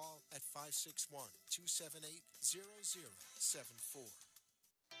us a call at 561-278-0074.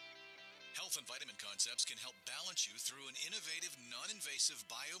 Health and Vitamin Concepts can help balance you through an innovative, non-invasive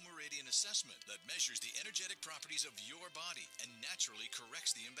biomeridian assessment that measures the energetic properties of your body and naturally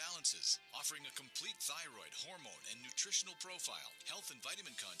corrects the imbalances. Offering a complete thyroid, hormone, and nutritional profile, Health and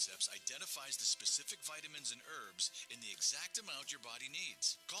Vitamin Concepts identifies the specific vitamins and herbs in the exact amount your body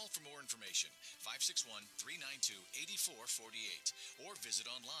needs. Call for more information, 561-392-8448, or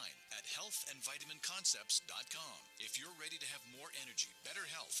visit online at healthandvitaminconcepts.com. If you're ready to have more energy, better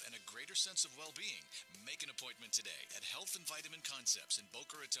health, and a greater sense of well-being, make an appointment today at Health and Vitamin Concepts in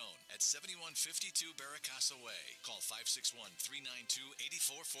Boca Raton at 7152 Barracasa Way. Call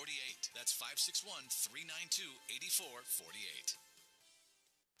 561-392-8448. That's 561-392-8448.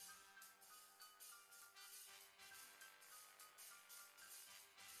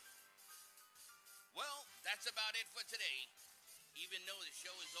 Well, that's about it for today. Even though the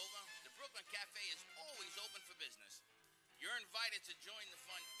show is over, the Brooklyn Cafe is always open for business. You're invited to join the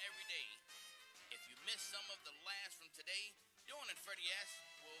fun every day. If you missed some of the laughs from today, Dawn and Freddy S.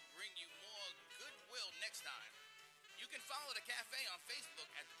 will bring you more goodwill next time. You can follow the cafe on Facebook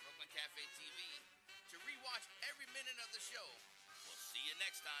at the Brooklyn Cafe TV to rewatch every minute of the show. We'll see you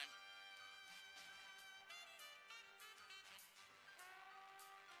next time.